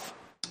 Joff?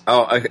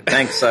 Oh,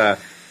 thanks,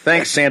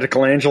 Santa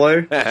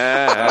Colangelo,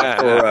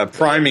 for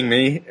priming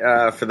me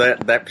for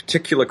that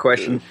particular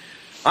question.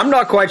 I'm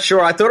not quite sure.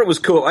 I thought it was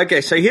cool.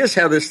 Okay, so here's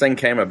how this thing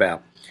came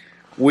about.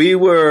 We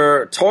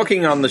were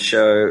talking on the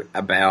show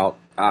about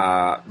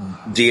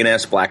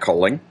DNS black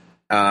holing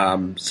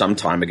some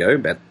time ago,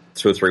 about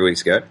 2 or 3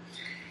 weeks ago,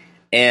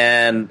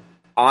 and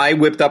I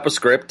whipped up a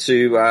script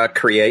to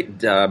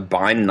create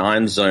bind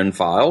 9 zone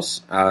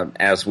files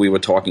as we were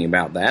talking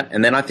about that.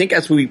 And then I think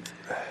as we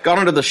got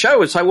into the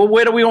show, it's like, well,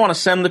 where do we want to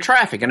send the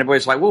traffic? And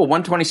everybody's like, well,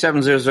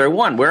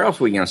 127.0.0.1, where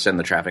else are we going to send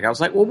the traffic? I was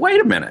like, well,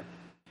 wait a minute.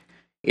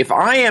 If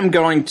I am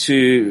going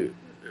to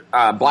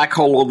black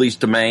hole all these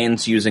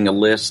domains using a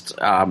list,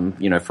 from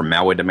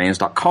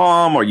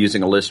malwaredomains.com or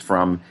using a list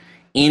from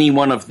any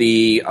one of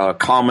the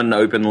common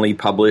openly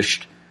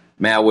published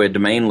malware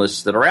domain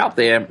lists that are out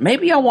there,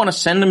 maybe I want to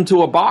send them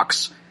to a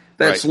box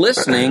that's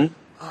listening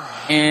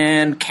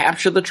and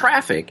capture the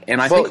traffic.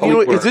 And I think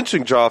it's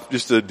interesting, Joff,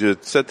 just to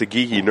set the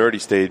geeky, nerdy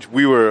stage.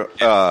 We were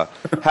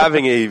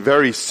having a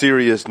very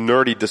serious,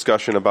 nerdy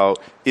discussion about,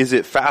 is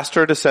it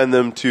faster to send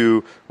them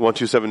to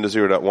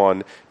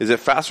 127.0.1? Is it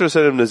faster to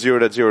send them to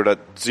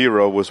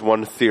 0.0.0 was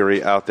one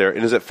theory out there.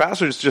 And is it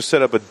faster to just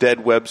set up a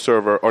dead web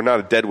server, or not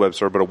a dead web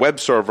server, but a web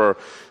server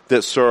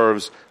that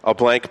serves a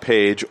blank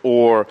page,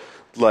 or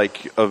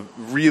like a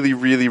really,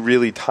 really,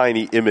 really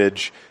tiny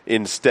image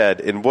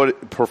instead, and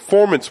what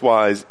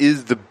performance-wise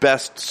is the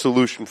best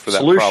solution for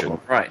that problem.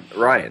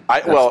 Right.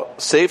 Well,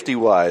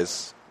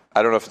 safety-wise,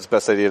 I don't know if it's the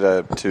best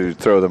idea to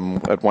throw them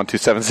at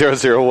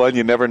 127001.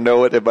 You never know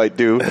what it might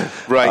do.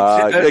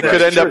 Right. It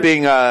could end up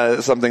being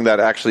something that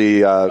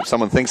actually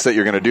someone thinks that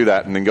you're going to do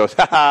that and then goes,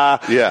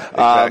 ha-ha. Yeah,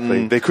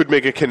 exactly. They could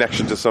make a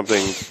connection to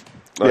something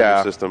on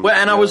your system. Well,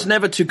 and I was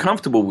never too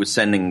comfortable with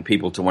sending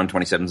people to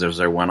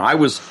 127001.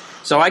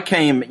 I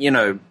came,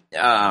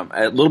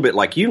 a little bit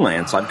like you,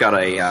 Lance. I've got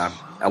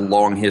a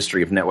long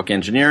history of network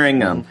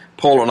engineering.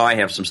 Paul and I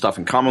have some stuff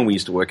in common. We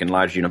used to work in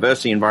large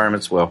university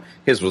environments. Well,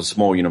 his was a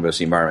small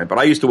university environment, but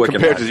I used to work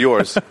compared to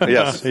yours.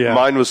 Yes, Yeah.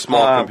 Mine was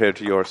small compared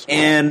to yours.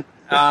 And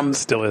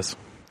Still is.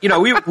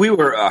 we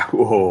were.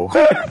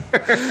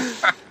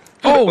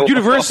 Oh,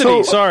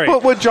 university. Sorry.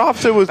 But what Job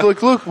said was,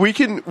 look, we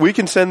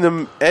can send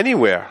them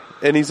anywhere.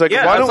 And he's like,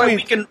 why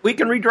don't we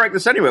can redirect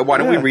this anywhere? Why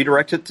don't we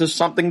redirect it to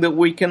something that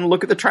we can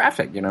look at the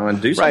traffic,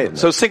 and do something? Right.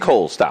 So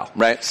sinkhole style,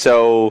 right?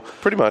 So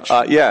pretty much.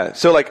 Yeah.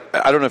 So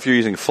I don't know if you're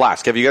using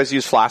Flask. Have you guys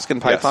used Flask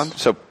in Python?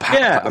 Yes. So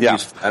I've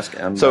used Flask.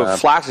 And,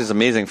 Flask is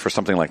amazing for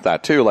something like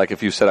that too. Like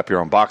if you set up your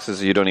own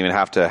boxes, you don't even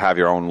have to have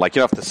your own. Like you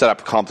don't have to set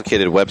up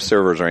complicated web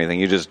servers or anything.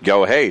 You just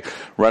go, hey,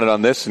 run it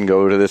on this and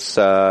go to this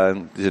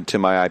to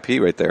my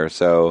IP right there.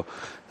 So.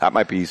 That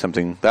might be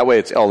something. That way,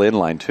 it's all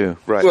inline too.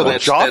 Right. Well,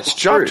 Job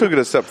took it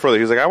a step further.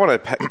 He's like, I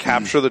want to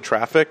capture the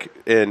traffic,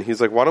 and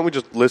he's like, why don't we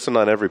just listen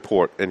on every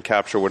port and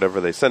capture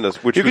whatever they send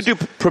us? Which you could do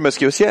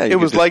promiscuous. Yeah, it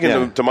was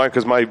likened to mine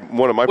because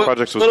one of my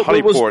projects was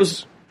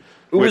honeyports.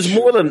 It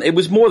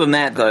was more than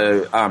that,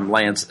 though,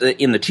 Lance.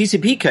 In the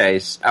TCP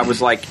case, I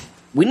was like,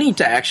 we need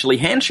to actually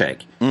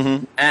handshake,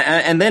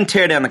 and then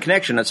tear down the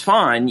connection. That's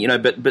fine,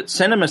 but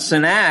send them a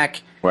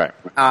SYNAC. Right.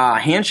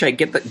 Handshake,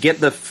 get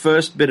the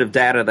first bit of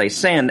data they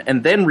send,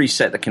 and then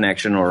reset the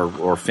connection or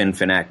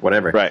FINAC,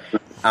 whatever. Right.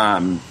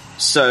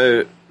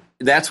 So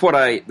that's what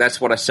I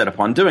set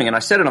upon doing, and I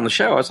said it on the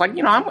show. I was like,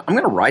 I'm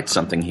going to write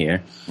something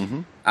here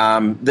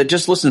that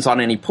just listens on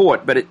any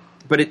port, but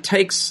it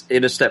takes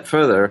it a step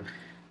further.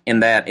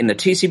 In that, in the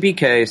TCP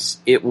case,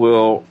 it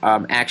will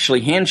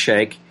actually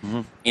handshake,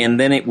 and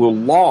then it will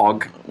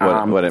log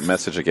what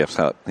message it gives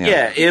out.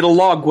 Yeah, it'll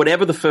log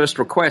whatever the first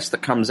request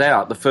that comes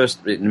out. The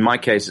first, in my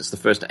case, it's the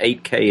first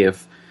 8K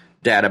of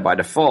data by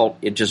default.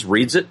 It just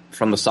reads it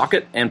from the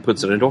socket and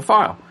puts it into a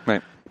file,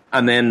 right?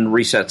 And then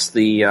resets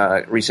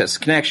the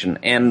connection.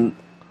 And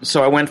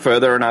so I went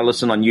further, and I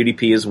listened on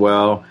UDP as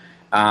well.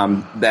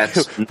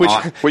 That's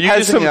were you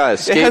using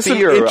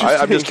Scapy, or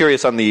I'm just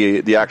curious on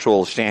the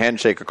actual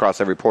handshake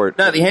across every port?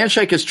 No, the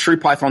handshake is true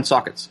Python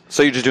sockets.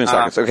 So you're just doing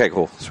sockets. Okay,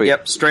 cool, sweet.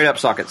 Yep, straight up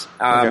sockets.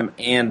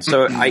 And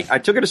so I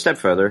took it a step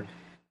further.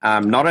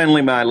 Not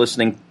only am I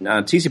listening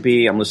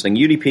TCP, I'm listening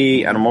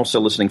UDP, and I'm also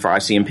listening for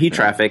ICMP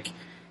traffic.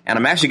 And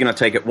I'm actually going to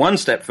take it one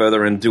step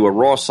further and do a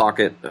raw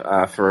socket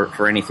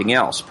for anything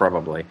else,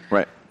 probably.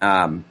 Right.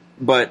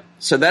 But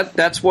so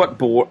that's what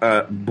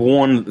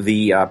born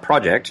the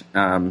project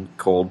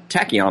called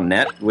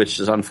TachyonNet, which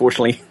is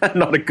unfortunately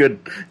not a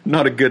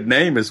good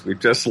name, as we've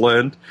just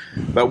learned.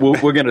 But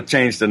we're going to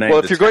change the name. Well,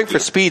 if you're going for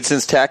speed,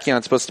 since Tachyon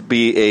is supposed to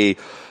be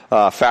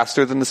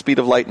faster than the speed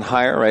of light and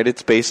higher, right?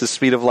 Its base is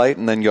speed of light,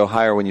 and then go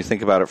higher when you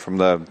think about it from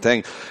the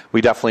thing. We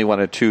definitely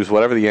want to choose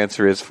whatever the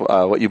answer is.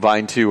 What you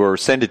bind to or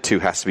send it to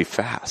has to be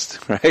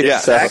fast, right? Yeah,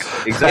 so,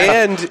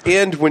 exactly.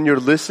 And when you're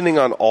listening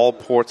on all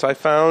ports, I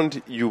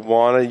found you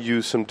want to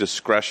use some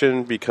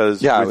discretion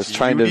because I was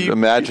trying to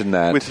imagine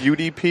that with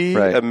UDP.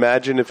 Right.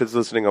 Imagine if it's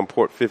listening on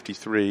port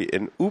 53,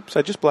 and oops,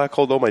 I just black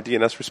holed all my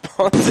DNS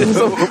responses.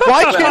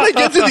 Why can't I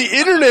get to the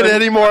internet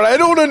anymore? I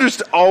don't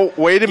understand. Oh,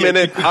 wait a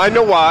minute, I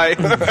know why.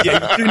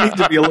 Yeah, you do need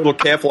to be a little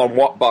careful on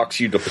what box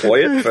you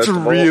deploy it. It's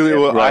really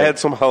well. Right. I had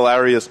some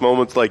hilarious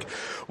moments like,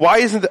 why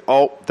isn't that?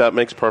 Oh, that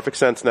makes perfect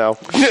sense now.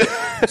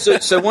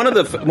 So one of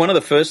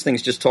the first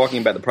things, just talking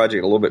about the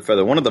project a little bit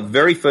further, one of the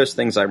very first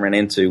things I ran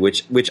into,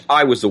 which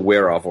I was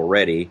aware of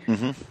already,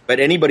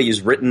 but anybody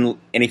who's written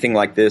anything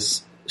like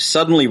this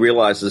suddenly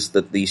realizes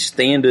that the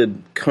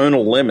standard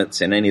kernel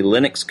limits in any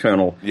Linux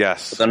kernel,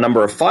 the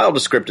number of file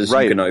descriptors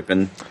you can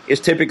open, is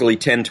typically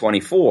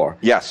 1024.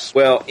 Yes.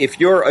 Well,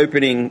 if you're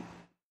opening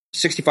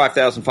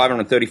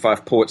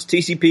 65,535 ports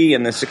TCP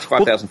and then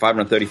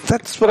 65,535.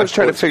 That's what I was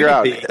trying to figure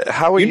out.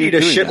 How are you need a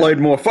shitload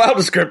more file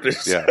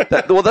descriptors. Yeah.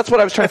 That's what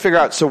I was trying to figure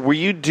out. So were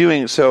you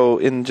doing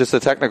in just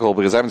the technical,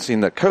 because I haven't seen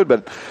the code,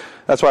 but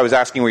that's why I was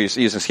asking, were you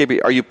using Scapy?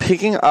 Are you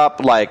picking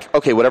up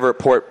whatever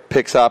port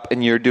picks up,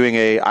 and you're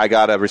doing I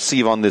gotta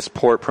receive on this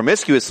port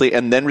promiscuously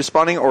and then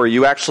responding, or are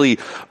you actually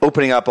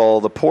opening up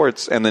all the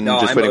ports and then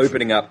just I'm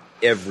opening up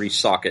every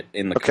socket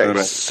in the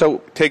kernel. So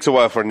it takes a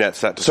while for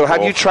NetSet to So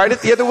have you tried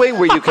it the other way,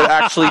 where you could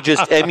actually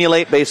just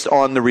emulate based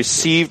on the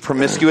received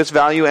promiscuous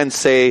value and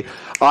say,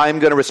 I'm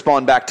going to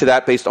respond back to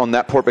that based on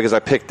that port because I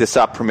picked this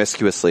up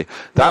promiscuously?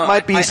 That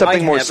might be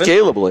something more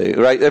scalably,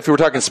 right? If we were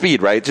talking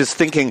speed, right? Just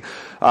thinking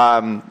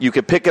you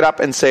could pick it up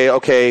and say,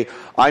 okay,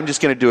 I'm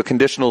just going to do a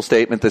conditional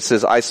statement that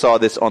says I saw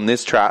this on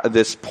this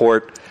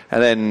port,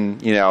 and then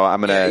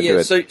I'm going to do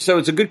it. So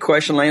it's a good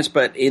question, Lance.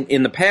 But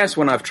in the past,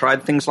 when I've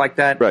tried things like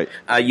that, right.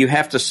 You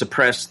have to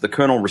suppress the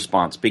kernel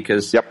response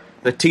because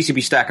the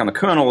TCP stack on the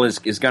kernel is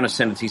going to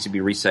send a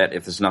TCP reset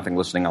if there's nothing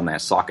listening on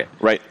that socket.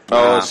 Right.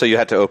 So you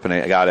had to open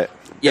it. I got it.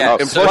 Yeah.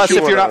 And plus,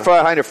 if you're not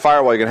behind your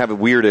firewall, you're going to have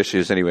weird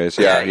issues anyways.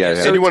 Yeah.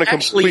 So you want to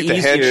complete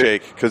the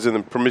handshake because in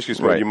the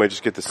promiscuous mode, you might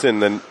just get the SYN.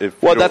 Then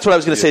that's what I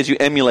was going to say is you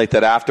emulate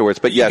that afterwards.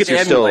 But yes,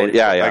 you're still.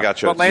 Yeah. I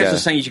got you. What Lance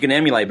is saying is you can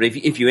emulate, but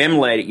if you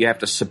emulate it, you have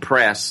to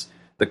suppress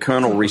the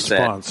kernel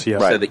reset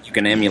so that you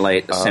can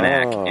emulate the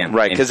SYNAC.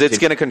 Right, because it's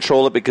going to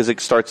control it because it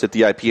starts at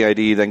the IP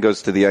ID, then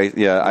goes to the ISN,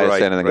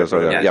 and then goes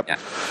over there. Yep.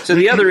 So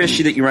the other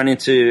issue that you run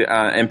into,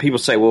 and people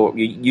say, well,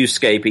 you use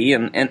Scapy,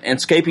 and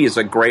Scapy is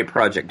a great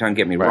project, don't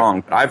get me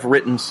wrong. But I've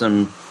written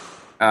some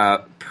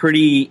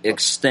pretty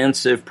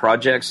extensive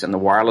projects in the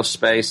wireless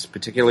space,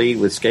 particularly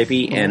with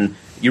Scapy, and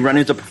you run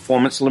into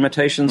performance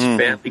limitations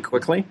fairly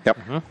quickly.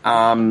 Yep.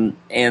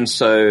 And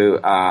so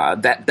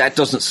that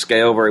doesn't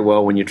scale very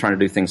well when you're trying to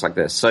do things like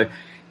this. So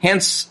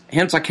hence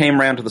I came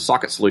around to the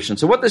socket solution.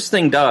 So what this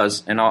thing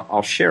does, and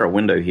I'll share a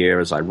window here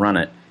as I run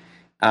it.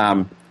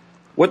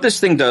 What this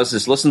thing does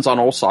is listens on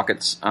all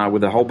sockets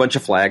with a whole bunch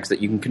of flags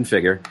that you can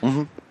configure.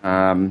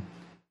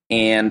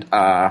 And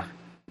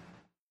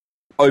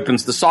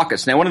opens the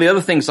sockets. Now, one of the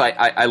other things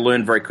I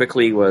learned very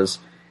quickly was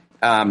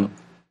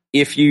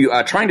if you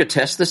are trying to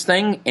test this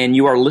thing and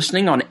you are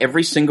listening on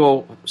every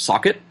single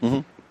socket,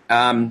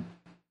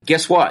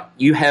 guess what?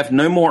 You have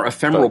no more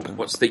ephemeral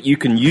ports that you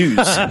can use.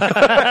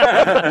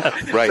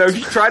 Right. So if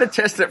you try to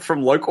test it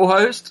from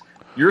localhost,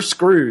 you're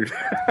screwed,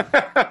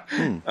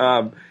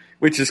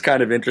 which is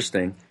kind of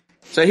interesting.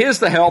 So here's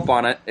the help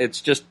on it.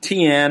 It's just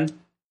TN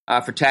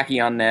for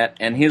TachyonNet,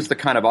 and here's the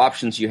kind of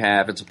options you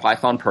have. It's a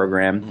Python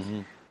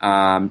program.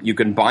 You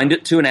can bind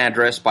it to an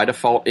address. By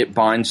default, it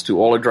binds to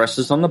all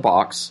addresses on the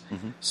box.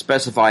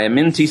 Specify a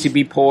min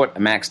TCP port,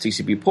 a max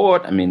TCP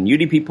port, a min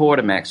UDP port,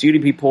 a max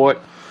UDP port,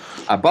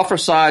 a buffer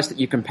size that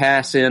you can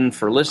pass in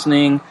for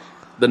listening,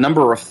 the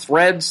number of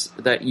threads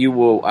that you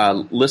will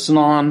listen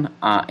on,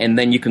 and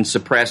then you can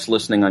suppress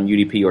listening on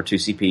UDP or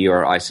 2CP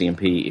or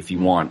ICMP if you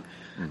want.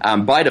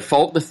 By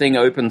default, the thing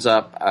opens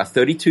up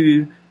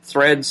 32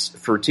 threads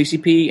for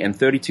TCP and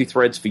 32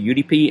 threads for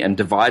UDP and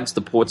divides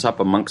the ports up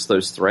amongst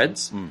those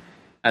threads.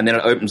 And then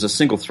it opens a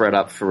single thread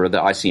up for the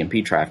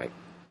ICMP traffic.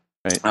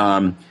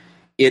 Right.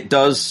 It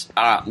does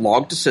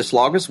log to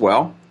syslog as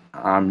well.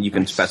 You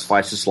can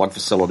specify syslog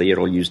facility.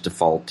 It'll use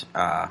default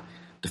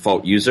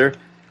user.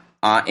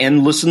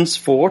 And listens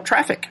for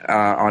traffic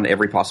on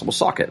every possible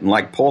socket. And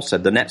like Paul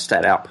said, the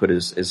netstat output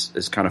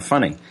is kind of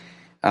funny.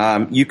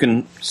 You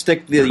can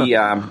stick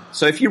the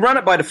so if you run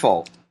it by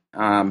default,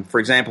 for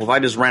example, if I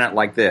just ran it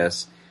like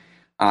this,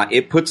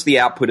 it puts the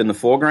output in the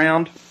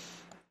foreground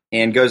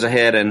and goes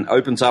ahead and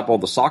opens up all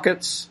the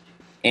sockets.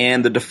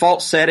 And the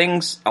default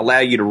settings allow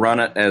you to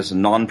run it as a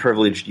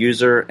non-privileged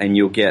user, and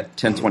you'll get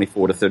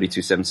 1024 to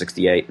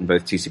 32768 in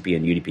both TCP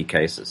and UDP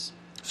cases.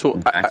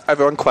 So I have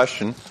one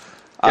question.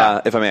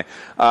 If I may.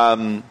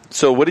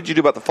 So what did you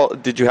do about the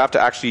fault? Did you have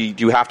to do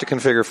you have to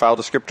configure file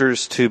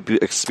descriptors to be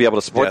able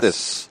to support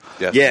this?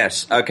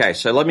 Yes. Okay.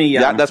 So let me.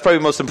 That's probably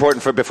most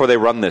important before they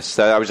run this.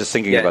 I was just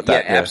thinking about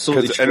that. Yeah,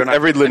 absolutely. And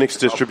every Linux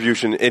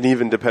distribution, and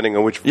even depending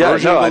on which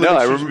version of the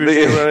Linux distribution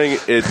you're running,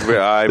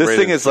 this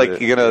thing is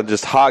like you're gonna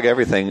just hog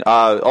everything.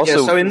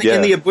 So in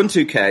the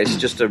Ubuntu case,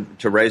 just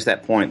to raise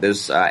that point,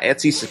 there's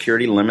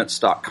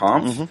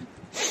etsysecuritylimits.conf.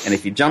 And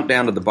if you jump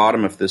down to the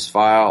bottom of this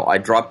file, I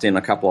dropped in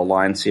a couple of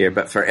lines here,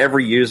 but for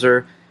every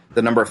user,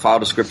 the number of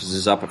file descriptors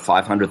is up at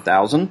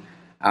 500,000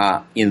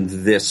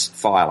 in this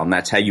file, and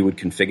that's how you would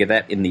configure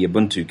that in the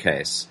Ubuntu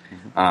case.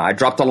 I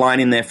dropped a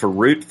line in there for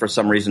root. For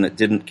some reason, it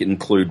didn't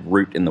include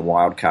root in the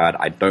wildcard.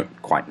 I don't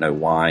quite know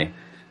why.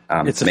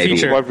 It's a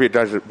feature.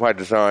 Why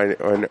design?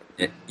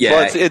 It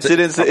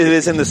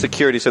is in the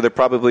security, so they're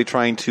probably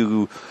trying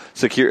to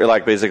secure,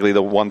 like basically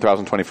the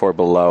 1024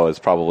 below is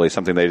probably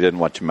something they didn't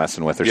want you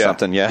messing with or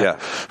something. Yeah.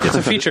 It's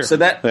a feature. So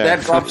that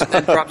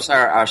drops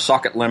our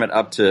socket limit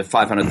up to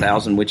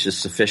 500,000, which is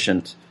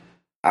sufficient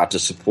to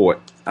support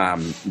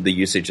the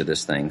usage of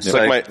this thing. It's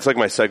like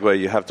my Segway.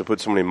 You have to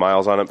put so many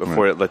miles on it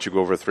before it lets you go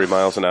over 3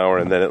 miles an hour,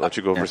 and then it lets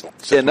you go over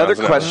 6 Another miles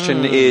an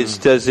question is,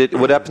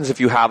 what happens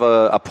if you have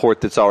a port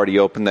that's already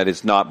open that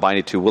is not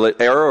binded to? Will it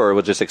error, or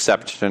will it just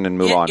exception and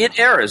move on? It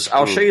errors.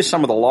 I'll show you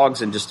some of the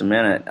logs in just a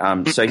minute.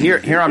 So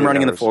here I'm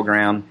running in the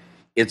foreground.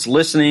 It's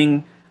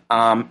listening,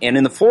 and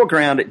in the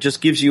foreground, it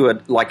just gives you a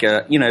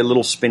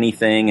little spinny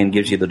thing and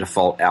gives you the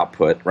default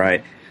output,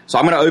 right? So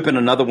I'm going to open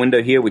another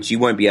window here, which you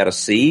won't be able to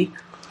see.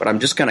 But I'm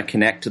just going to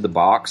connect to the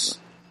box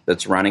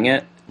that's running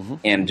it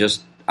and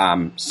just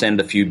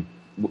send a few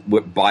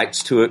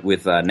bytes to it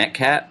with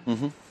Netcat.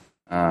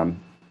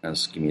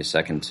 Just give me a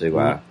second to.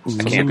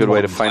 That's a good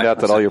way to find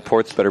out that all your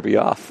ports better be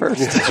off first.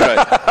 That's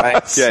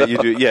right. Yeah, you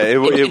do. Yeah, it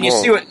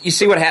won't. You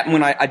see what happened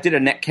when I did a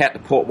netcat to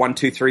port 1,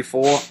 2, 3,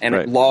 4, and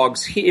it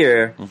logs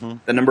here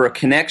the number of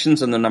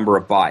connections and the number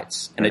of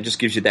bytes, and it just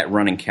gives you that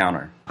running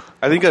counter.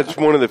 I think that's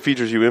one of the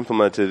features you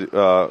implemented.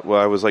 Where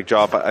I was like,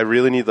 Job, I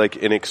really need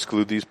like an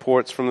exclude these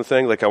ports from the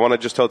thing. Like, I want to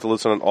just tell it to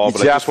listen on all,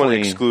 but I just want to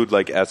exclude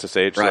like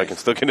SSH so I can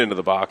still get into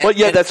the box. Well,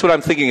 yeah, that's what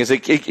I'm thinking. Is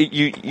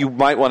you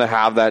might want to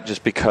have that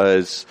just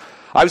because.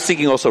 I was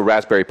thinking also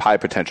Raspberry Pi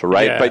potential,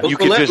 right? Yeah. But you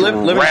could just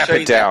ramp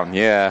it down.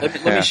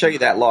 Let me show you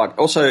that log.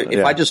 Also,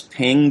 if I just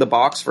ping the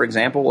box, for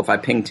example, if I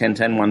ping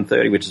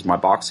 10.10.130, which is my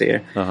box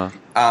here,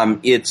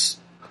 it's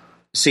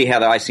see how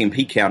the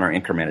ICMP counter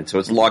incremented. So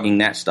it's logging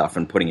that stuff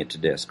and putting it to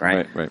disk,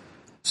 right? Right.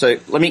 So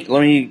let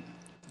me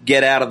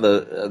get out of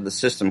the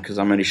system because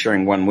I'm only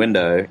showing one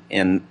window,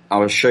 and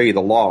I'll show you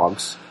the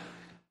logs.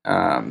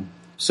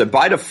 So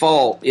by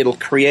default, it'll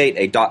create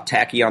a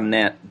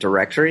 .tachyon.net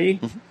directory.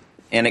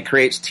 And it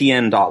creates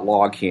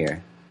tn.log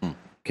here,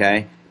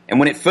 okay? And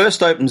when it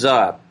first opens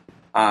up,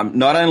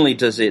 not only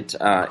does it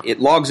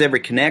logs every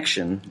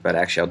connection, but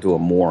actually I'll do a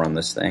more on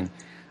this thing.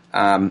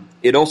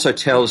 It also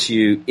tells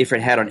you if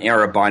it had an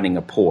error binding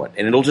a port,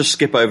 and it'll just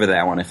skip over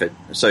that one.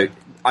 So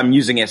I'm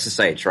using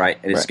SSH, right?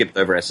 And it skipped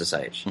over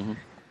SSH.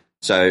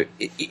 So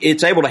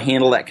it's able to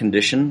handle that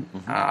condition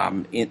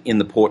in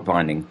the port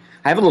binding.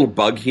 I have a little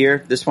bug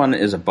here. This one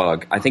is a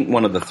bug. I think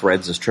one of the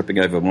threads is tripping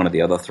over one of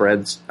the other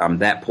threads.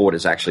 That port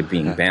is actually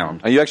being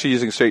bound. Are you actually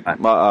using straight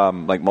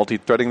like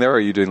multi-threading there, or are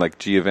you doing like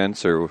G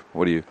events, or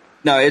what do you?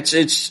 No,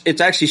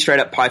 it's actually straight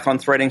up Python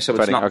threading, so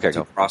it's not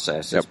a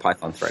process. It's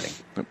Python threading.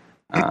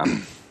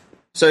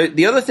 So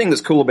the other thing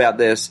that's cool about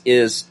this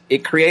is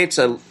it creates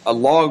a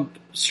log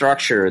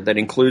structure that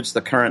includes the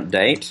current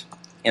date,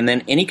 and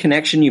then any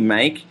connection you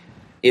make,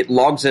 it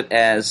logs it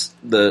as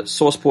the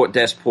source port,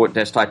 dest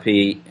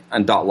IP,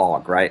 and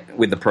 .log, right,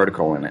 with the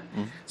protocol in it.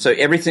 So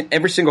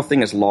every single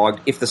thing is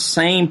logged. If the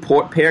same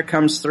port pair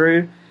comes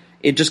through,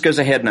 it just goes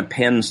ahead and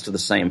appends to the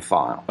same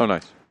file. Oh,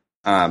 nice.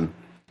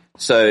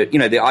 So,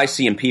 the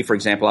ICMP, for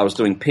example, I was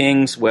doing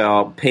pings.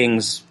 Well,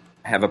 pings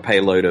have a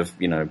payload of,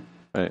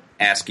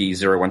 ASCII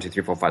 0, 1, 2,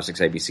 3, 4, 5, 6,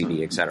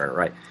 ABCD, et cetera,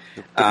 right?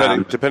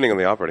 Depending on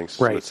the operating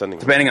system. It's sending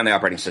depending on the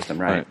operating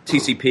system, right?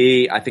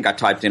 TCP, I think I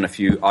typed in a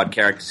few odd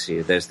characters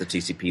here. There's the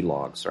TCP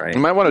logs, right? You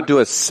might want to do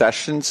a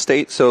session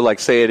state. So, like,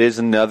 say it is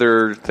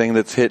another thing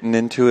that's hitting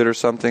into it or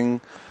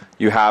something.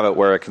 You have it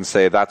where it can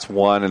say that's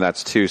 1 and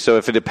that's 2. So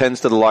if it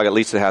depends to the log, at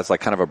least it has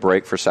like kind of a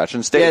break for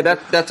session state. Yeah,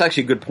 that's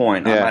actually a good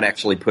point. I might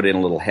actually put in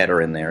a little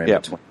header in there in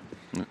between.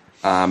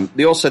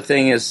 The also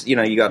thing is, you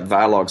got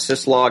Verilog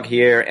syslog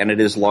here, and it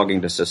is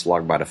logging to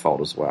syslog by default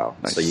as well.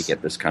 Nice. So you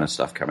get this kind of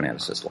stuff coming out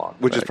of syslog.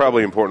 Which is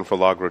probably important for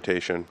log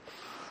rotation.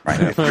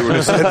 Right. If you were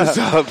to set this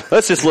up.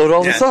 Let's just load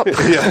all this up.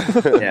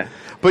 Yeah.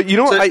 But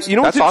what's that's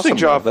interesting, awesome,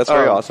 Job? That's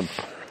very awesome.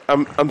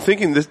 I'm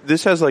thinking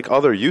this has like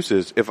other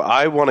uses. If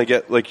I want to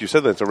get, like you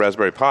said, that's a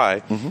Raspberry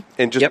Pi,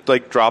 and just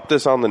like drop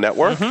this on the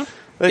network,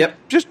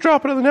 just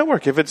drop it on the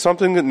network. If it's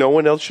something that no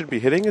one else should be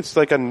hitting, it's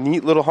like a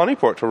neat little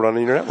honeypot to run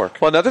in your network.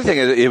 Well, another thing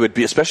it would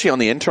be, especially on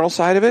the internal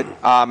side of it.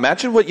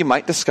 Imagine what you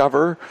might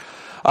discover.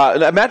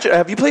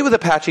 Have you played with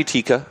Apache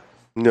Tika?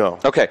 No.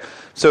 Okay.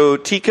 So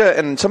Tika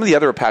and some of the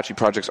other Apache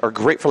projects are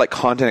great for like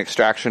content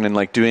extraction and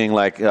like doing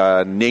like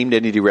named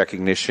entity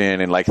recognition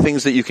and like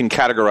things that you can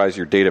categorize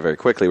your data very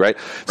quickly, right?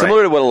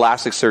 Similar to what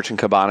Elasticsearch and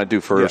Kibana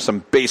do for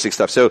some basic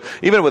stuff. So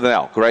even with an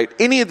ELK, right?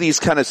 Any of these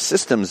kind of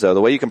systems, though,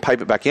 the way you can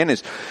pipe it back in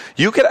is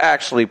you could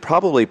actually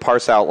probably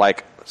parse out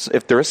like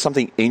if there is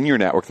something in your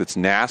network that's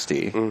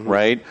nasty,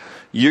 right?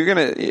 You're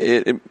gonna,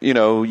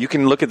 you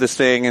can look at this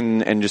thing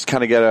and just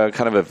kind of get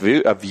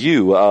a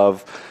view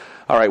of.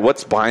 All right,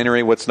 what's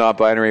binary? What's not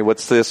binary?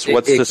 What's this?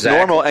 What's this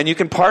normal? And you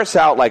can parse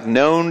out like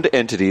known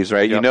entities,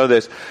 right? Yep. You know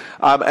this.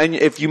 And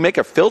if you make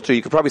a filter,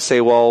 you could probably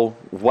say, well,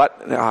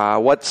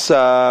 what's you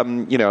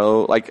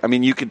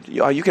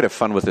could have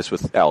fun with this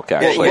with ELK,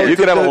 actually. You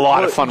could have a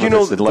lot of fun with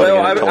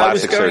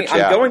this.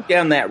 I'm going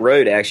down that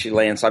road, actually,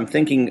 Lance. I'm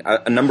thinking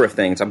a number of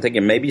things. I'm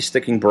thinking maybe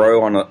sticking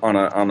Bro on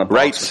a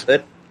box with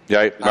it.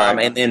 Right.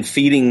 And then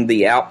feeding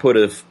the output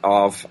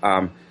of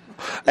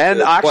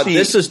and actually,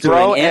 this is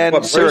doing and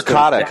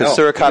Suricata, because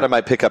Suricata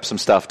might pick up some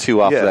stuff too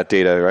off of that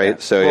data, right? Yeah.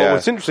 So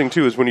what's interesting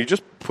too is when you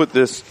just put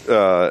this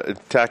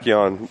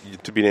Tachyon,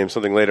 to be named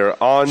something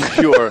later, on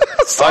your.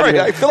 Sorry,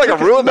 I feel like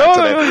I ruined that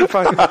today. No, you're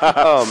fine.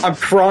 I'm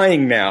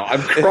crying now.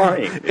 I'm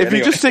crying. If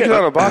you just stick it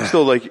on a box,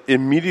 though, like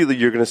immediately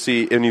you're going to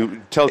see, and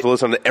you tell it to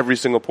listen to every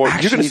single port,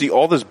 you're going to see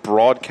all this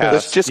broadcast.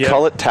 Let's just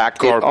call it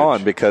tack it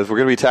on, because we're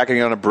going to be tacking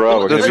it on a Bro.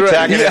 We're going to be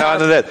tacking it on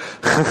to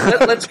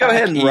that. Let's go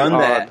ahead and run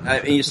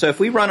that. So if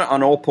we run it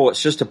on all ports,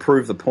 just to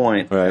prove the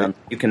point,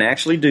 you can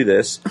actually do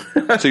this.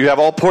 So you have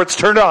all ports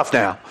turned off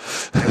now.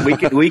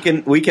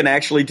 we can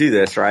actually do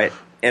this, right?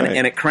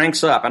 And it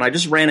cranks up, and I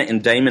just ran it in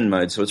daemon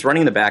mode, so it's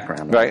running in the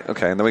background. Right.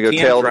 Okay. And then we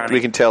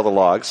can tail the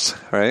logs,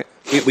 right?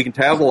 We can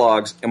tail the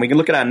logs, and we can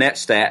look at our net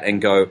stat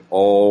and go,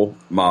 oh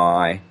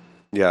my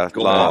Yeah,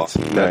 Cool. lots.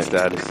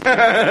 Netstat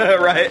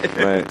is right.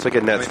 It's like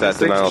a Netstat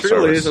denial There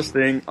truly service. is this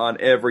thing on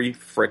every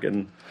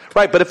frickin'.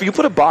 Right, but if you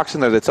put a box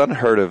in there that's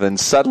unheard of, and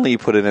suddenly you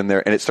put it in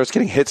there, and it starts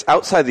getting hits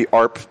outside the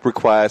ARP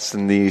requests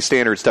and the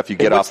standard stuff you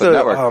get off the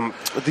network.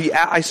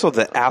 I saw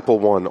the Apple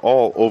one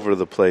all over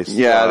the place.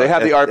 Yeah, they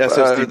have the ARP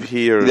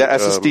SSDP or the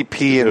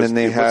SSDP, and then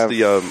they have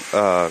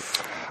the.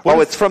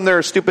 it's from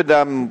their stupid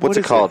what's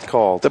it called?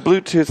 The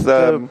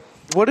Bluetooth.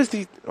 What is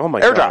the? Oh my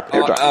AirDrop.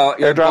 God!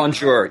 AirDrop.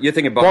 Bonjour. You're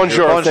thinking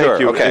Bonjour. Bonjour.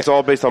 Thank you. Okay. It's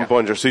all based on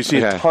Bonjour, so you see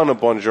a ton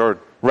of Bonjour.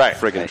 Right.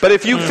 Friggin' But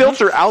if you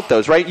filter out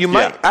those, right, you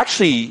might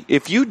actually,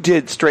 if you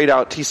did straight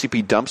out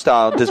TCP dump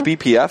style, does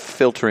BPF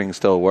filtering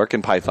still work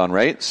in Python,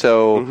 right?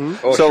 So,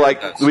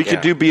 we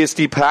could do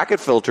BSD packet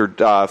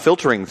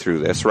filtering through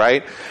this,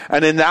 right?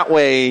 And in that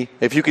way,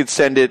 if you could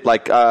send it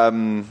like,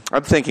 I'm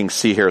thinking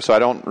C here, so I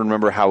don't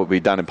remember how it would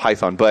be done in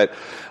Python, but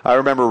I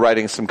remember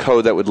writing some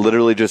code that would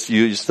literally just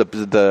use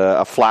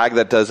a flag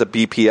that does a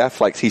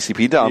BPF like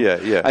TCP dump.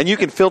 Yeah. And you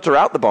can filter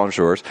out the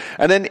bonjours.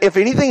 And then if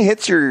anything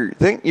hits your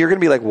thing, you're going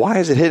to be like, why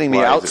is it hitting me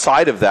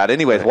outside of that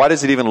anyways? Why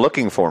is it even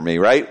looking for me,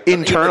 right?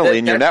 Internally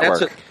in your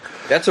network.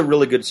 That's a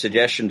really good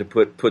suggestion to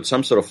put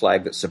some sort of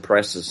flag that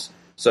suppresses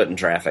certain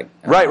traffic.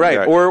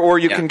 Right. Or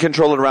you can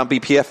control it around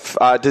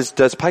BPF.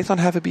 Does Python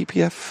have a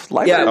BPF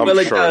library? Yeah,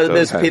 well, sure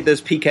there's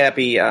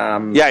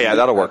PCAPI. Yeah,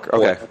 that'll work.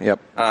 Okay,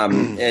 yep.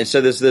 And so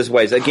there's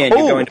ways. Again,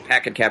 you're going to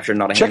packet capture,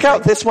 not a Check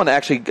out this one,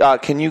 actually.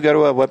 Can you go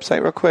to a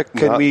website real quick?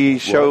 Can we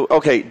show?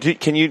 Okay,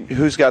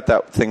 who's got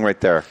that thing right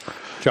there?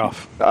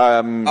 Joff.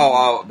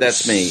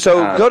 That's me.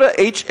 So go to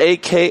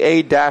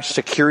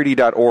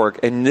haka-security.org,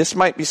 and this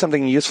might be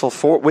something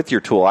useful with your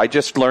tool. I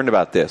just learned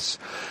about this.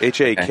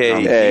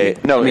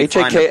 HAKA. No,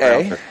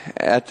 HAKA.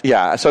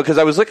 Yeah, so because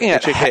I was looking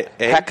at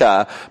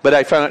Heka, but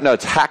I found out, no,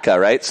 it's Haka,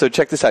 right? So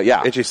check this out.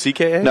 Yeah.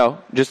 HACKA? No,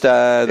 just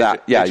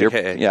that. Yeah,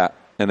 HAKA. yeah.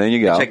 And then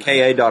you go.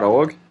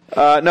 HAKA.org?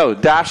 No,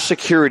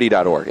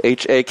 -security.org.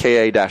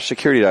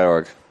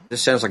 HAKA-security.org.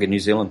 This sounds like a New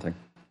Zealand thing.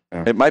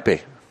 It might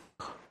be.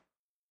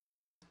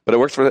 But it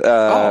works for.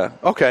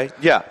 Okay,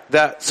 yeah.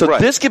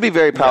 This could be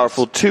very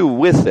powerful too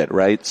with it,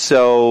 right?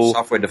 So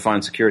software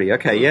defined security.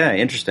 Okay, yeah,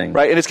 interesting.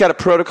 Right, and it's got a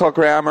protocol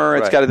grammar.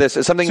 It's got this.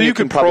 It's something so you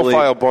can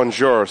profile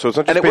Bonjour. So it's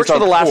not just and it works with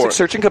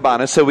Elasticsearch and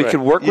Kibana, so we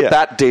can work with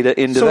that data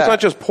into that. So it's not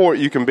just port.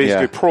 You can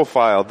basically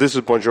profile. This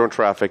is Bonjour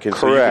traffic, and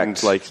so you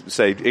can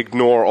say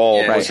ignore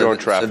all Bonjour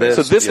traffic.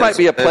 So this might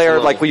be a player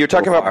like when you're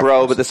talking about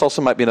Bro, but this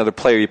also might be another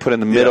player you put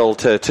in the middle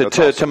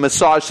to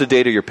massage the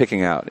data you're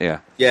picking out. Yeah.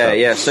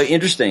 So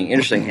interesting.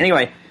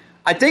 Anyway.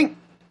 I think,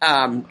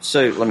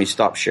 so let me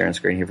stop sharing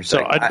screen here for a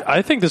second. So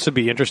I think this would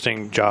be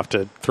interesting, Joff,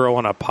 to throw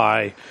on a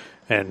Pi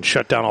and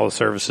shut down all the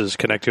services,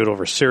 connect to it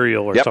over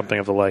serial or something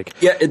of the like.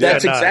 Yeah,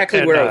 that's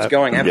exactly where I was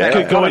going. I've got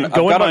an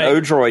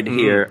Odroid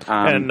here,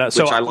 which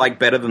I like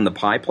better than the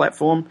Pi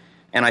platform,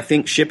 and I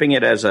think shipping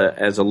it as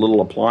a little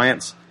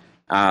appliance,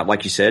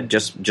 like you said,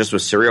 just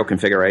with serial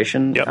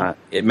configuration,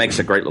 it makes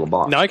a great little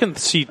box. Now I can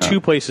see two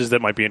places that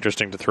might be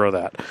interesting to throw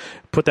that.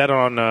 Put that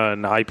on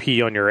an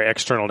IP on your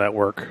external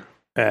network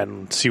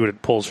and see what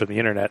it pulls from the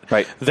internet.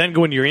 Right. Then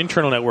go into your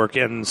internal network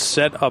and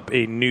set up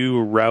a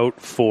new route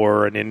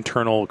for an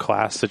internal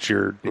class that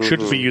you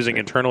should be using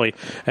internally,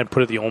 and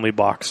put it the only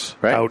box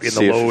out in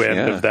the low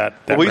end of that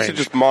we used to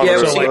just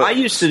monitor. I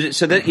used to.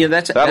 So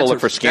that'll look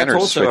for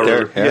scanners right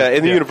there. Yeah,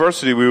 in the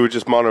university we would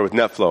just monitor with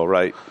NetFlow,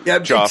 right? Yeah,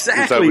 Joff,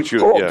 exactly.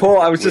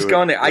 Paul, I was just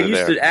going there. I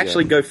used to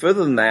actually go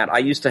further than that. I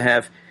used to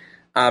have.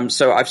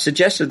 So I've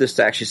suggested this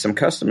to actually some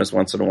customers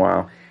once in a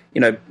while.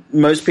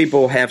 Most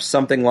people have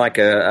something like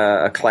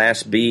a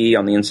class B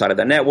on the inside of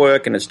their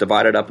network, and it's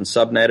divided up and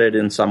subnetted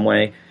in some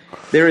way.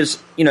 There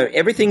is,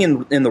 everything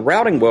in the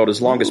routing world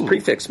is longest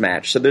prefix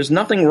match. So there's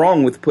nothing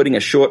wrong with putting a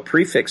short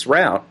prefix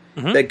route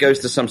that goes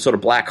to some sort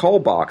of black hole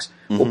box.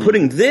 Well,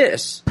 putting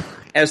this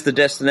as the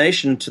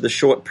destination to the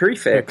short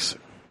prefix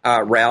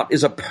route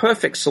is a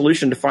perfect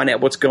solution to find out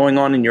what's going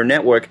on in your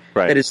network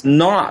that is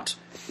not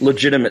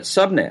legitimate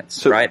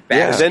subnets, right?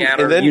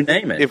 Backscatter, and then you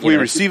name it. If we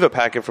receive a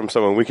packet from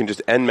someone, we can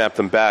just nmap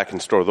them back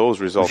and store those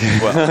results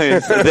as well.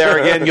 There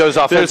again goes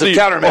offensive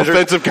countermeasures.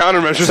 Offensive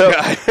countermeasures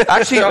guy.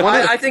 Actually,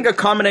 I think a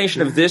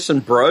combination of this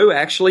and Bro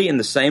actually in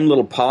the same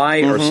little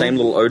Pi or same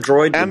little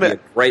Odroid would be a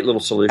great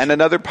little solution. And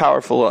another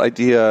powerful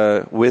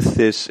idea with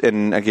this,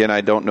 and again,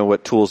 I don't know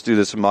what tools do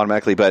this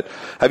automatically, but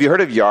have you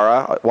heard of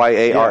Yara?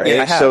 Y-A-R-A?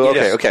 Yeah, I have.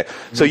 Okay.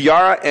 So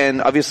Yara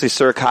and obviously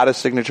Suricata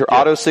signature,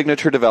 auto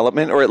signature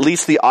development, or at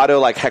least the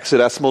auto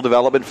hexadecimal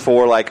development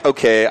for I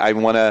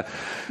want to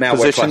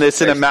position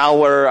this in a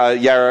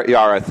malware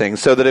Yara thing,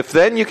 so that if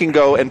then you can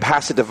go and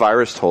pass it to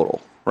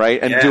VirusTotal,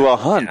 right, and do a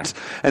hunt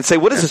and say,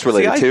 what is this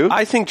related to?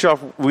 I think, Joff,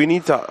 we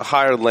need to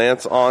hire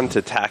Lance on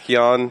to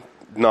Tachyon,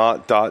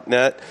 not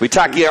 .NET. We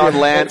Tachyon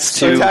Lance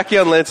to...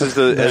 Tachyon Lance is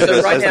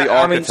the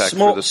architect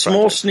for this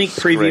small sneak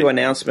preview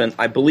announcement.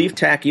 I believe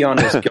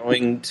Tachyon is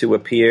going to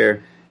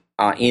appear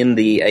in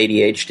the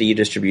ADHD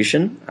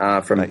distribution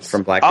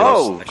from Black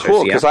Oh, Hills.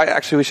 cool!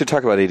 Because we should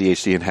talk about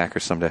ADHD and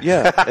hackers someday.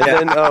 Yeah, and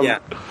then Yeah.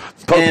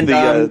 both And,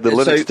 the so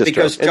Linux distro,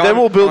 because and John- then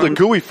we'll build a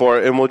GUI for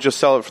it, and we'll just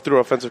sell it through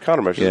offensive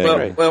countermeasures.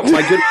 Yeah. Well,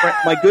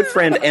 my good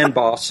friend and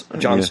boss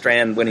John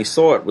Strand, when he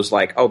saw it, was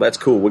like, "Oh, that's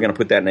cool. We're going to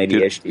put that in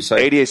ADHD." So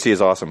ADHD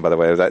is awesome, by the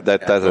way. That's an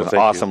thank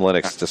awesome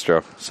Linux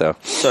distro. So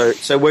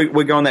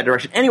we're going that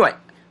direction. Anyway,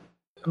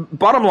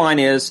 bottom line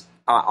is,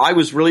 I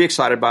was really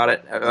excited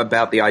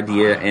about the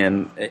idea,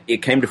 and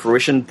it came to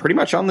fruition pretty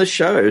much on this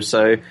show.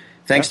 So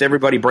thanks to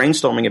everybody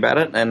brainstorming about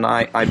it, and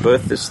I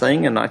birthed this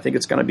thing, and I think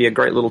it's going to be a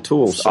great little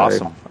tool. It's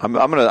awesome. I'm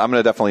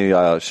gonna definitely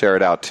share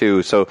it out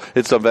too. So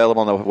it's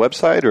available on the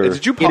website, or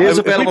Did you? It is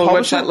did we available on the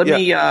publish website. it? Let Yeah.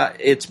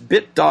 me. It's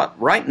bit.ly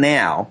right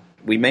now.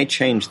 We may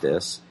change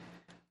this,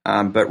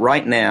 but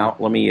right now,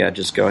 let me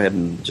just go ahead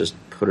and just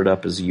put it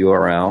up as a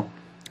URL.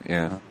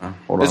 Yeah.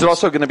 Hold Is on. it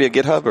also going to be a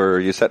GitHub, or are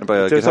you setting up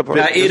a There's GitHub?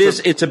 a It is.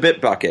 It's a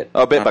Bitbucket.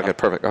 Oh, Bitbucket.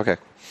 Perfect. Okay.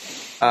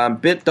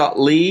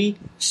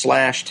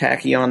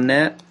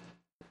 Bit.ly/tachyonnet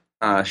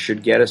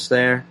should get us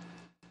there.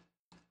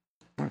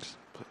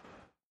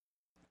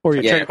 Or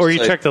you Yeah,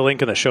 check the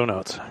link in the show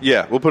notes.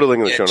 Yeah, we'll put a link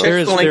in the show Check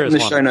notes. the link there in the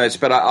is show one. notes,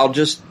 but I'll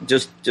just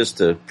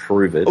to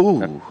prove it.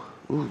 Ooh.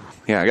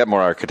 Yeah, I got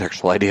more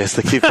architectural ideas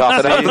to keep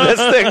popping out of this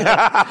thing.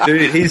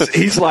 Dude,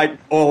 he's like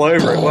all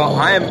over it. Well,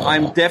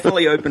 I'm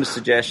definitely open to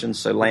suggestions.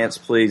 So Lance,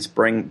 please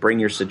bring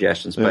your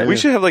suggestions. But We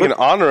should have like an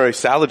honorary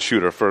salad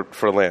shooter for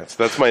Lance.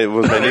 That's my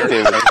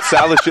nickname.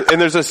 Salad shooter. And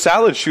there's a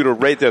salad shooter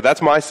right there.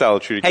 That's my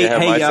salad shooter. You Hey,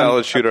 can have my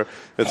salad shooter.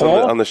 It's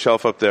Paul? on the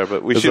shelf up there.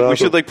 But we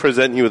should like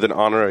present you with an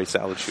honorary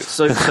salad shooter.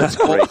 so it's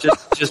cool.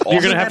 Just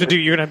You're gonna have to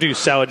do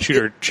salad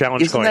shooter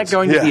challenge Isn't coins. that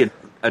going to Yeah. be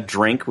a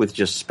drink with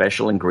just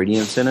special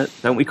ingredients in it?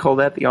 Don't we call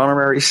that the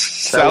honorary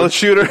Salad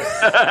shooter?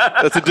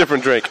 That's a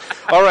different drink.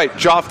 All right,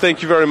 Joff,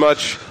 thank you very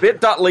much.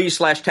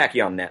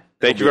 Bit.ly/tachyonnet.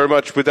 Thank you very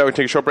much. With that, we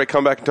take a short break,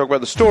 come back and talk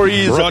about the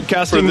stories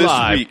Broadcasting for this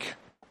live. week.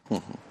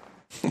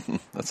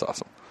 That's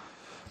awesome.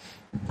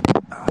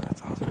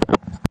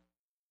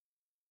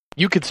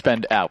 You could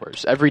spend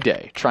hours every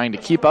day trying to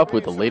keep up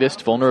with the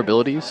latest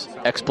vulnerabilities,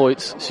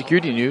 exploits,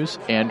 security news,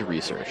 and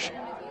research.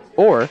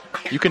 Or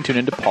you can tune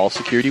into Paul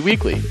Security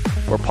Weekly,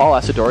 where Paul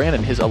Asadorian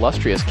and his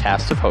illustrious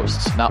cast of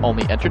hosts not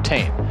only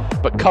entertain,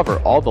 but cover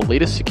all the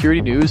latest security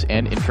news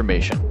and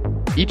information.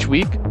 Each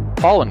week,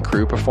 Paul and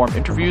crew perform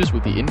interviews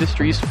with the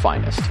industry's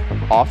finest,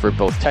 offer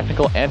both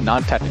technical and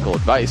non-technical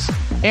advice,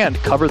 and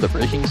cover the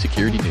breaking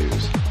security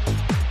news.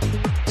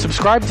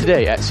 Subscribe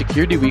today at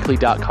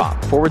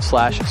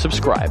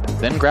securityweekly.com/subscribe.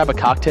 Then grab a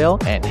cocktail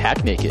and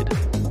hack naked.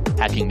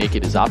 Hacking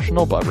naked is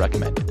optional but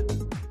recommended.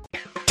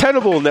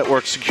 Tenable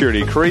Network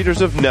Security, creators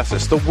of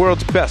Nessus, the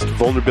world's best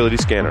vulnerability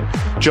scanner.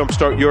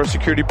 Jumpstart your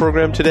security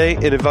program today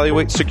and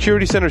evaluate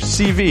Security Center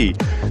CV,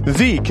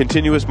 the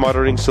continuous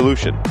monitoring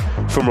solution.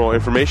 For more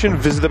information,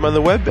 visit them on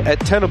the web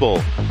at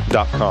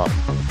tenable.com.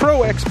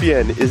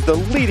 ProXPN is the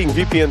leading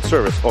VPN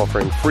service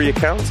offering free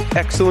accounts,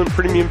 excellent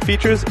premium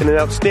features, and an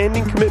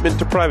outstanding commitment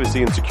to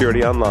privacy and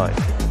security online.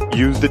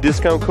 Use the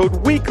discount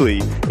code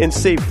WEEKLY and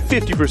save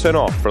 50%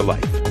 off for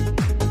life.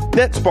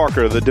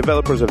 NetSparker, the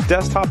developers of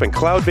desktop and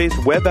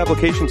cloud-based web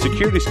application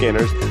security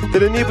scanners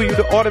that enable you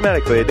to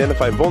automatically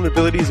identify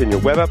vulnerabilities in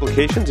your web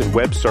applications and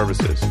web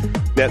services.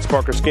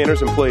 NetSparker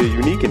scanners employ a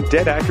unique and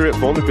dead-accurate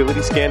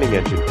vulnerability scanning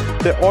engine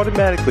that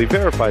automatically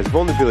verifies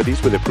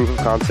vulnerabilities with a proof of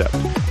concept.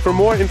 For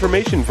more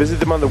information, visit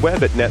them on the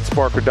web at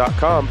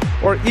netsparker.com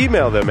or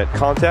email them at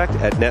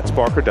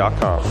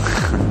contact@netsparker.com.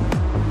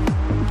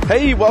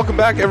 Hey, welcome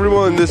back,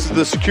 everyone. This is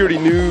the security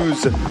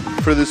news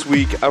for this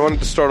week. I wanted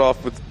to start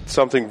off with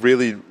something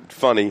really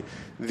funny.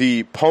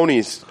 The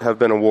ponies have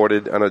been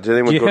awarded. Did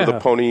anyone go to the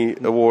Pony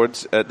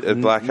Awards at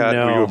Black Hat?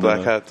 No. Were you a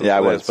Black Hat? Yeah,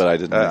 I was, but I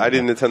didn't. I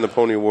didn't attend the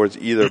Pony Awards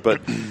either.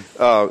 But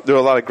there were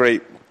a lot of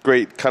great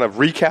kind of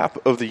recap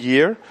of the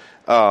year,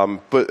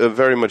 but a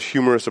very much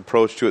humorous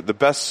approach to it. The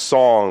best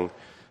song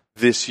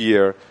this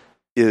year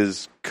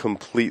is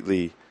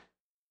completely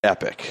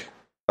epic.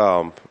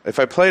 If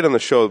I play it on the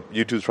show,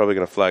 YouTube's probably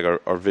going to flag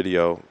our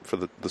video for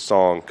the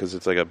song because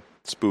it's like a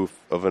spoof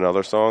of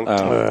another song.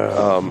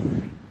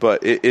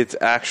 But it's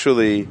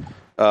actually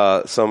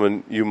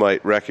someone you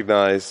might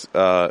recognize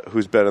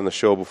who's been on the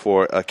show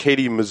before.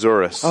 Katie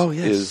Mazouris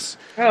is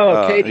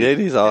Katie.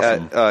 Katie's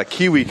awesome. at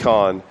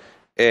KiwiCon.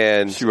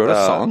 And She wrote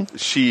a song?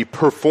 She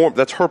performed.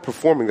 That's her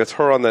performing. That's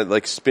her on that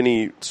like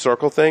spinny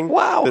circle thing.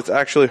 Wow. That's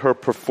actually her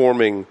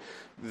performing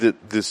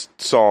this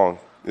song.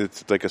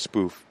 It's like a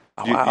spoof.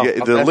 Wow.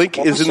 The link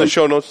is in the awesome.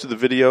 show notes to the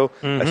video.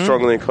 I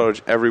strongly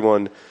encourage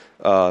everyone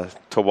to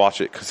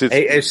watch it because it's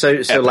Hey, so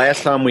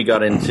last time we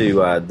got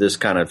into this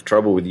kind of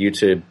trouble with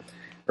YouTube,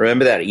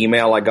 remember that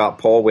email I got,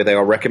 Paul, where they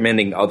were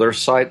recommending other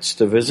sites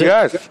to visit?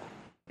 yes.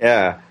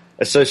 Yeah.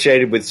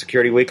 Associated with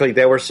Security Weekly,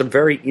 there were some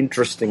very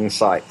interesting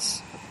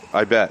sites.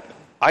 I bet.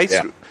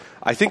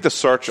 I think the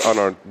search on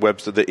our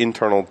website, the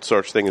internal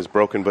search thing is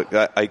broken, but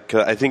I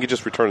think it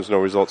just returns no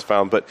results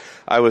found. But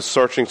I was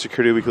searching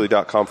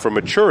securityweekly.com for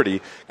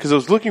maturity because I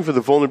was looking for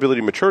the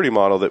vulnerability maturity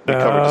model that we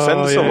covered to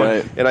send to someone.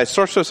 Right. And I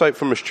searched the site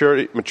for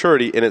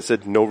maturity, and it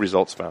said no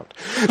results found.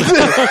 Which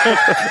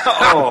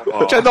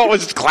I thought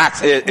was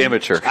classic.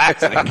 Amateur.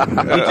 Classic.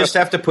 You just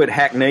have to put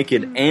hack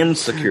naked and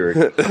security.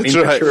 That's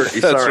right.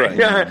 Maturity, sorry.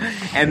 That's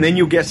right. And then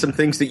you'll get some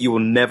things that you will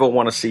never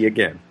want to see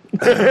again.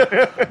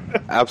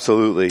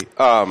 Absolutely.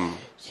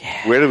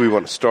 Where do we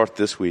want to start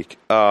this week?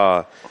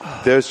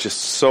 There's just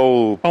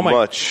so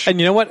much. And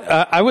you know what?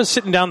 I was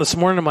sitting down this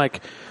morning. I'm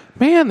like,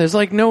 man, there's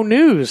like no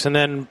news. And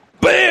then,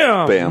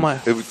 bam! I'm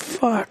like,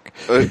 fuck.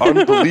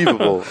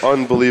 Unbelievable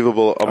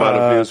amount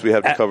of news we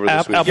have to cover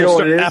this week.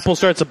 Apple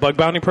starts a bug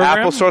bounty program.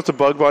 Apple starts a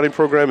bug bounty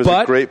program is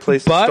a great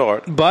place to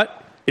start.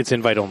 But it's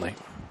invite only.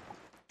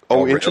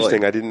 Oh,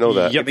 interesting. Really? I didn't know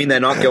that. You mean they're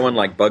not going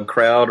like Bug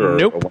Crowd or,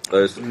 nope. or one of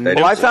those?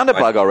 Well, I found a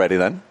bug already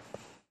then.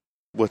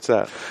 What's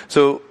that?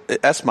 So,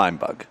 S-MIME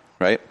bug,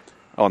 right?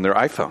 On their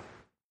iPhone.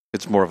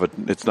 It's more of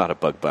it's not a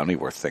bug bounty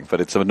worth thing,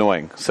 but it's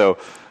annoying. So,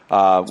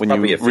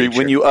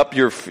 when you up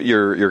your key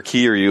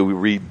or you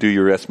redo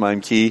your S-MIME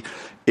key,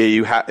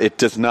 it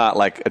does not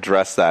like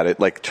address that.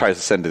 It like tries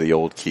to send to the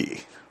old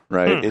key.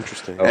 Right.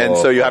 Interesting. And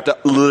so you have to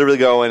literally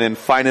go in and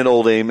find an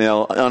old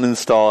email,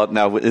 uninstall it.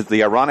 Now,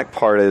 the ironic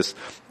part is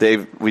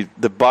the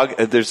bug,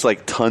 there's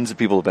like tons of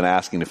people have been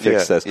asking to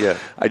fix this. Yeah.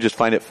 I just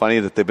find it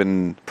funny that they've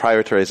been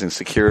prioritizing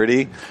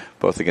security,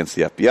 both against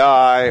the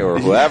FBI or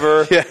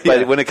whoever.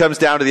 But when it comes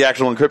down to the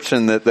actual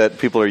encryption that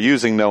people are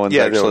using, no one's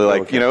actually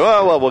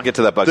we'll get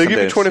to that bug They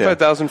someday. give you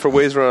 $25,000 for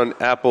ways around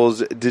Apple's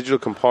digital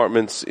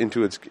compartments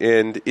into its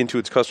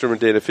customer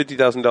data,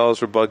 $50,000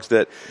 for bugs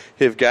that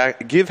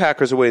give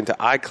hackers a way into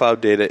iCloud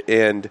data,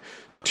 and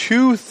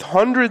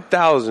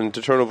 $200,000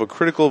 to turn over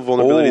critical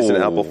vulnerabilities in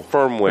Apple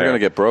firmware. You're going to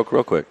get broke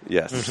real quick.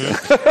 Yes.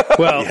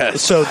 Mm-hmm. Well,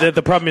 so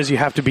the problem is you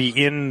have to be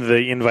in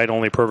the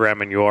invite-only program,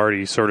 and you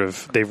already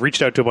they've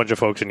reached out to a bunch of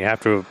folks, and you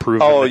have to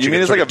approve. Oh, you mean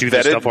it's like a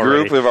vetted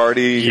group? We've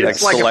already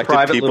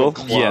selected people?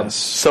 Yes.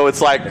 So it's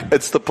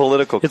the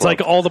political club. It's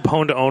like all the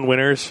pwn-to-own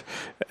winners,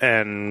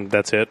 and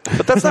that's it.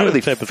 But that's not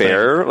really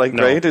fair,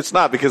 right? It's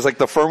not, because like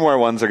the firmware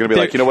ones are going to be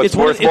like, what's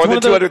worth more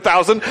than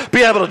 $200,000?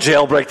 Be able to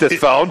jailbreak this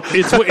phone.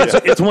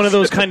 It's one of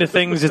those kind of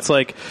things. It's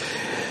like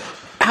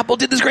Apple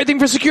did this great thing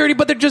for security,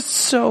 but they're just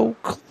so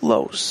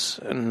close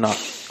and not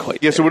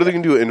quite. Yeah, so what are they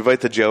going to do? Invite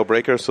the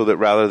jailbreaker so that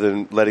rather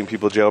than letting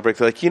people jailbreak,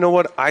 they're like, you know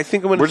what? I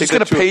think we're just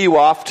going to pay you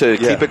off to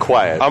keep it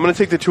quiet. I'm going to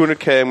take the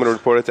 $200K. I'm going to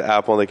report it to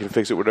Apple, and they can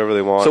fix it whatever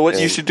they want. So what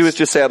you should do is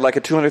just say, I'd like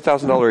a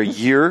 $200,000 a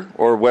year,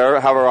 or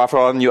however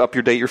often you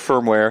update your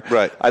firmware.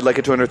 Right. I'd like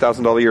a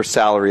 $200,000 a year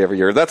salary every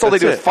year. That's all they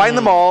do. Find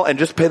them all and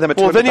just pay them a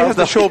 $200,000. Well, then you have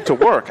to show up to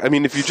work. I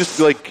mean, if you just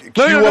like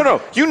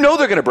no. You know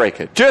they're going to break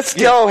it. Just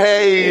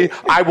hey,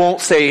 I won't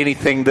say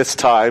anything this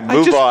time.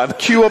 Move on.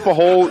 Queue up a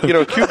whole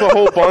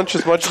bunch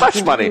as much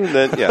as money.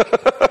 Then,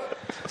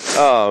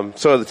 so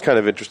it's kind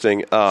of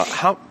interesting.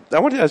 I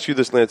want to ask you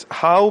this, Lance.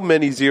 How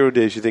many 0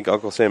 days do you think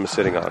Uncle Sam is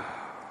sitting on?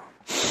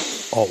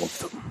 All of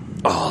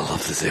them. All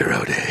of the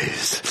 0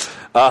 days.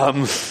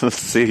 Let's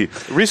see.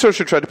 A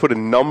researcher tried to put a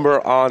number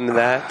on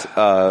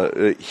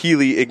that.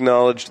 Healy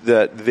acknowledged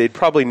that they'd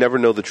probably never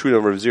know the true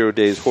number of 0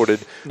 days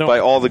hoarded by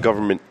all the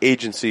government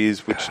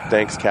agencies, which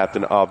thanks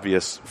Captain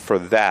Obvious for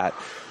that.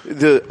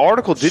 The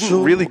article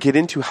didn't really get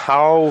into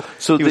how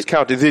he was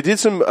counted. They did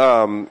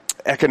some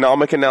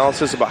economic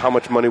analysis about how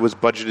much money was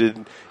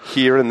budgeted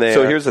here and there.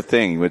 So here's the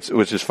thing, which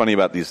is funny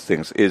about these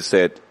things, is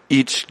that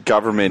each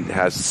government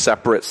has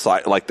separate,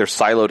 they're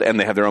siloed and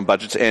they have their own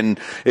budgets. And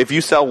if you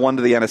sell one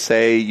to the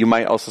NSA, you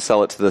might also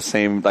sell it to the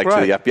same, to the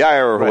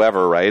FBI or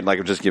whoever, right? Like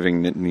I'm just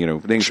giving,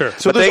 things. Sure.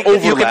 So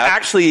you can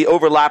actually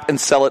overlap and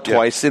sell it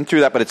twice in through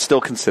that, but it's still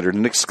considered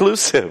an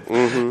exclusive,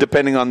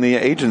 depending on the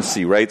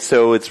agency, right?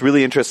 So it's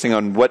really interesting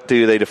on what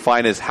do they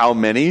define as how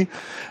many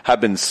have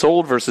been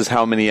sold versus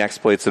how many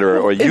exploits that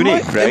are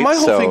unique, right? And my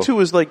whole thing too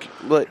is plus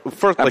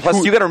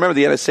you got to remember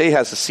the NSA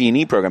has a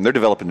C&E program; they're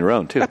developing their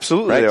own too.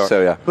 Absolutely, right? They are.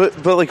 So yeah,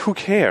 but like, who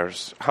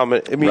cares how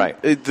many? I mean,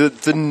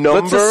 the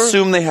number. Let's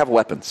assume they have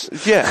weapons.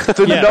 Yeah,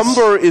 the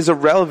number is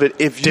irrelevant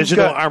if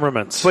digital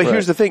armaments. But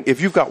here's the thing: if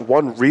you've got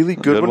one really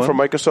good one for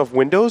Microsoft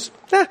Windows,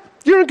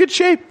 you're in good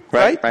shape,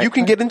 right? You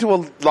can get into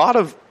a lot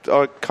of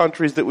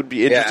countries that would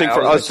be interesting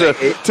for us to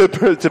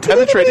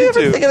penetrate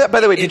into. Think of that?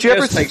 By the way, did you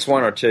ever takes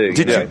one or two?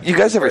 Did you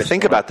guys ever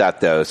think about that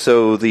though?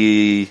 So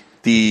you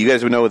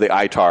guys would know the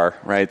ITAR,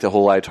 right? The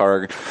whole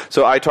ITAR.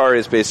 So ITAR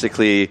is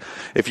basically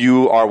if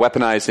you are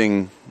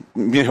weaponizing,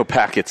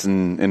 packets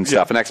and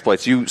stuff and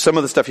exploits. Some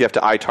of the stuff you have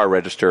to ITAR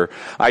register.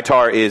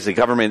 ITAR is a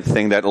government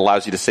thing that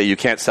allows you to say you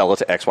can't sell it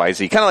to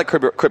XYZ, kind of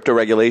like crypto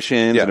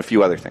regulations and a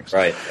few other things.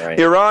 Right.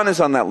 Iran is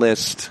on that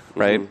list,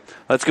 right?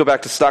 Let's go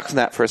back to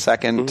Stuxnet for a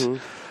second.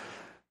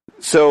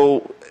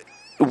 So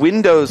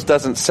Windows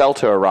doesn't sell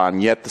to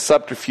Iran, yet the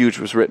subterfuge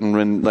was written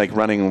when,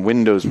 running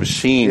Windows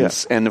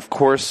machines. And of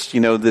course,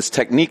 this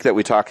technique that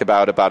we talk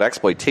about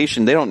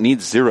exploitation, they don't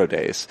need 0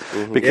 days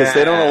because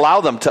they don't allow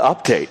them to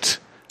update.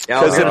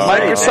 Because if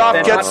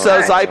Microsoft gets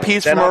those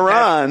IPs from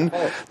Iran,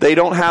 Oh. they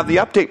don't have the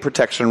update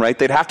protection, right?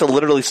 They'd have to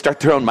literally start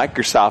their own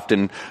Microsoft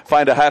and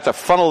have to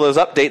funnel those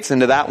updates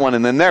into that one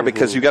and then there,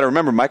 because you got to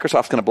remember,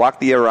 Microsoft's going to block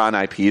the Iran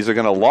IPs. They're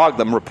going to log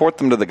them, report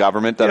them to the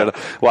government.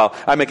 Well,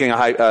 I'm making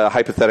a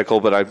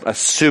hypothetical, but I'm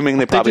assuming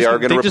they probably are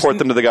going to report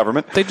them to the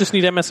government. They just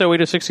need MSO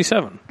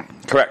 867.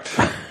 Correct.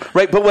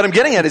 Right, but what I'm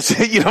getting at is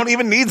you don't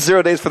even need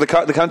 0 days for the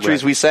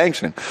countries we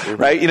sanction,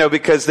 right?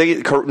 Because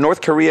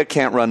North Korea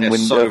can't run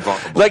Windows. So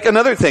vulnerable. Like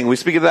another thing, we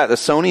speak of that, the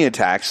Sony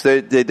attacks.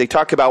 They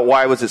talk about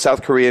why was it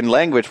South Korean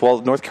language?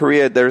 Well, North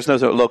Korea, there's no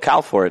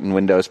locale for it in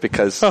Windows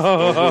because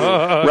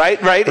right.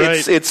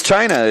 It's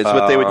China is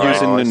what they would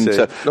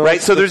use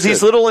right. So there's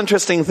these little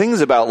interesting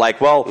things about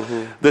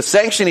the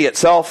sanctioning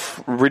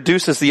itself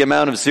reduces the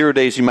amount of 0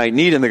 days you might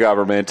need in the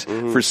government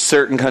for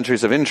certain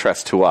countries of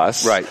interest to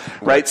us,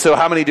 right. So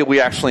how many do we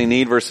actually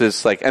need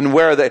versus and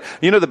where are they?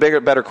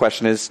 The better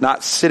question is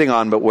not sitting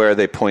on, but where are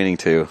they pointing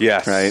to?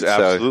 Yes, right.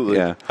 Absolutely.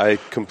 So, yeah. I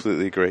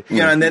completely agree.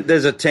 And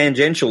there's a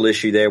tangential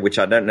issue there, which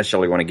I don't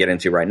necessarily want to get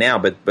into right now,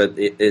 but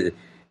the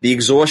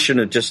exhaustion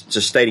of just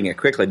stating it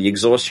quickly, the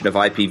exhaustion of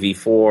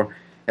IPv4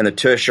 and the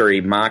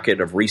tertiary market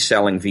of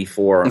reselling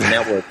V4 on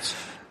networks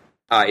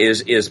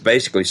is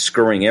basically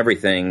screwing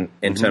everything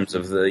in terms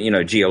of the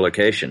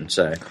geolocation.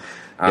 So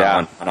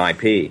on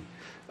IP.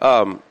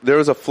 There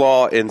was a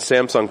flaw in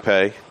Samsung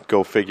Pay,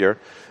 go figure,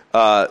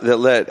 that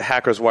let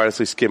hackers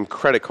wirelessly skim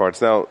credit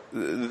cards. Now,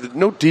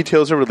 no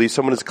details are released.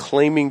 Someone is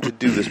claiming to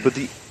do this, but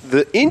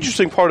the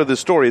interesting part of this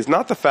story is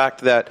not the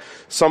fact that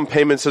some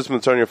payment system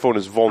that's on your phone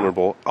is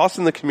vulnerable. Us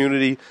in the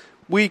community,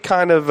 we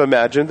kind of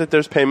imagine that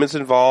there's payments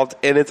involved,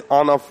 and it's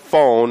on a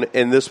phone,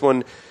 and this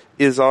one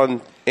is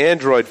on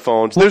Android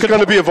phones. There's going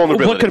to be a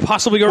vulnerability. What could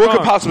possibly go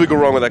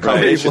wrong with that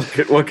combination?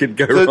 What could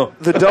go wrong?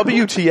 The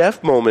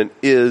WTF moment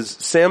is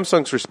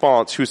Samsung's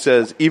response, who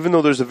says, even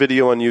though there's a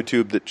video on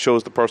YouTube that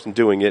shows the person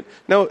doing it,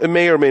 now it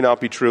may or may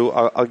not be true,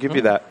 I'll give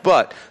you that,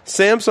 but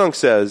Samsung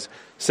says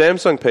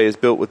Samsung Pay is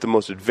built with the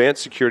most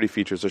advanced security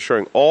features,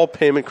 assuring all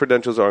payment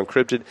credentials are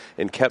encrypted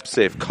and kept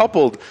safe,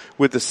 coupled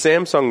with the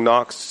Samsung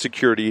Knox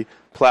security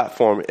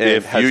platform. And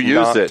if you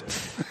use it.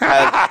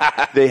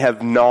 They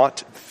have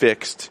not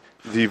fixed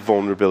the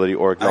vulnerability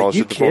or acknowledge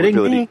that the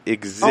vulnerability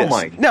exists. Oh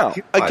my now,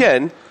 God.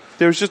 again,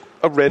 there's just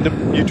a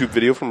random YouTube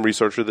video from a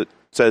researcher that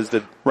says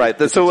that... Right.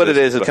 So what it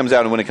is, it comes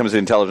out, and when it comes to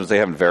intelligence, they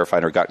haven't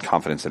verified or got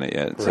confidence in it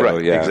yet. So,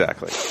 right, yeah.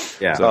 exactly.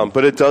 Yeah.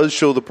 But it does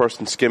show the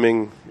person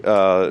skimming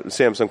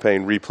Samsung Pay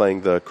and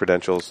replaying the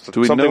credentials.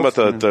 Something about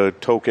the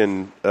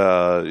token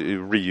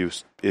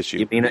reuse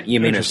issue. You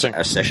mean a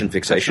session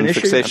fixation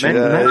issue? That's kind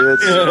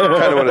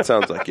of what it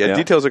sounds like. Yeah,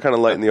 details are kind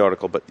of light in the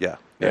article, but yeah.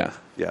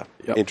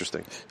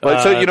 Interesting.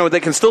 But so they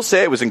can still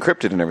say it was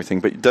encrypted and everything,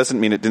 but it doesn't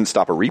mean it didn't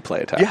stop a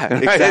replay attack. Yeah,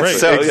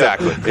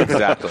 exactly.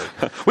 Exactly.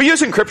 We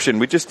use encryption.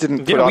 We just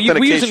didn't put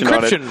authentication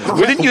on it.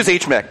 We didn't use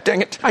HMAC.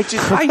 Dang it! I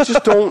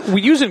just don't.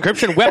 We use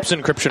encryption, WEP's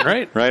encryption,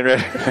 right? Right.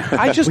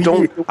 I just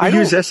don't. I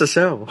use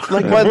SSL.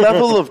 Like my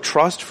level of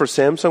trust for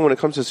Samsung when it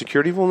comes to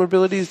security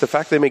vulnerabilities, the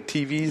fact they make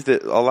TVs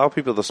that allow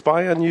people to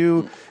spy on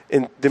you,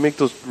 and they make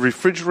those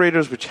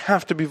refrigerators which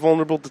have to be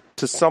vulnerable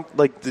to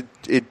something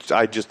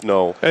I just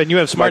know. And you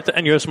have smart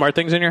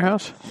things in your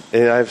house?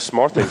 And I have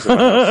smart things in my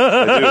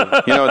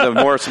house. I do.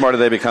 The more smarter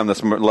they become, the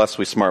less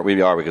smart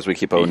we are because we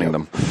keep owning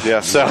them.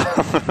 Yeah. So,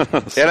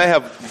 and I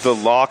have the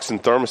locks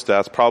and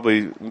thermostats,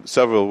 probably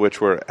several of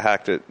which were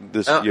hacked at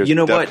this year's You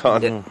know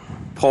DEFCON. what,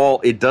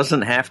 Paul? It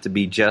doesn't have to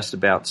be just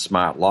about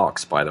smart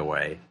locks. By the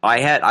way,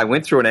 I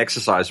went through an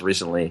exercise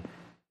recently,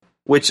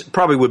 which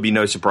probably would be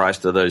no surprise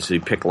to those who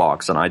pick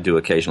locks, and I do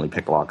occasionally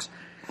pick locks.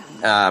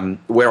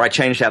 Where I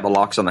changed out the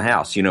locks on the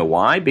house. You know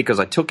why? Because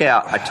I took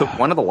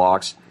one of the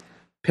locks,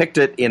 picked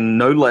it in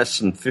no less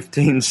than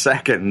 15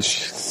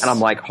 seconds, and I'm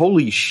like,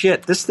 holy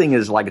shit, this thing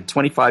is like a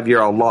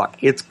 25-year-old lock.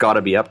 It's got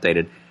to be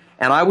updated.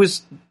 And I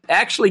was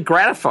actually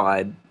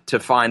gratified to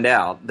find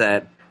out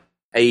that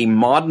a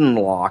modern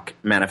lock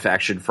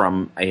manufactured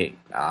from a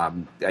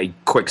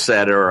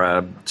Kwikset or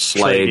a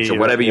Slade or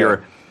whatever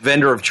your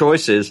vendor of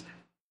choice is,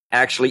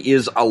 actually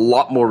is a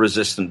lot more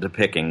resistant to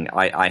picking.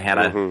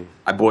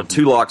 I bought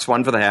two locks,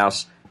 one for the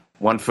house,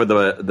 one for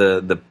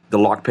the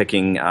lock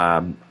picking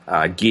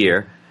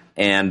gear,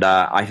 and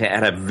I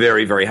had a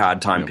very, very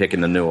hard time picking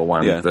the newer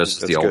one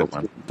versus the older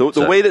one.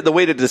 The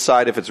way to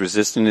decide if it's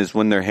resistant is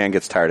when their hand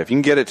gets tired. If you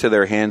can get it to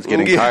their hands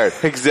getting tired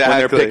when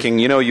they're picking,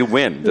 you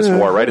win this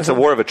war, right? It's a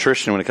war of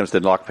attrition when it comes to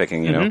lock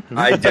picking,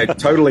 I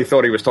totally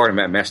thought he was talking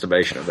about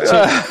masturbation of that.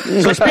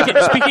 So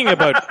speaking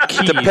about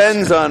keys.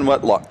 Depends on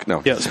what lock.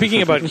 No. Yeah,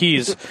 speaking about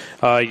keys,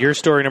 your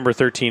story number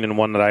 13 and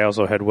one that I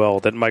also had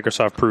that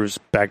Microsoft proves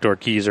backdoor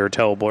keys are a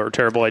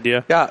terrible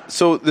idea. Yeah,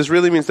 so this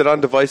really means that on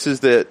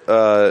devices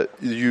that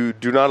you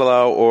do not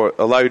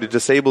allow you to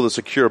disable the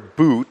secure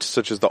boot,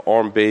 such as the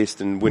ARM-based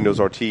and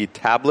Windows RT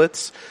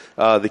tablets,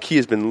 the key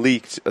has been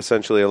leaked,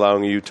 essentially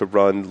allowing you to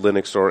run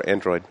Linux or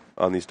Android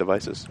on these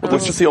devices. Well,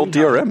 that's just the old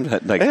DRM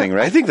thing,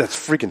 right? I think that's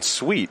freaking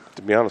sweet,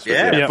 to be honest with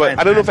you. Yeah, but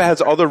I don't know if it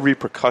has other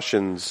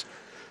repercussions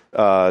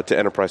to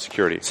enterprise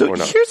security. So or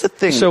not. here's the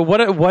thing. So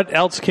what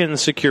else can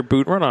Secure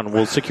Boot run on?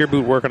 Will Secure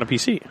Boot work on a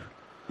PC?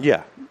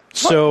 Yeah.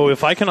 So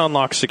if I can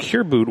unlock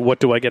Secure Boot, what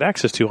do I get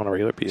access to on a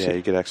regular PC? Yeah,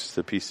 you get access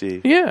to the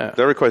PC. Yeah.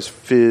 That requires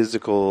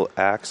physical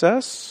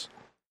access.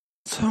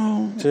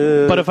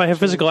 But if I have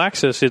physical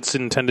access, it's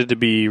intended to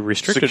be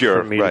restricted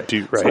Secure, for me right. to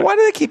do. Right. So why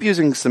do they keep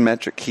using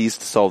symmetric keys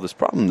to solve this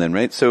problem then,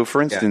 right? So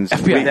for instance,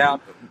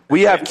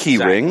 we have key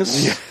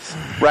rings,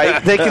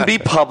 right? They can be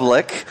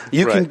public.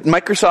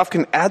 Microsoft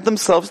can add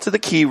themselves to the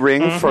key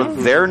ring for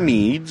their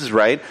needs,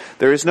 right?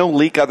 There is no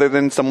leak other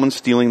than someone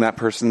stealing that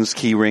person's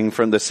key ring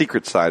from the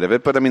secret side of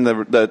it. But I mean,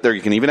 there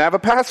you can even have a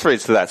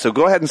passphrase to that. So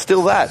go ahead and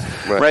steal that,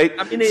 right?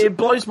 I mean, it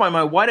blows my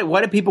mind. Why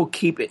do people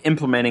keep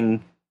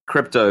implementing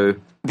crypto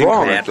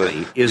wrong?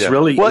 badly?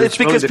 Really well, it's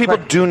because really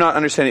people do not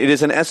understand it. It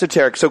is an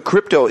esoteric. So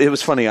crypto, it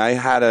was funny. I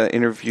had an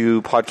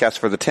interview podcast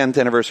for the 10th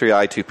anniversary of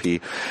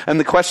I2P, and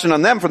the question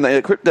on them from the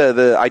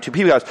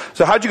I2P guys,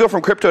 so how'd you go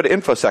from crypto to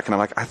InfoSec? And I'm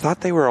like, I thought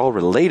they were all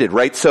related,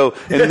 right? So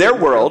in their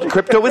world,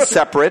 crypto is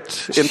separate,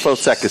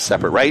 InfoSec is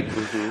separate, right?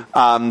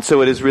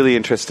 So it is really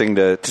interesting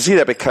to see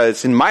that,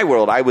 because in my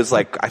world, I was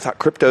like, I thought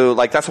crypto,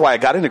 like that's why I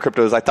got into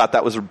crypto, is I thought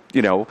that was,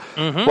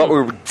 what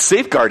we're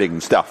safeguarding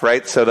stuff,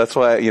 right? So that's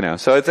why,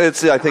 so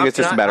it's I think it's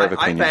just a matter of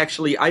opinion.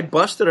 I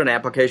busted an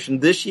application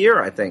this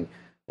year, I think,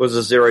 was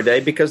a 0-day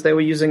because they were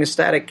using a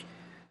static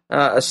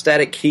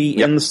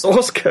key in the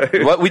source code.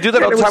 Well, we do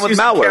that all the time with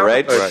malware,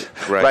 right?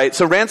 Right.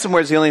 So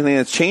ransomware is the only thing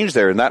that's changed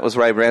there, and that was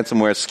why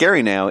ransomware is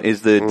scary now,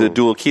 is the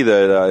dual key.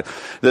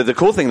 The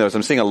cool thing, though, is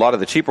I'm seeing a lot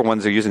of the cheaper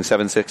ones are using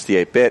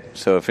 768-bit,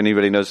 so if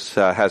anybody knows,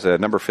 has a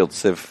number field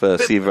sieve.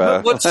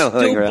 But what's still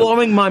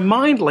blowing my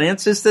mind,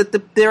 Lance, is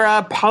that there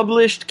are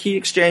published key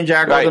exchange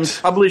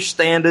algorithms, published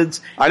standards.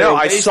 I know.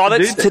 I saw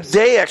that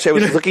today,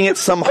 actually. I was looking at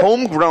some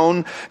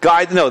homegrown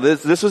guide. No,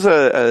 this was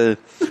a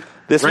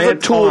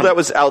tool that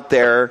was out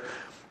there,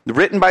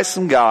 written by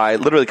some guy,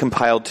 literally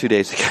compiled 2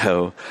 days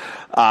ago.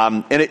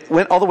 And it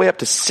went all the way up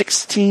to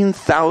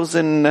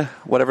 16,000,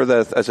 whatever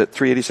is it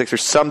 386 or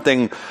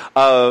something, the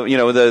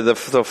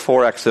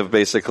 4x of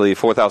basically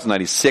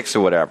 4,096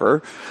 or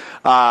whatever,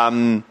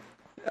 of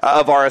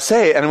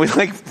RSA. And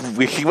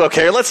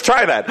okay, let's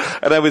try that.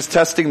 And I was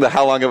testing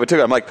how long it would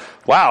take. I'm like,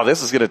 wow,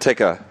 this is going to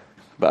take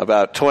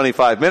about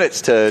 25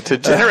 minutes to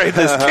generate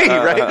this key,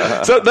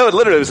 right? So no,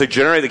 literally it was like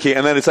generate the key,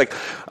 and then it's like,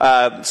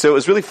 so it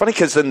was really funny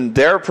because in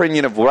their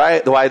opinion of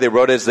why they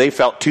wrote it is they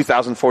felt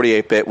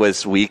 2048-bit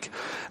was weak.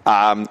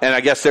 And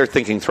I guess their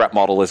thinking threat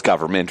model is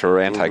government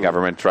or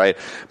anti-government, right?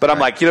 But I'm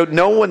like,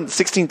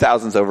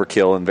 16,000 is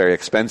overkill and very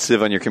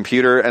expensive on your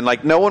computer, and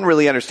no one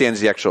really understands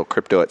the actual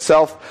crypto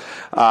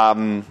itself.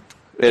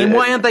 And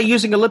why aren't they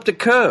using elliptic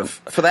curve,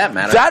 for that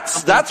matter?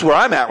 That's where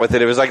I'm at with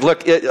it. It was like,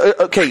 look,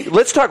 okay,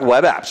 let's talk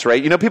web apps,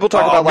 right? People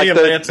talk about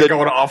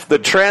the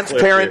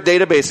transparent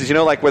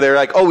databases, where they're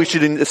like, oh, we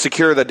should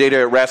secure the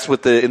data at rest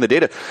in the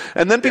data.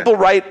 And then people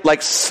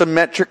write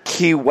symmetric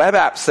key web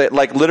apps that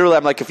literally,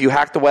 I'm like, if you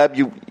hack the web,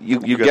 you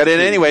get in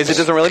anyways. It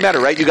doesn't really matter,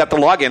 right? You got the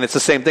login. It's the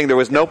same thing. There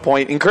was no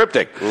point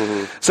encrypting.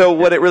 So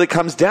what it really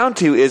comes down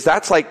to is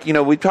that's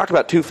we talk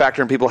about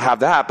two-factor and people have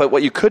that, but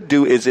what you could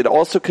do is it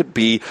also could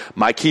be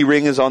my key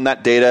ring is on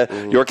that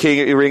data, your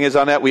key ring is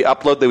on that, we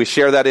upload that, we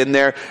share that in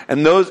there,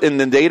 and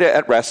the data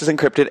at rest is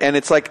encrypted, and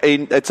it's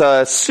it's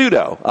a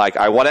pseudo.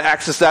 I want to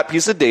access that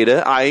piece of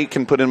data, I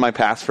can put in my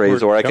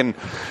passphrase, or I can,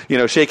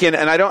 shake in,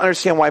 and I don't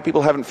understand why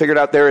people haven't figured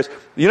out there is,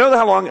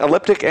 how long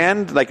elliptic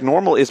and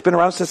normal, it's been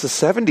around since the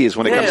 70s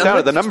when it comes down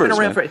to the numbers.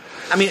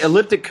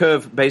 Elliptic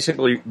curve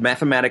basically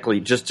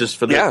mathematically, just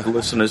for the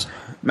listeners,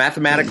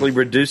 mathematically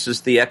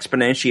reduces the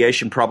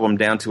exponentiation problem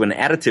down to an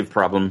additive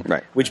problem,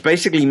 which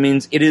basically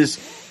means it is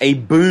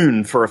a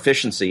boon for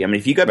efficiency. I mean,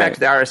 if you go back to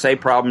the RSA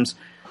problems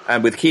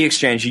with key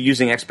exchange, you're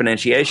using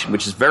exponentiation,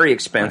 which is very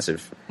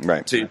expensive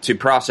to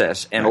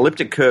process, and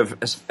elliptic curve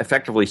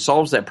effectively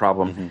solves that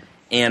problem.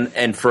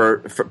 And for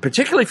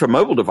particularly for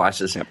mobile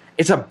devices,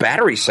 it's a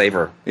battery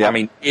saver. I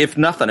mean, if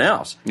nothing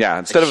else. Yeah,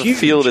 instead of a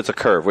field, it's a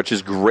curve, which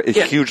is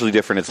hugely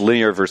different. It's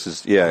linear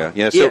versus So,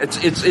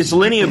 it's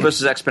linear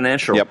versus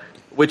exponential,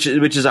 which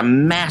is a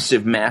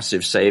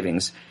massive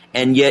savings.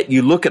 And yet,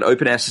 you look at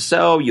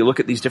OpenSSL, you look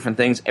at these different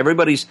things.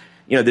 Everybody's,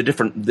 the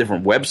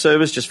different web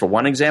servers. Just for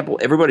one example,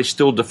 everybody's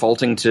still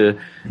defaulting to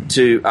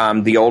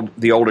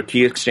the older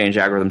key exchange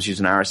algorithms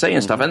using RSA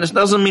and stuff. And this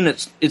doesn't mean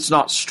it's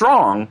not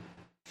strong.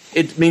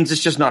 It means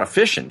it's just not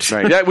efficient.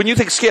 Right. Yeah, when you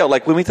think scale,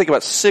 when we think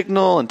about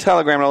Signal and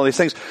Telegram and all these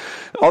things,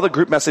 all the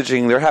group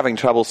messaging, they're having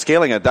trouble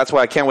scaling it. That's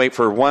why I can't wait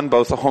for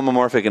both the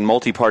homomorphic and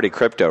multi-party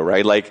crypto,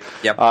 right? But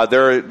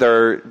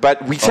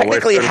we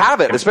technically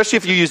have it, especially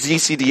if you use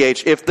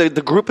ZCDH. If the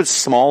group is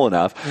small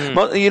enough,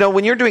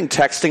 when you're doing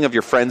texting of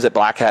your friends at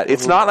Black Hat,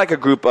 it's not like a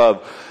group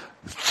of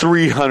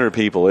 300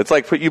 people. It's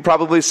like you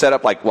probably set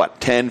up like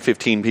 10,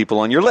 15 people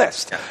on your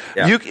list.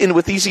 Yeah. And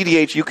with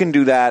ECDH, you can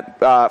do that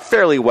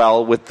fairly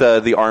well with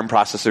the ARM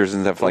processors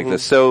and stuff like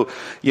this. So,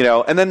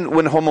 and then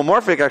when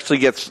homomorphic actually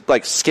gets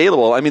like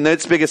scalable, I mean,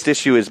 its biggest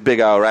issue is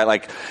big O, right?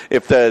 Like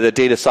if the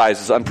data size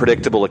is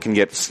unpredictable, it can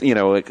get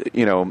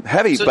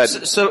heavy.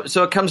 So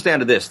it comes down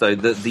to this though: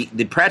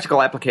 the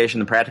practical application,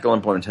 the practical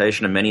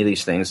implementation of many of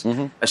these things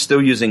are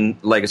still using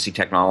legacy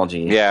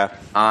technology. Yeah,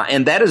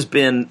 and that has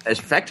been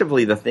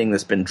effectively the thing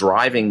that's been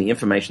driving the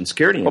information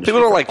security industry. Well,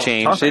 people don't like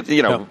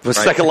change,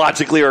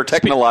 psychologically or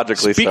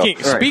technologically.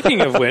 Speaking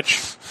of which,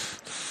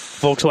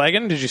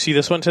 Volkswagen, did you see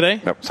this one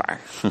today? Nope, sorry.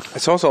 I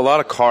saw also a lot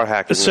of car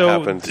hacking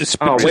happened.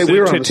 We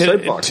were on the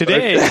soapbox.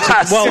 Today,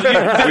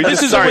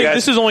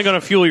 this is only going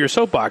to fuel your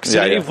soapbox.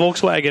 Today,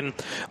 Volkswagen,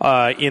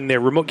 in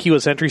their remote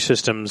keyless entry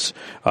systems,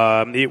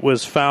 it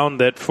was found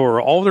that for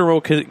all the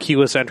remote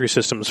keyless entry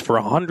systems, for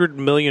 100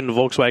 million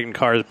Volkswagen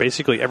cars,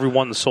 basically every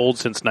one sold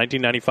since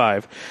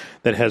 1995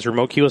 that has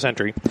remote keyless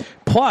entry,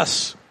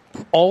 plus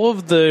all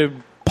of the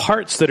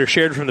parts that are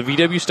shared from the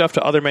VW stuff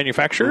to other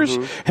manufacturers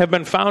have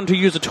been found to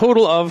use a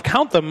total of,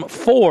 count them,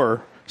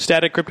 4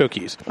 static crypto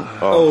keys.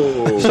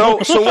 So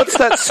what's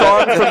that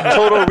song from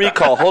Total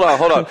Recall?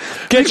 Hold on.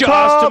 Get your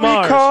ass to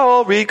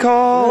Mars.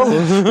 Recall.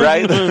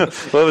 Right?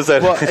 What was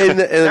that? Well,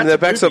 in the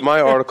backs of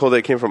my article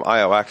that came from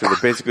IO-Active,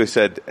 it basically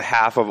said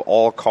half of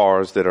all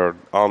cars that are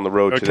on the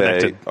road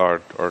today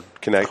are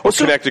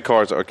connected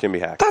cars can be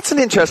hacked. That's an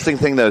interesting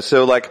thing, though.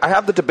 So, I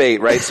have the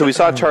debate, right? So we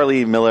saw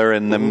Charlie Miller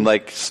and them,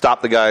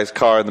 stop the guy's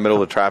car in the middle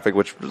of the traffic,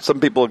 which some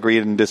people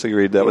agreed and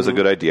disagreed. That was a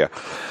good idea.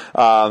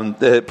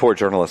 The poor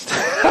journalist.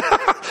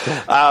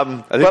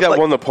 I think that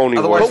won the Pony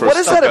Award for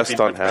best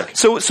stunt hack.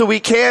 So we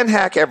can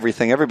hack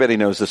everything. Everybody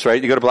knows this,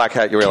 right? You go to Black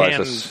Hat, you realize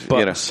this.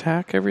 Bus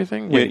hack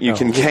everything? You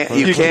can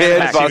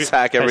bus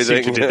hack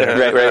everything.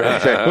 Right.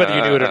 Whether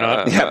you do it or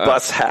not. Yeah,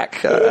 bus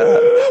hack.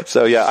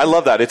 I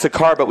love that. It's a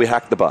car, but we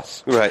hack the bus.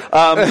 Right.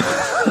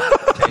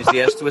 Change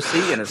the S to a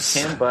C and it's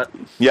can, but.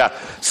 Yeah.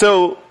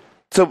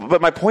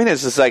 But my point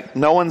is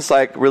no one's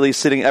really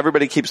sitting.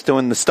 Everybody keeps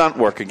doing the stunt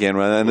work again,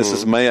 and this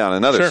is me on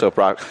another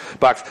soapbox.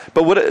 But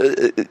what,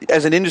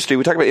 as an industry,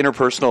 we talk about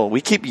interpersonal.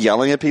 We keep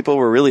yelling at people.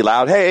 We're really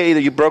loud. Hey,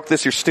 you broke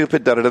this. You're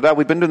stupid. Da da da da.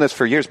 We've been doing this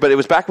for years, but it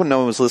was back when no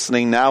one was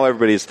listening. Now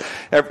everybody's,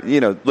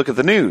 look at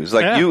the news.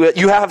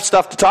 You have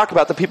stuff to talk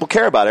about that people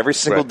care about every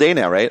single day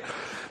now, right?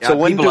 Yeah, so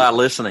when people are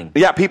listening.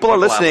 Yeah, people are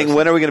listening.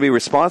 When are we going to be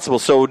responsible?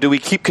 So do we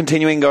keep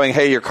continuing going,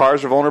 hey, your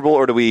cars are vulnerable,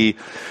 or do we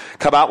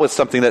come out with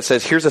something that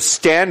says, here's a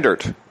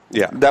standard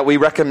that we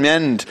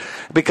recommend?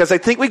 Because I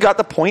think we got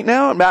the point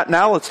now. Matt,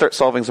 now let's start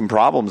solving some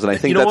problems, and I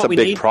think that's a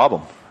big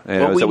problem.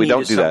 What we need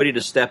is somebody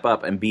to step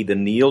up and be the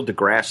Neil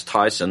deGrasse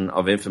Tyson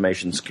of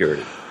information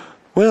security.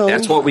 Well,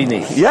 that's what we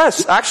need.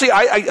 Yes, actually,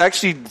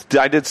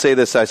 I did say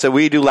this. I said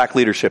we do lack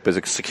leadership as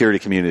a security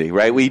community,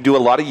 right? We do a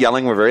lot of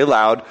yelling. We're very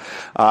loud.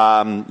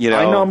 I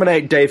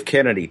nominate Dave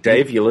Kennedy.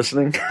 Dave, you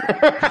listening?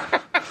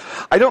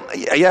 I don't.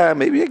 Yeah,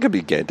 maybe it could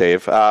be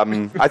Dave.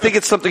 I think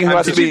it's something who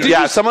has to be.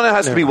 Yeah, someone that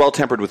has to be well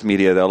tempered with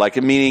media, though.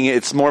 Meaning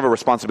it's more of a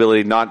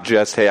responsibility, not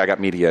just hey, I got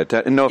media.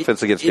 No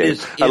offense against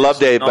Dave. I love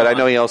Dave, but I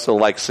know he also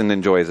likes and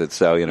enjoys it.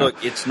 So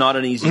Look, it's not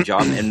an easy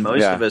job, and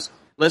most of us.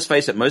 Let's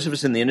face it, most of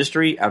us in the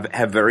industry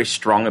have very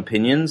strong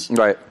opinions.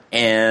 Right.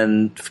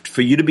 And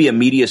for you to be a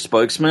media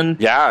spokesman,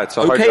 it's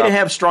a hard okay job. to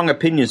have strong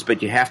opinions,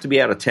 but you have to be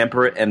able to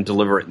temper it and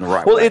deliver it in the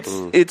right way.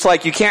 Well, it's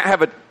like you can't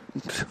have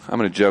I'm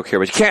going to joke here,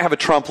 but you can't have a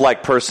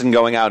Trump-like person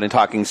going out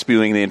and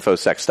spewing the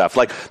InfoSec stuff.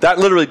 That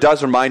literally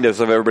does remind us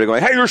of everybody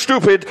going, hey, you're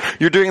stupid,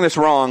 you're doing this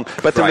wrong,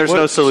 but then there's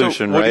no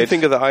solution, right? What do you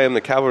think of the I Am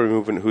the Cavalry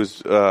movement,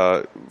 who's,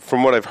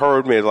 from what I've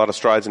heard, made a lot of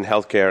strides in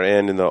healthcare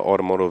and in the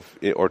automotive,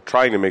 or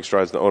trying to make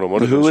strides in the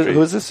automotive industry?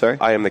 Who is this, sorry?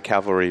 I Am the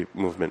Cavalry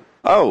movement.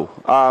 Oh,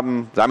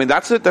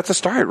 that's a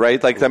start,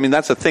 right?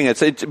 That's a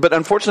thing. But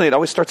unfortunately, it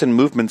always starts in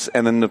movements.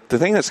 And then the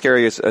thing that's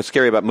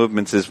scary about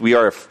movements is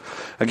we're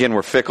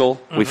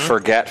fickle. We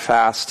forget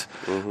fast.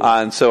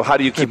 And so how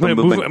do you keep a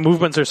movement?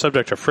 Movements are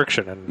subject to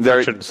friction, and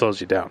friction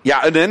slows you down.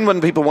 Yeah. And then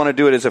when people want to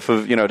do it as if,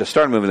 to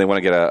start a movement, they want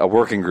to get a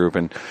working group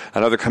and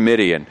another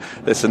committee and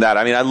this and that.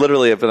 I mean, I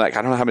literally have been I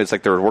don't know how many, it's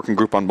there's a working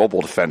group on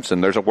mobile defense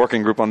and there's a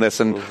working group on this.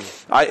 And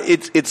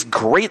it's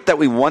great that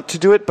we want to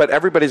do it, but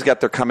everybody's got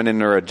their coming in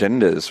their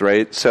agendas, right?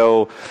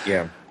 So,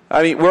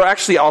 I mean, we're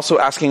actually also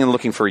asking and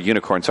looking for a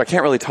unicorn, so I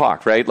can't really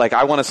talk, right?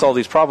 I want to solve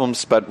these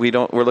problems, but we're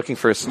looking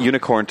for a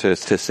unicorn to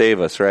save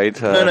us, right?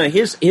 No.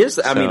 Here's.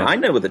 I mean, I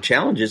know what the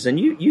challenge is, and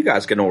you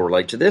guys can all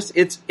relate to this.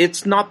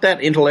 It's not that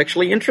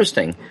intellectually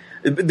interesting.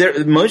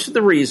 Most of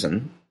the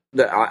reason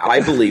that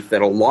I believe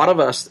that a lot of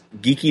us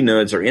geeky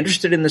nerds are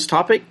interested in this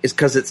topic is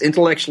because it's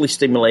intellectually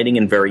stimulating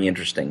and very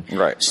interesting.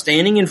 Right.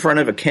 Standing in front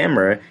of a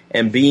camera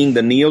and being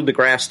the Neil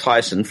deGrasse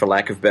Tyson, for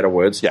lack of better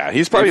words. Yeah,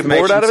 he's probably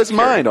bored out of his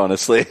mind,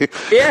 honestly.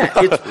 Yeah,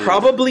 it's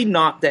probably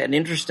not that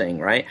interesting,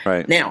 right?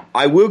 Right. Now,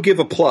 I will give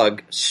a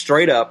plug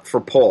straight up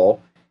for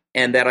Paul,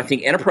 and that I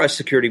think Enterprise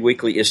Security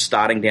Weekly is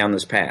starting down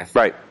this path.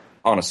 Right.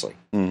 honestly.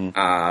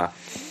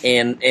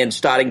 And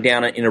starting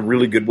down in a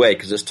really good way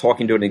because it's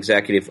talking to an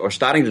executive or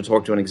starting to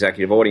talk to an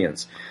executive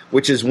audience,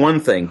 which is one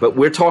thing. But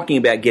we're talking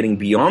about getting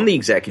beyond the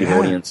executive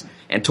audience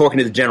and talking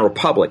to the general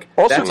public.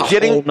 Also, that's a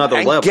whole nother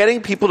level.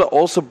 Getting people to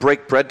also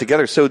break bread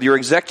together. So your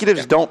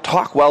executives don't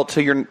talk well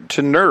to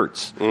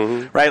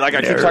nerds, right? Like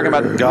I keep talking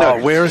about.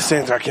 God, where is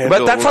Sans Arcangelo?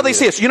 But that's how they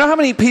see us. You know how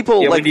many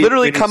people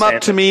literally come up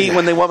Santa. to me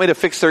when they want me to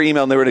fix their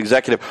email and they're an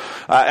executive,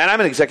 and I'm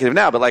an executive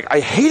now. But like I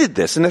hated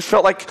this, and it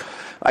felt like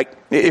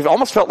it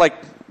almost felt like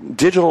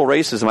digital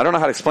racism. I don't know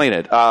how to explain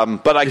it,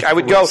 but I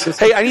would go,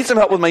 "Hey, I need some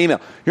help with my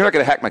email. You're not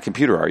going to hack my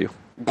computer, are you?"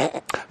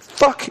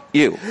 Fuck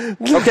you.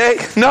 Okay?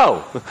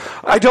 No.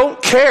 I don't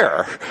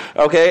care.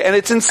 Okay? And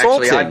it's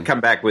insulting. Actually, I'd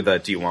come back with a,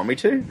 do you want me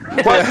to?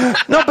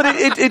 No, but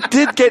it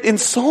did get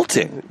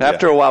insulting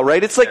after a while,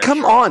 right? It's like,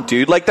 come on,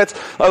 dude. Like, that's,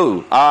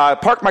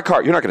 park my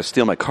car. You're not going to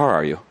steal my car,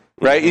 are you?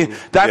 Right?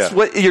 That's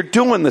what, you're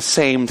doing the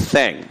same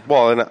thing.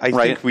 Well, and I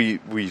think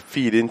we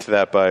feed into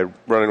that by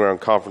running around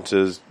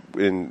conferences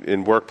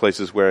in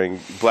workplaces wearing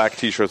black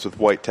T-shirts with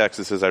white text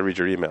that says, I read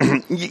your email.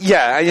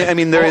 Yeah, I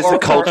mean, there is a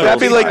culture. That'd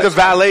be like the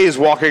valets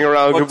walking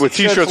around with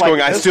T-shirts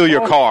going, I steal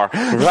your car.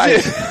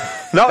 Right.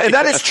 No, and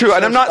that is true.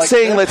 And I'm not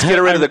saying let's get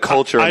rid of the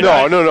culture.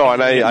 No,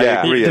 and I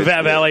agree. The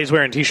valets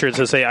wearing T-shirts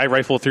that say, I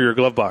rifle through your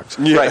glove box.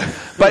 Yeah. Right.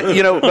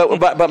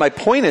 But, but my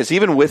point is,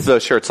 even with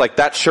those shirts, like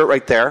that shirt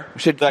right there,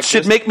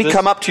 should make me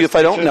come up to you if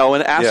I don't know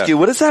and ask you,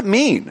 what does that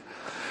mean?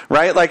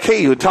 Right? Like,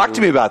 hey, you talk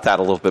to me about that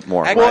a little bit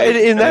more. Well, right?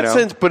 in that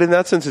sense, but in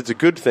that sense, it's a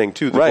good thing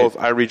too. That Right. both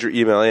I Read Your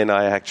Email and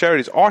I Hack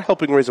Charities are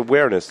helping raise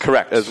awareness,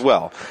 Correct, as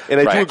well.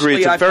 And I do agree, Actually,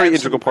 it's a I've very had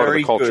integral some part of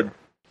very the culture. good-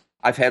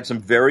 I've had some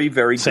very,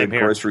 very Same good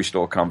here. grocery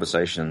store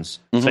conversations.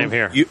 Same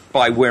here.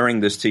 By wearing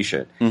this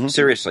T-shirt.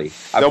 Seriously.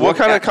 Now, what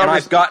kind of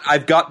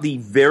I've got the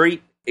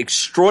very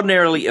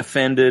extraordinarily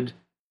offended,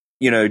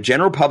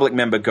 general public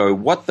member go,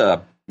 what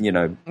the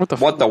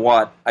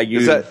what are you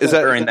Is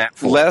that wearing that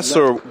for? less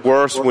or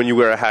worse when you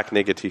wear a Hack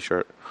Naked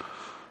T-shirt?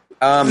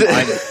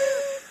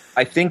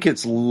 I think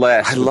it's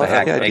less. I with love the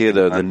Hack the idea, Naked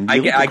though, one. the I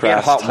Neil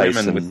get hot deGrasse women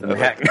Tyson with the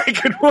Hack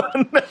Naked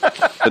one.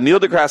 The Neil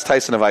deGrasse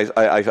Tyson of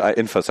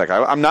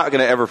InfoSec. I'm not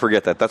going to ever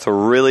forget that. That's a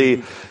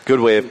really good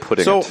way of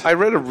putting So it. I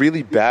read a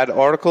really bad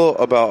article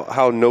about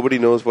how nobody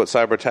knows what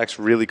cyber attacks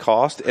really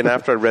cost, and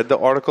after I read the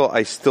article,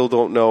 I still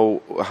don't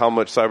know how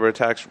much cyber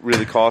attacks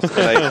really cost,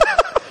 and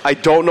I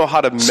don't know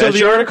how to measure. So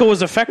the article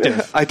was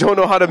effective. I don't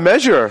know how to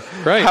measure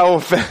how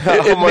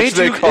much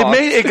they cost.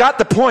 It got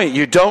the point.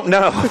 You don't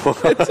know.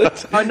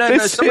 Oh, no,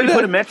 somebody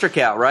put a metric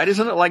out, right?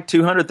 Isn't it like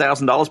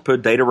 $200,000 per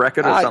data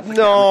record or something?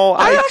 No,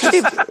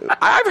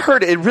 I've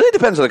heard it really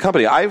depends on the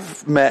company.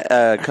 I've met,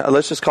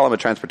 let's just call them a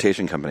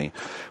transportation company.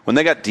 When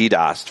they got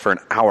DDoSed for an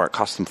hour, it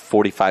cost them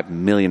 $45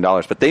 million,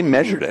 but they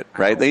measured it,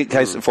 right? They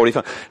guys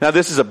 45. Now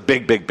this is a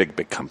big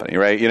company,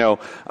 right? Or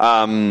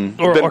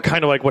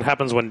kind of like what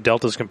happens when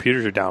Delta's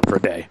computers are down for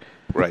a day.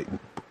 right.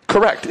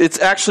 Correct. It's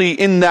actually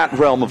in that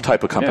realm of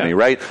type of company,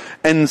 right?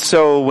 And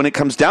so when it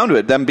comes down to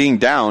it, them being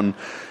down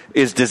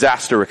is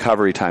disaster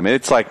recovery time.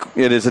 It's like,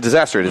 it is a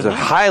disaster. It is a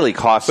highly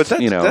cost, But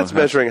that's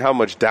measuring how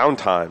much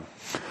downtime.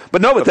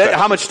 But no, but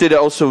how much did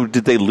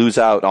they lose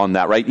out on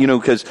that, right?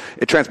 Because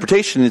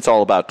transportation, it's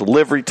all about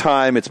delivery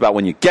time. It's about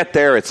when you get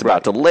there. It's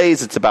about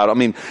delays. It's about,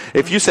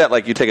 if you said,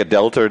 like, you take a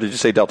Delta, or did you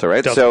say Delta,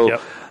 right? Delta, so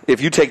yep.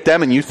 if you take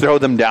them and you throw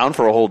them down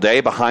for a whole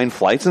day behind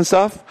flights and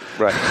stuff.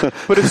 Right.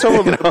 But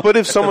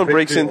if someone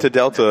breaks into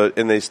Delta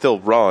and they still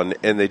run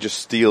and they just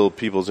steal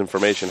people's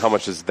information, how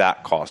much does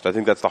that cost? I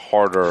think that's the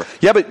harder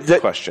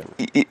question.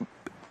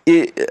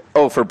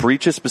 For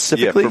breaches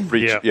specifically?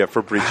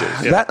 For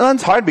breaches. That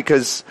one's hard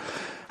because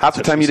half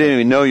the time you didn't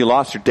even know you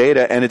lost your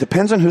data, and it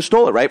depends on who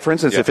stole it, right? For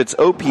instance, if it's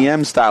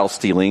OPM-style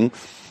stealing,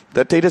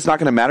 that data is not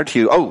going to matter to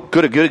you. Oh,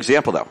 a good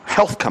example, though.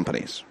 Health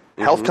companies.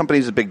 Health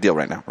companies is a big deal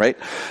right now, right?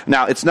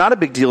 Now, it's not a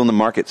big deal in the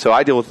market. So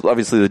I deal with,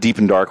 obviously, the deep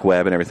and dark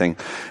web and everything.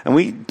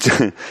 And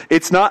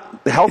it's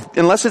not health,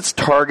 unless it's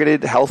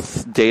targeted,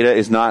 health data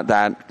is not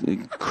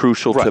that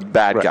crucial to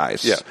bad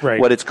guys. Yeah. Right.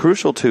 What it's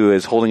crucial to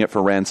is holding it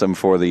for ransom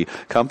for the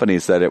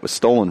companies that it was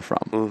stolen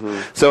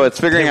from. So it's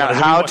figuring out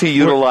how to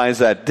utilize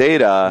that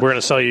data. We're going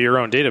to sell you your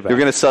own data back. You're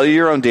going to sell you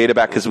your own data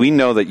back because we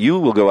know that you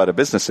will go out of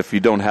business if you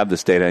don't have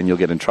this data and you'll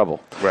get in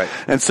trouble. Right.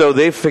 And so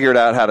they've figured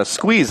out how to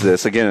squeeze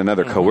this. Again,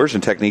 another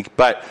coercion technique.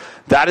 But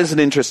that is an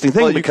interesting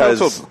thing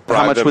because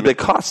how much would they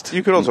cost?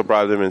 You could also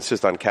bribe them and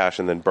insist on cash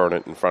and then burn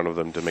it in front of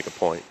them to make a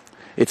point.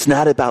 It's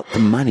not about the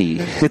money.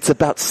 It's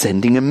about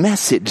sending a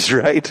message,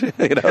 right?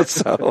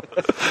 So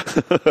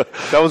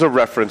that was a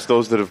reference.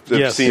 Those that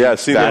have seen the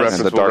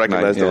reference will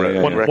recognize the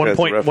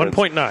reference.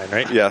 1.9,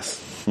 right? Yes.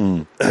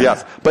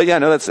 Yes, but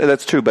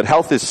that's true. But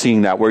health is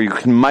seeing that where you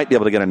might be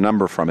able to get a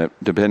number from it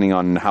depending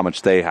on how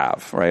much they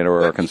have, right,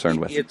 or are concerned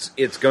with.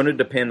 It's going to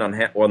depend on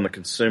the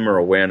consumer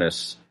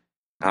awareness,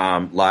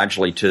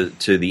 largely to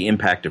the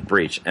impact of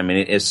breach. I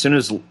mean, as soon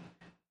as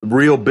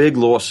real big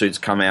lawsuits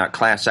come out,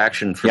 class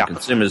action from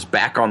consumers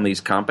back on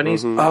these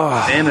companies,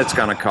 then it's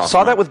going to cost.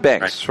 Saw that with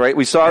banks, right?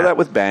 We saw that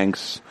with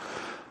banks.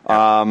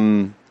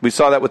 We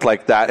saw that with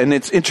like that, and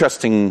it's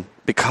interesting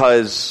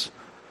because.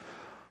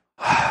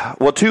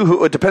 Well,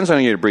 it depends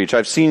on your breach.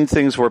 I've seen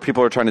things where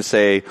people are trying to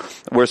say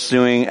we're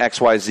suing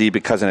XYZ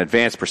because an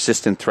advanced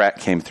persistent threat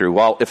came through.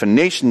 Well, if a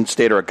nation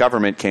state or a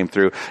government came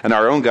through and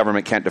our own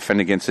government can't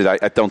defend against it,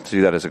 I don't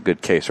see that as a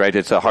good case, right?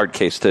 It's a hard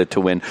case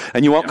to win,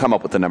 and you won't come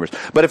up with the numbers.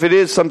 But if it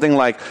is something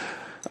like,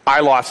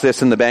 I lost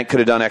this and the bank could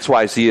have done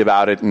XYZ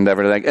about it and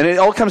everything. And it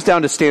all comes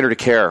down to standard of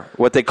care,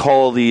 what they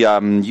call the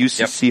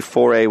UCC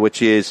 4A,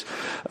 which is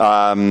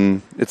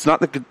it's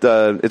not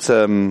it's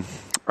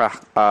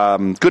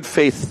good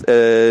faith.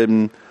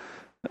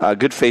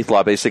 Good faith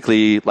law,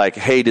 basically, like,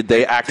 hey, did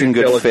they act in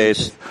good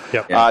faith?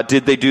 Yep.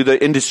 Did they do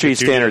the industry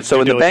standards? So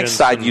in the bank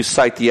side, you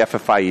cite the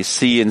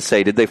FFIEC and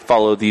say, did they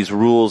follow these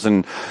rules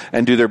and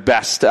do their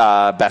best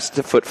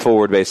foot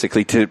forward,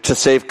 basically, to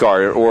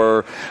safeguard,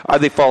 or are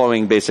they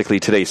following basically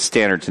today's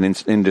standards in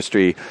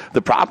industry?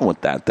 The problem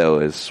with that, though,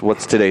 is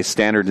what's today's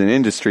standards in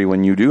industry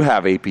when you do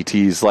have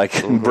APTs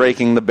like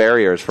breaking the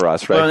barriers for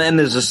us, right? Well, and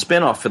there's a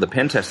spin-off for the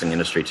pen testing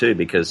industry too,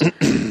 because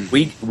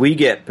we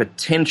get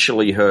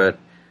potentially hurt.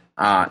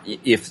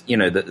 If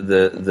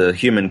the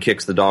human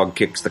kicks the dog,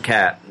 kicks the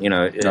cat,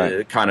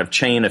 right. Kind of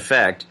chain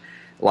effect.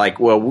 Like,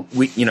 well,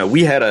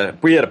 we had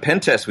a pen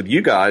test with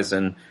you guys,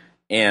 and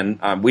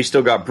we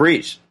still got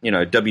breached.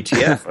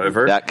 WTF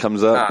over that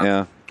comes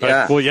up.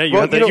 Yeah. Well, yeah, you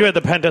had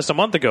the pen test a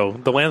month ago.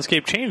 The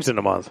landscape changed in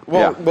a month.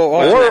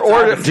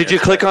 Or did you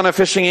click on a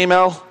phishing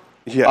email?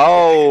 Yeah.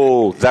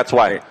 Oh, that's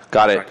why.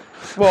 Got it. Right.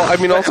 Well, I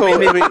mean, also,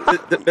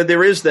 but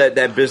there is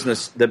that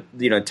business,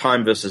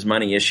 time versus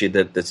money issue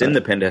that's in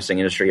the pen testing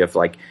industry of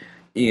like,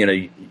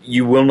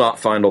 you will not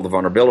find all the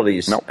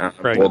vulnerabilities. No.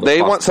 Right. Well,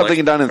 they want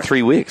something done in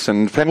 3 weeks,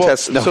 and pen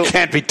tests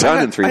can't be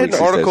done in 3 weeks. I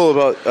had an article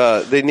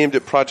about, they named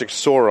it Project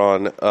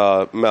Sauron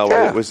malware.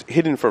 Yeah. It was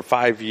hidden for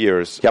 5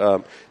 years.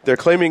 Yep. They're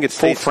claiming it's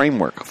full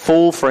framework.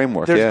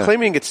 They're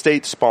claiming it's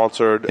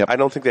state-sponsored. Yep. I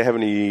don't think they have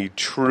any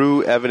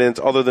true evidence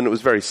other than it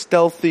was very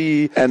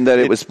stealthy. And that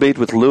it was made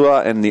with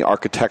Lua, and the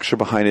architecture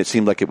behind it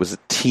seemed like it was a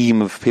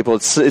team of people.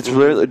 It's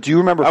really, do you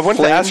remember I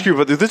wanted to ask you,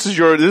 but this is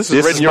right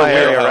in your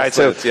area, right?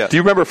 So, do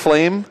you remember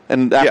Flame?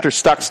 And after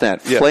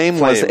Stuxnet, Flame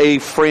was a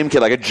frame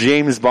kit, like a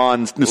James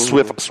Bond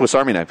Swiss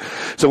Army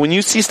knife. So when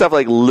you see stuff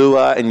like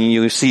Lua and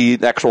you see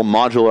the actual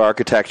modular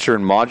architecture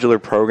and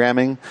modular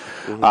programming,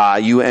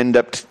 you end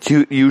up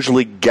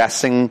usually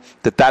guessing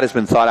that has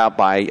been thought out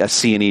by a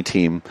C&E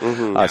team,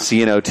 a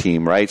CNO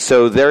team, right?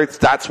 So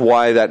that's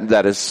why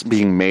that is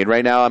being made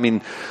right now. I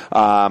mean,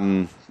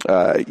 there's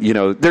it's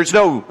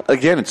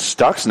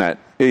Stuxnet.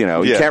 You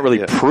can't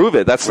really prove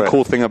it. That's the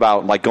cool thing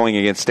about like going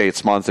against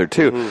state-sponsored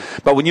too.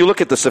 But when you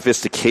look at the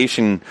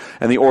sophistication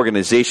and the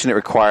organization it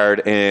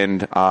required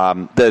and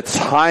the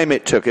time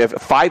it took,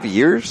 5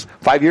 years?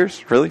 5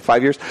 years? Really?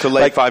 5 years? To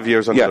lay 5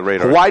 years under the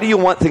radar. Why do you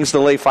want things to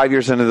lay 5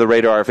 years under the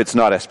radar if it's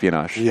not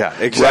espionage? Yeah,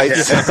 exactly.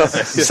 Right?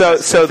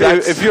 So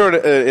if you're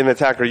an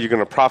attacker, you're going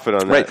to profit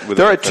on that. Right.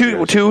 There are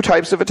two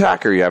types of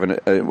attacker. You have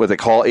what they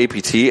call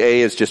APT. A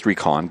is just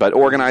recon, but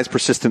organized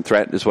persistent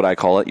threat is what I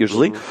call it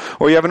usually.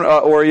 Or you have an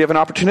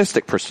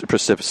opportunistic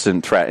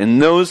persistent threat,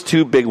 and those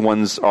two big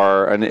ones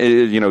are,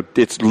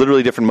 it's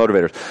literally different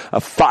motivators.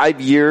 A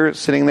 5 year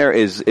sitting there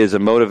is a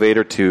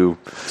motivator to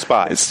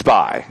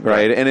spy,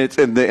 right? And it's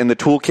in the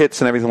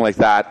toolkits and everything like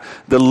that.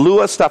 The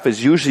Lua stuff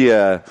is usually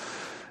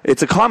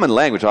it's a common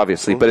language,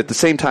 obviously, but at the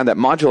same time, that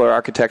modular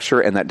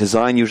architecture and that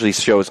design usually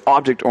shows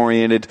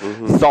object-oriented,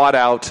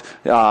 thought-out,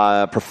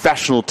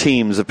 professional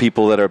teams of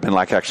people that have been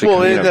actually.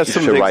 Well, and that's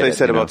some things they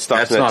said about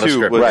Stuxnet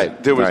too.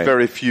 There was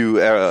very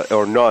few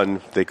or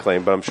none, they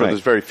claim, but I'm sure there's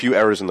very few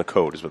errors in the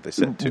code, is what they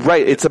said too.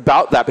 Right, it's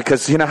about that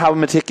because how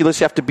meticulous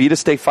you have to be to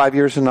stay 5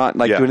 years and not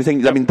do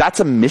anything. I mean, that's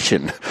a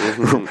mission,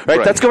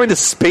 right? That's going to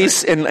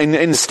space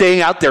and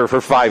staying out there for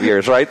 5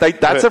 years, right?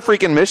 That's a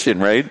freaking mission,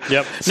 right?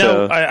 Yep.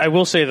 So, now, I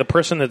will say the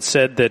person that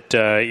said that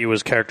it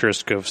was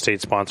characteristic of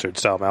state-sponsored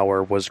style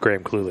malware was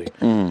Graham Cluley.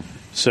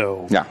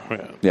 So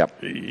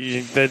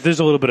there's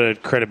a little bit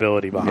of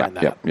credibility behind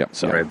that.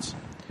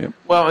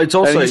 Well, it's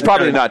also and he's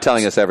probably not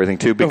telling us everything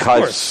too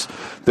because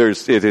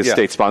it is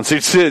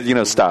state-sponsored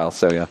style.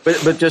 So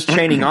but just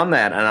chaining on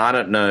that, and I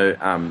don't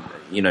know,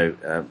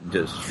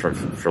 just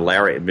for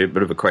Larry, a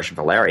bit of a question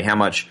for Larry, how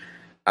much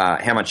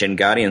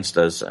Enguardians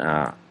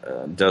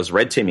does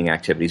red teaming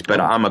activities,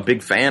 but I'm a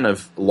big fan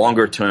of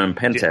longer term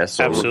pen tests,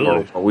 or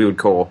what we would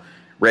call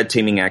red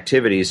teaming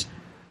activities,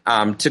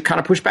 to kind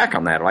of push back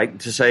on that, like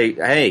to say,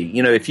 hey,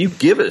 if you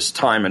give us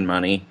time and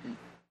money,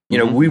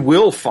 we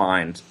will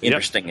find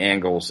interesting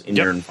angles in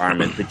your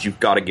environment, but you've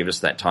got to give us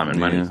that time and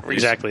money.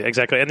 Exactly.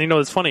 And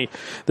it's funny,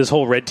 this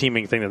whole red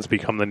teaming thing that's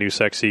become the new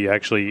sexy,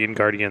 actually,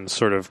 Enguardians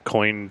sort of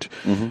coined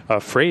a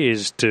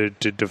phrase to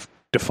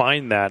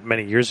define that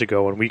many years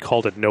ago, and we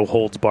called it no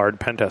holds barred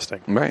pen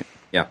testing. Right.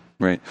 Yeah.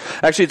 Right.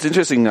 Actually, it's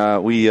interesting.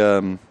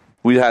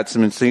 We had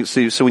some.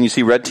 So when you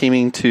see red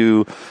teaming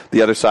to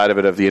the other side of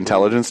it, of the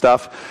intelligence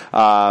stuff,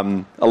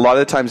 a lot of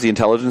the times the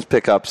intelligence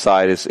pickup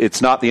side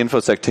it's not the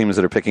InfoSec teams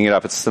that are picking it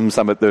up. It's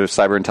some of the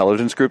cyber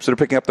intelligence groups that are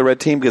picking up the red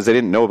team because they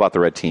didn't know about the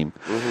red team.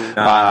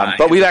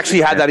 But we've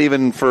actually had that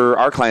even for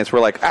our clients. We're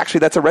like,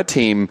 actually, that's a red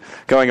team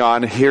going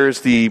on.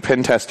 Here's the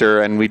pen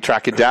tester, and we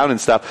track it down and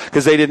stuff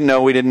because they didn't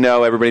know, we didn't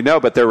know, everybody know,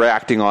 but they're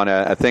reacting on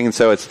a thing. And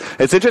so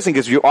it's interesting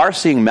because you are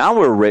seeing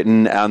malware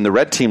written on the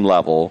red team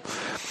level.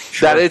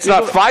 Sure. That it's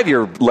not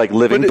 5-year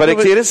living, but it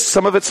is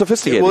some of it's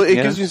sophisticated. Well, it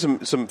gives you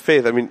some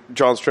faith. I mean,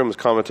 John Strom was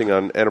commenting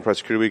on Enterprise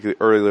Security Weekly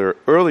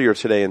earlier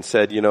today and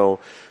said, a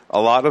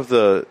lot of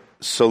the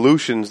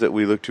solutions that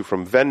we look to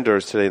from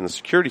vendors today in the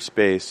security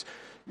space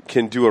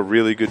can do a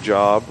really good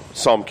job,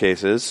 some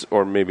cases,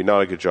 or maybe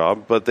not a good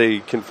job, but they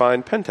can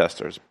find pen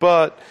testers.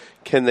 But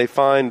can they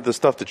find the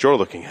stuff that you're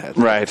looking at?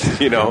 Right.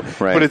 Right.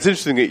 But it's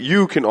interesting that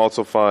you can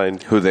also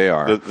find who they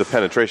are, the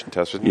penetration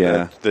testers.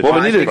 Yeah. Well,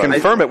 we needed to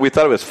confirm it. We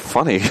thought it was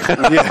funny.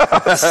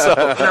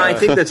 I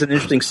think that's an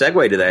interesting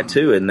segue to that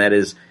too, and that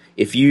is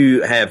if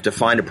you have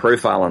defined a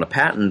profile on a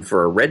patent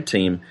for a red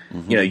team,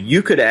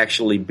 you could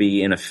actually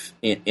be in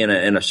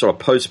a sort of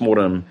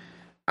postmortem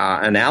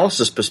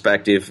analysis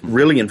perspective,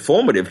 really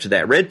informative to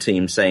that red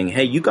team, saying,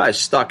 "Hey, you guys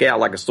stuck out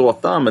like a sore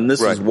thumb, and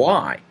this is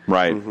why."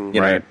 Right.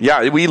 Right.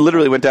 Yeah, we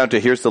literally went down to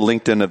here's the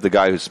LinkedIn of the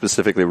guy who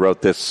specifically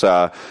wrote this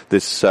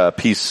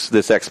piece,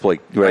 this exploit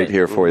right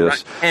here for you.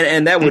 Right.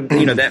 And that would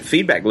that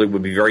feedback loop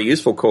would be very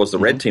useful, cause the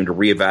red team to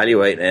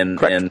reevaluate and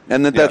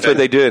that's what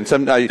they do.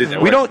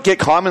 And we don't get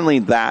commonly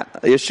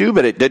that issue,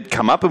 but it did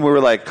come up, and we were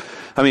like.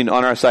 I mean,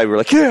 on our side, we were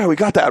like, yeah, we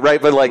got that,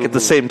 right? But, at the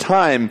same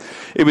time,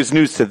 it was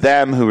news to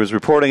them who was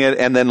reporting it.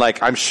 And then,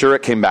 I'm sure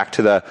it came back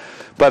to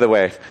by the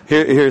way,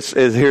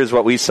 here's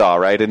what we saw,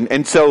 right?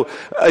 And so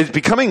it's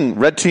becoming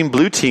red team,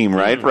 blue team,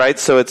 right? Right?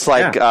 So it's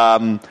like,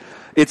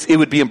 it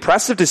would be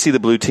impressive to see the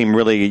blue team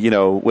really,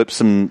 whip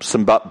some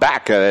butt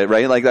back at it,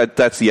 right?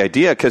 That's the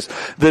idea, because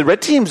the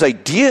red team's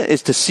idea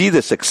is to see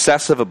the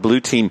success of a blue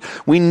team.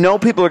 We know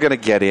people are going to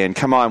get in.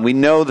 Come on, we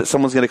know that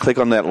someone's going to click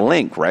on that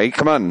link, right?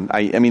 Come on,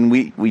 I mean,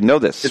 we know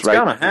this, it's right?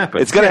 It's going to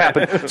happen. It's going to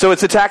happen. So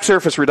it's attack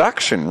surface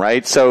reduction,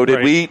 right? So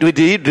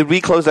did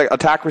we close that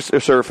attack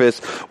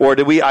surface, or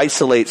did we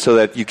isolate so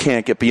that you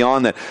can't get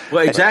beyond that?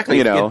 Well,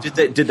 exactly.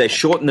 Did they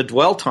shorten the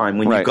dwell time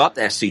when you got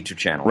that C2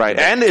 channel? Right.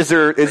 And is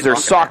there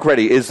SOC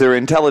ready? Is there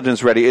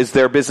intelligence ready? Is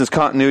there business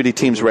continuity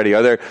teams ready?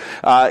 Are there?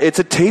 It's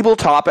a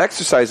tabletop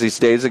exercise these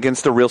days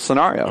against a real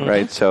scenario,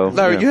 right? So,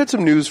 Larry, you had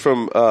some news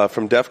from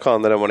DEF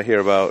CON that I want to hear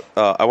about.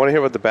 I want to hear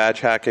about the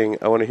badge hacking.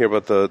 I want to hear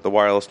about the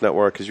wireless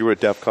network, because you were at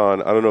DEF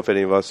CON. I don't know if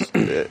any of us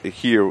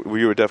here were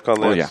you at DEF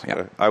CON? Oh,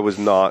 yeah. I was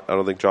not. I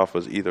don't think Joff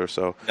was either.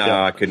 So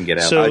I couldn't get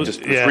out. So, I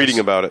just was reading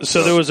about it.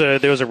 So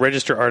there was a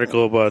Register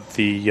article about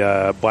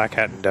the Black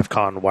Hat and DEF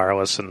CON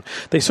wireless, and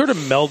they sort of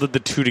melded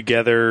the two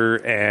together.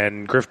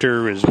 And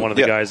Grifter is one of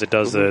the guys that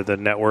does the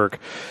network,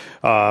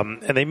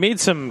 and they made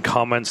some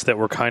comments that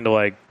were kind of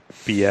like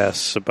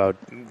BS about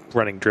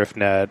running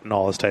DriftNet and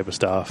all this type of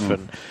stuff.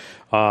 And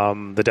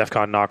the DEF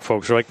CON NOC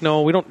folks are like,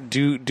 no, we don't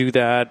do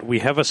that. We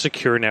have a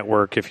secure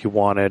network if you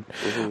want it,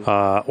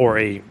 or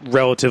a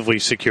relatively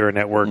secure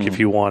network if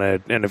you want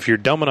it. And if you're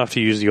dumb enough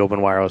to use the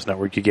open wireless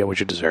network, you get what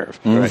you deserve.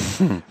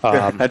 Right?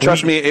 And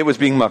trust me, it was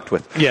being mucked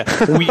with.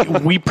 Yeah,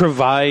 we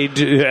provide,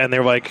 and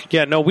they're like,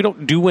 yeah, no, we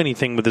don't do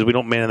anything with this. We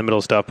don't man in the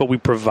middle stuff, but we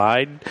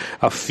provide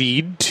a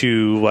feed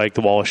to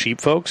the Wall of Sheep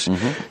folks.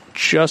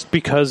 Just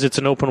because it's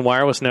an open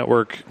wireless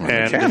network,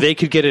 and they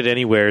could get it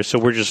anywhere.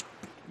 So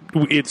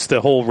it's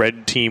the whole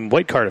red team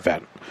white card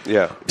event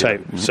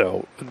type.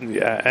 So,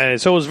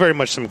 and so it was very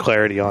much some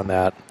clarity on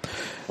that.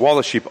 Wall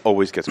of Sheep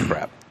always gets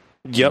crap.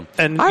 Yep,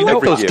 and I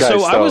like those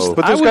guys.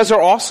 But those guys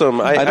are awesome.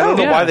 I don't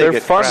know why they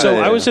get fun. So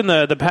I was in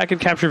the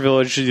Packet Capture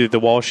Village, the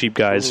Wall of Sheep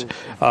guys,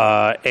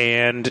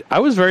 and I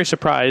was very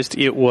surprised.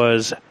 It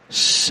was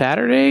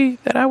Saturday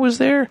that I was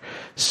there,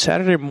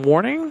 Saturday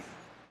morning.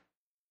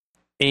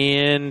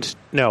 And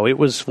no, it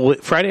was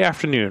Friday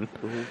afternoon.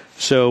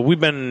 So we've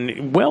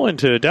been well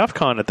into DEF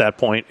CON at that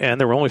point, and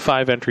there were only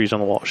 5 entries on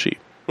the wall sheet.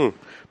 But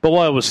while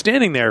I was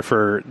standing there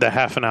for the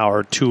half an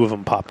hour, 2 of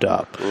them popped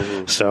up.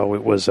 So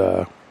it was.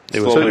 Someday,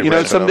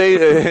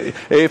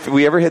 if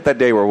we ever hit that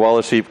day where Wall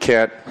of Sheep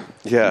can't.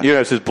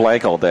 It's just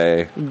blank all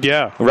day.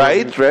 Yeah.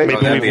 Right?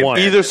 Maybe we've won.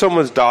 Either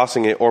someone's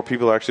DOSing it, or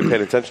people are actually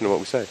paying attention to what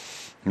we say.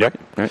 Right.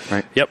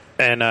 Yep.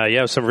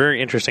 And some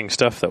very interesting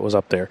stuff that was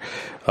up there.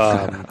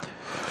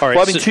 All right,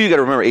 well, I mean, too, you got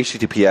to remember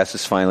HTTPS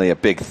is finally a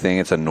big thing.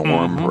 It's a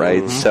norm,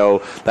 right?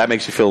 So that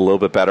makes you feel a little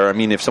bit better. I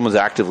mean, if someone's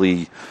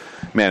actively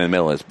man in the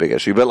middle, is a big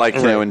issue. But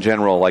in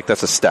general,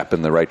 that's a step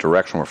in the right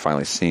direction. We're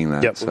finally seeing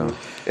that. Yep. So,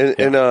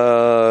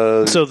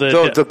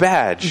 the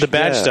badge,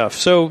 stuff.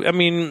 So, I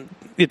mean,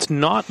 it's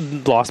not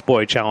Lost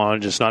Boy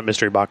Challenge, it's not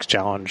Mystery Box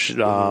Challenge,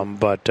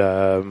 but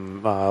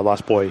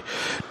Lost Boy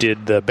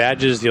did the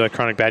badges, the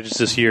electronic badges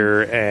this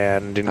year,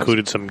 and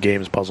included some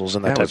games, puzzles,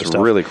 and that type of stuff. That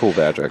was a really cool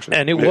badge, actually.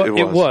 And it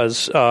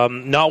was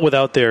not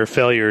without their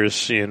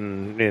failures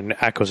in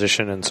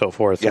acquisition and so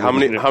forth. Yeah, how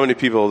many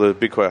people? The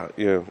big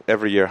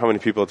every year, how many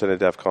people attended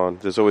DEF CON?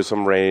 There's always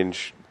some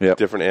range,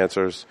 different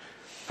answers.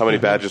 How many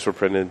badges were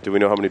printed? Do we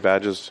know how many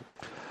badges?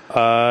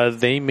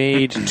 They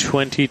made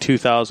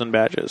 22,000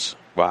 badges.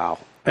 Wow.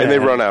 And they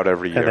run out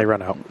every year. And they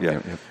run out.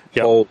 Yeah.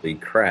 Yep. Holy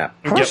crap.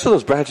 How much do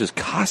those badges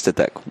cost at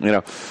that,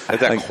 at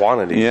that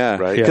quantity, yeah,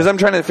 right? Because I'm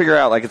trying to figure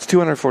out, it's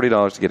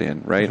 $240 to get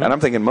in, right? And I'm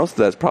thinking most of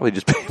that's probably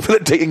just paying for the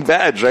dang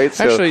badge, right?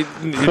 So, actually,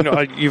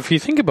 if you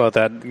think about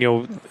that,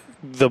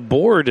 the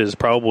board is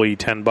probably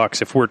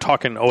 $10 if we're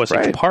talking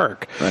OSX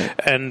Park,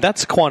 and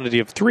that's a quantity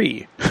of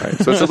 3. Right.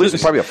 So it's at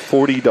least probably a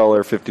 $40,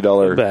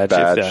 $50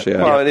 badge.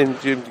 Yeah. Well,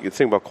 and you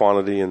think about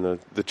quantity and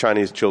the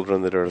Chinese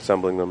children that are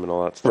assembling them and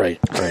all that stuff.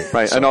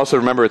 Right. So, and also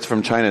remember, it's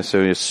from China,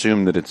 so you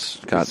assume that it's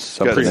got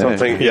something.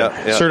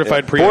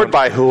 Certified pre-owned. Board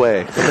by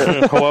Huawei.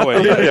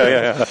 Huawei.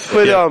 Yeah.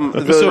 But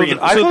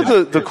I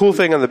thought the cool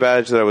thing on the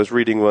badge that I was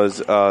reading was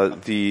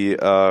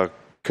the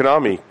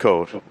Konami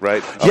code,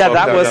 right? Yeah,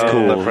 that was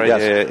cool. Right?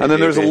 Yes. Yeah, and then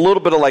there's a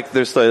little bit of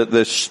there's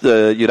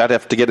the you'd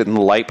have to get it in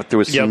the light, but there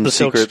was some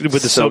secret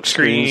with the silk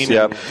screen.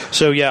 Yeah.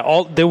 So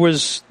there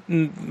was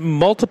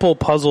multiple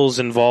puzzles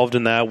involved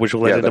in that, which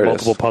led into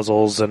multiple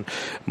puzzles, and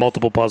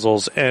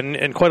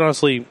quite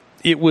honestly,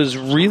 it was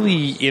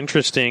really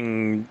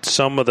interesting.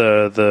 Some of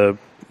the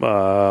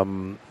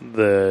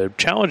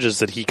challenges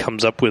that he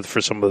comes up with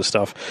for some of the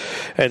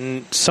stuff,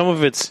 and some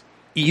of it's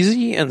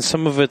easy, and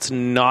some of it's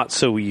not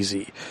so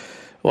easy.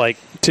 Like,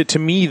 to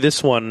me,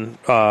 this one,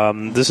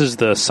 this is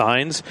the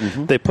signs.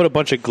 Mm-hmm. They put a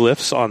bunch of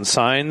glyphs on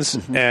signs,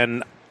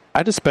 and I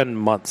had to spend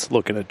months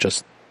looking at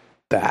just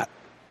that.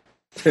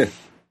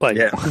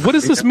 What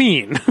does this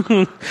mean?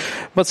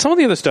 But some of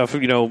the other stuff,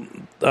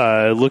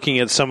 looking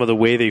at some of the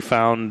way they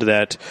found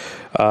that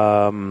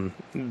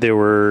there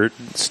were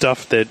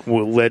stuff that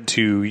led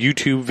to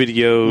YouTube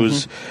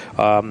videos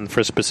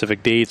for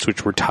specific dates,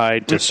 which were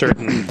tied to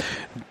certain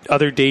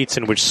other dates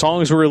in which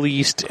songs were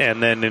released,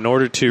 and then in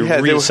order to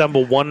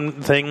reassemble one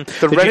thing,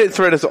 the Reddit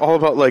thread is all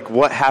about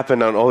what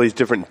happened on all these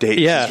different dates.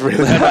 Yeah, it's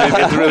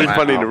really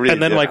funny to read.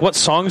 And then what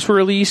songs were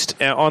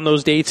released on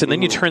those dates, and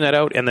then you turn that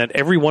out, and that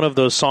every one of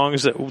those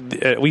songs, that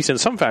at least in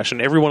some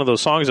fashion, every one of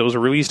those songs that was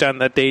released on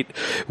that date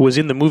was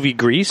in the movie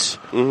Grease,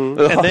 and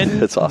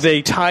then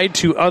they tied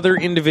to other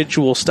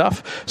individual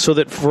stuff, so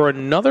that for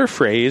another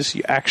phrase,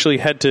 you actually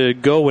had to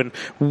go and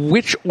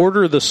which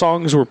order the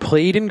songs were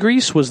played in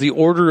Grease was the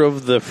order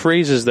of the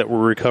phrases that were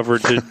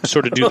recovered to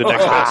sort of do the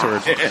next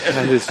password.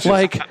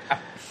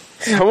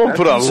 Someone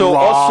put a lot of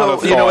also,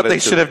 what they into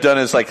should have done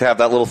is have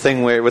that little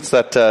thing where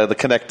the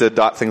connected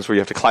dot things where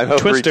you have to climb over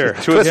Twister.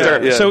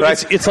 Twister. Yeah. So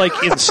it's like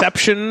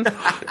Inception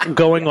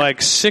going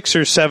 6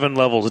 or 7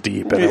 levels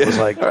deep, and it was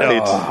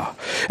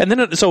and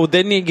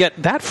then you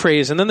get that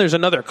phrase, and then there's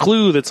another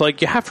clue that's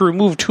you have to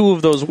remove 2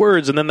 of those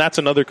words, and then that's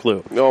another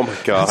clue. Oh my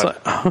god!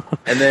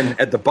 And then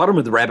at the bottom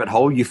of the rabbit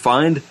hole, you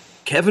find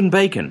Kevin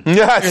Bacon.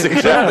 Yes,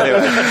 exactly.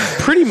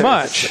 Pretty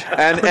much.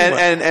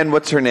 And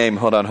what's her name?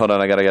 Hold on.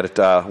 I gotta get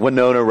it.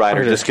 Winona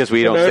Ryder, just because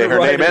we don't say her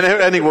name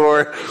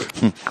anymore.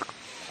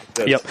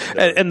 Yep.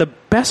 And the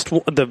best,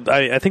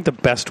 I think the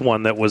best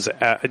one that was,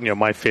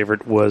 my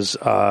favorite was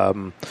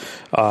Ryan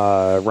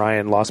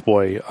Lost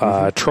Boy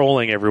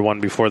trolling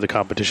everyone before the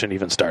competition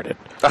even started.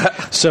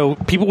 So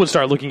people would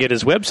start looking at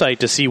his website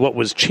to see what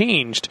was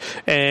changed,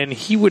 and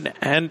he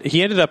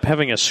ended up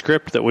having a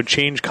script that would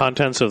change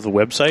contents of the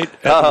website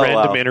at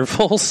random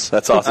intervals.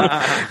 That's awesome.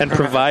 And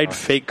provide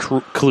fake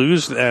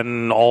clues,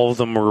 and all of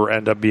them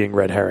end up being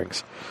red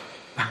herrings.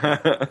 And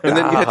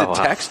then you had to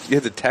text. You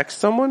had to text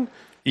someone.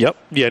 Yep,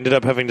 you ended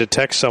up having to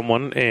text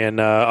someone,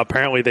 and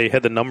apparently they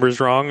had the numbers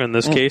wrong in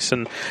this case,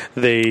 and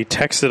they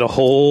texted a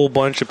whole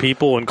bunch of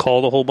people and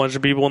called a whole bunch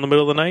of people in the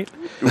middle of the night.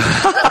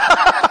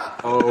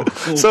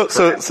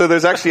 So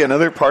there's actually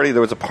another party. There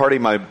was a party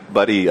my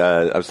buddy,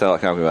 I was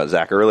talking about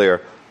Zach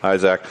earlier. Hi,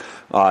 Zach.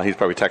 He's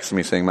probably texting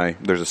me saying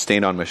there's a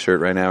stain on my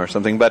shirt right now or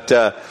something, but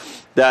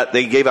that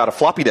they gave out a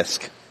floppy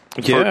disk.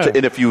 Yeah.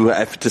 And if you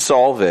have to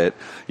solve it,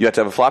 you have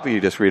to have a floppy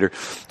disk reader.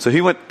 So he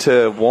went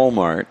to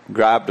Walmart,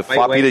 grabbed a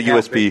floppy to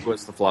USB.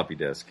 What's the floppy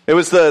disk? It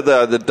was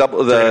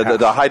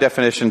the high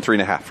definition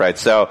 3.5, right?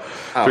 So,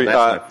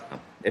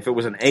 if it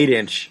was an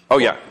 8-inch. Oh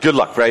yeah, good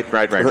luck, right.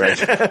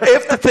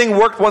 If the thing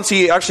worked once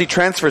he actually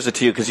transfers it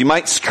to you, because you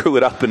might screw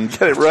it up and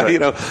get it right,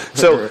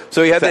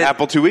 So he had the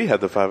Apple IIe had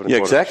the 5.25. Yeah,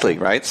 exactly,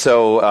 right.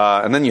 So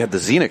and then you had the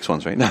Xenix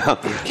ones right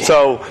now.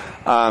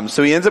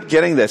 So he ends up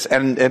getting this,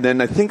 and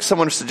then I think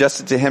someone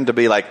suggested to him to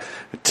be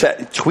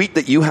tweet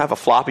that you have a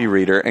floppy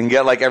reader and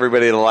get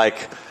everybody to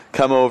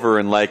come over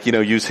and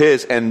use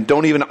his, and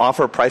don't even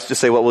offer a price.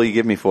 Just say, what will you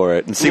give me for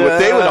it, and see what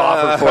they would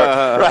offer for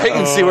it, right?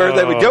 And see where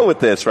they would go with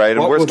this, right?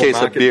 And worst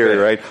case of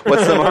beer, right?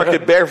 What's the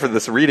market bear for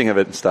this reading of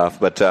it and stuff?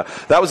 But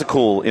that was a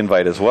cool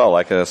invite as well,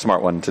 like a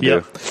smart one to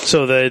do.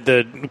 So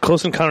the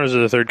Close Encounters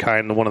of the Third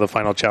Kind, one of the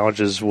final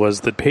challenges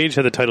was the page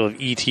had the title of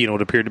ET and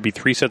what appeared to be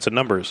 3 sets of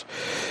numbers.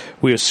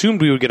 We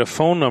assumed we would get a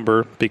phone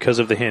number because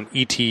of the hint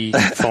ET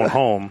phone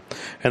home,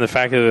 and the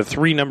fact that there are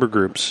 3 number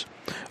groups.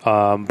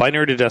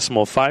 Binary to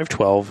decimal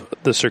 512,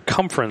 the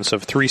circumference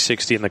of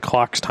 360, and the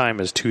clock's time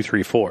is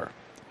 234.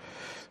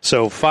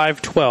 So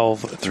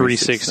 512,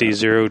 360,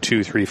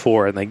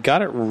 0234, and they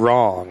got it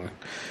wrong.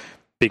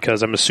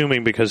 Because I'm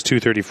assuming because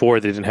 234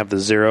 they didn't have the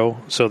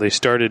 0, so they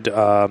started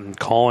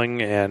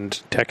calling and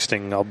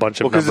texting a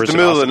bunch of numbers. Because it's the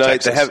middle of the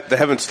night, they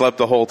haven't slept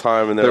the whole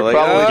time, and they're like,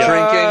 probably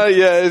drinking.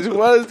 This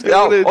is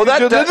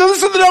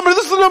the number.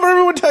 This is the number.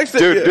 Everyone text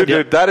it.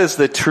 Dude, that is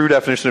the true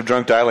definition of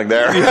drunk dialing.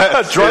 There,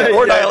 drunk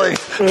or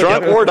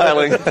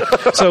dialing.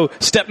 So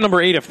step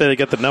number 8, if they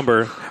get the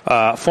number,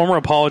 former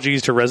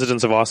apologies to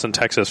residents of Austin,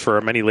 Texas, for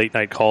our many late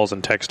night calls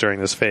and texts during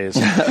this phase.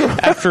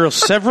 After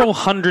several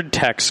hundred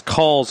texts,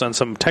 calls, and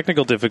some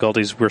technical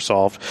difficulties were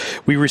solved,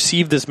 we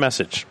received this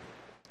message.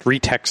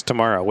 Retext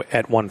tomorrow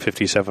at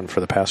 1:57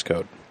 for the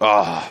passcode.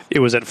 It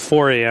was at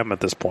 4 a.m.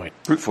 at this point.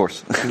 Brute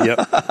force.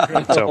 Yep.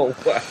 So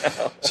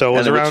it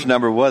was around. Which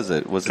number was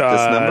it? Was it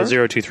this number?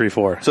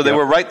 0234. So they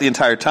were right the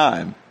entire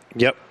time.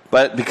 Yep.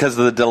 But because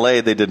of the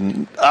delay, they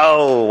didn't.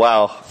 Oh,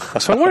 wow.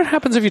 So what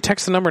happens if you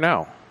text the number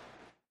now?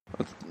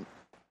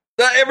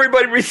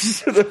 Everybody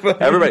reaches to the phone.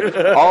 Everybody,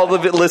 all the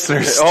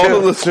listeners,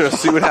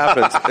 see what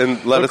happens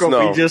and let us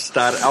know. We just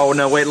started. Oh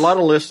no, wait! A lot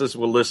of listeners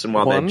will listen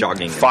while they're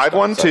jogging.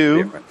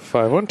 512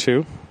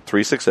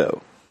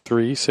 360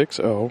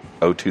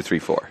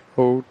 0234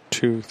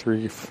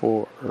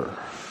 0234.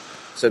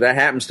 So that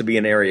happens to be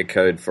an area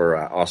code for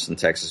Austin,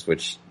 Texas,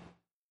 which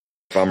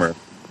bummer.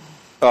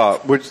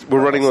 We're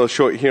running a little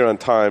short here on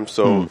time,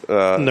 so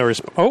there we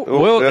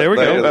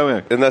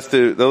go. And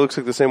that looks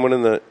like the same one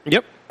in the.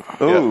 Yep.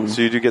 Oh,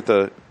 so you do get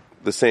the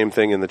same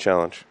thing in the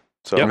challenge.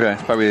 So okay,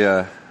 it's probably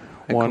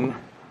one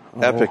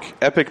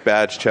epic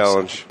badge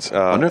challenge.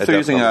 I wonder if they're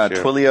using a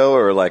Twilio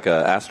or like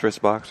a asterisk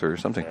box or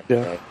something.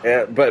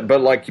 Yeah, but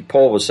like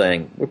Paul was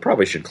saying, we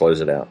probably should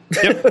close it out.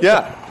 Yep.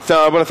 Yeah.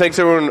 So I want to thanks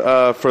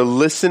everyone for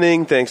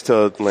listening. Thanks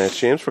to Lance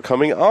James for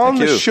coming on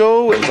the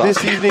show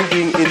this evening,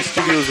 being in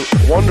studio. It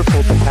was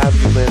wonderful to have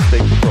you, Lance.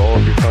 Thank you for all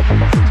of your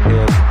contributions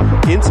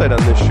and insight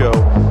on this show.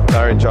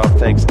 Larry and Job,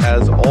 thanks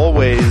as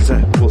always.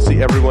 We'll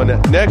see everyone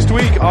next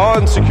week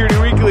on Security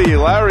Weekly.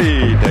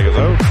 Larry, take us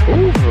out.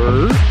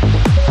 Over.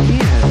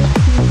 Man,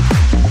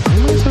 why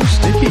am I so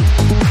sticky?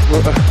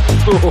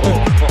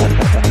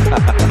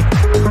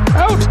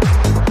 Out.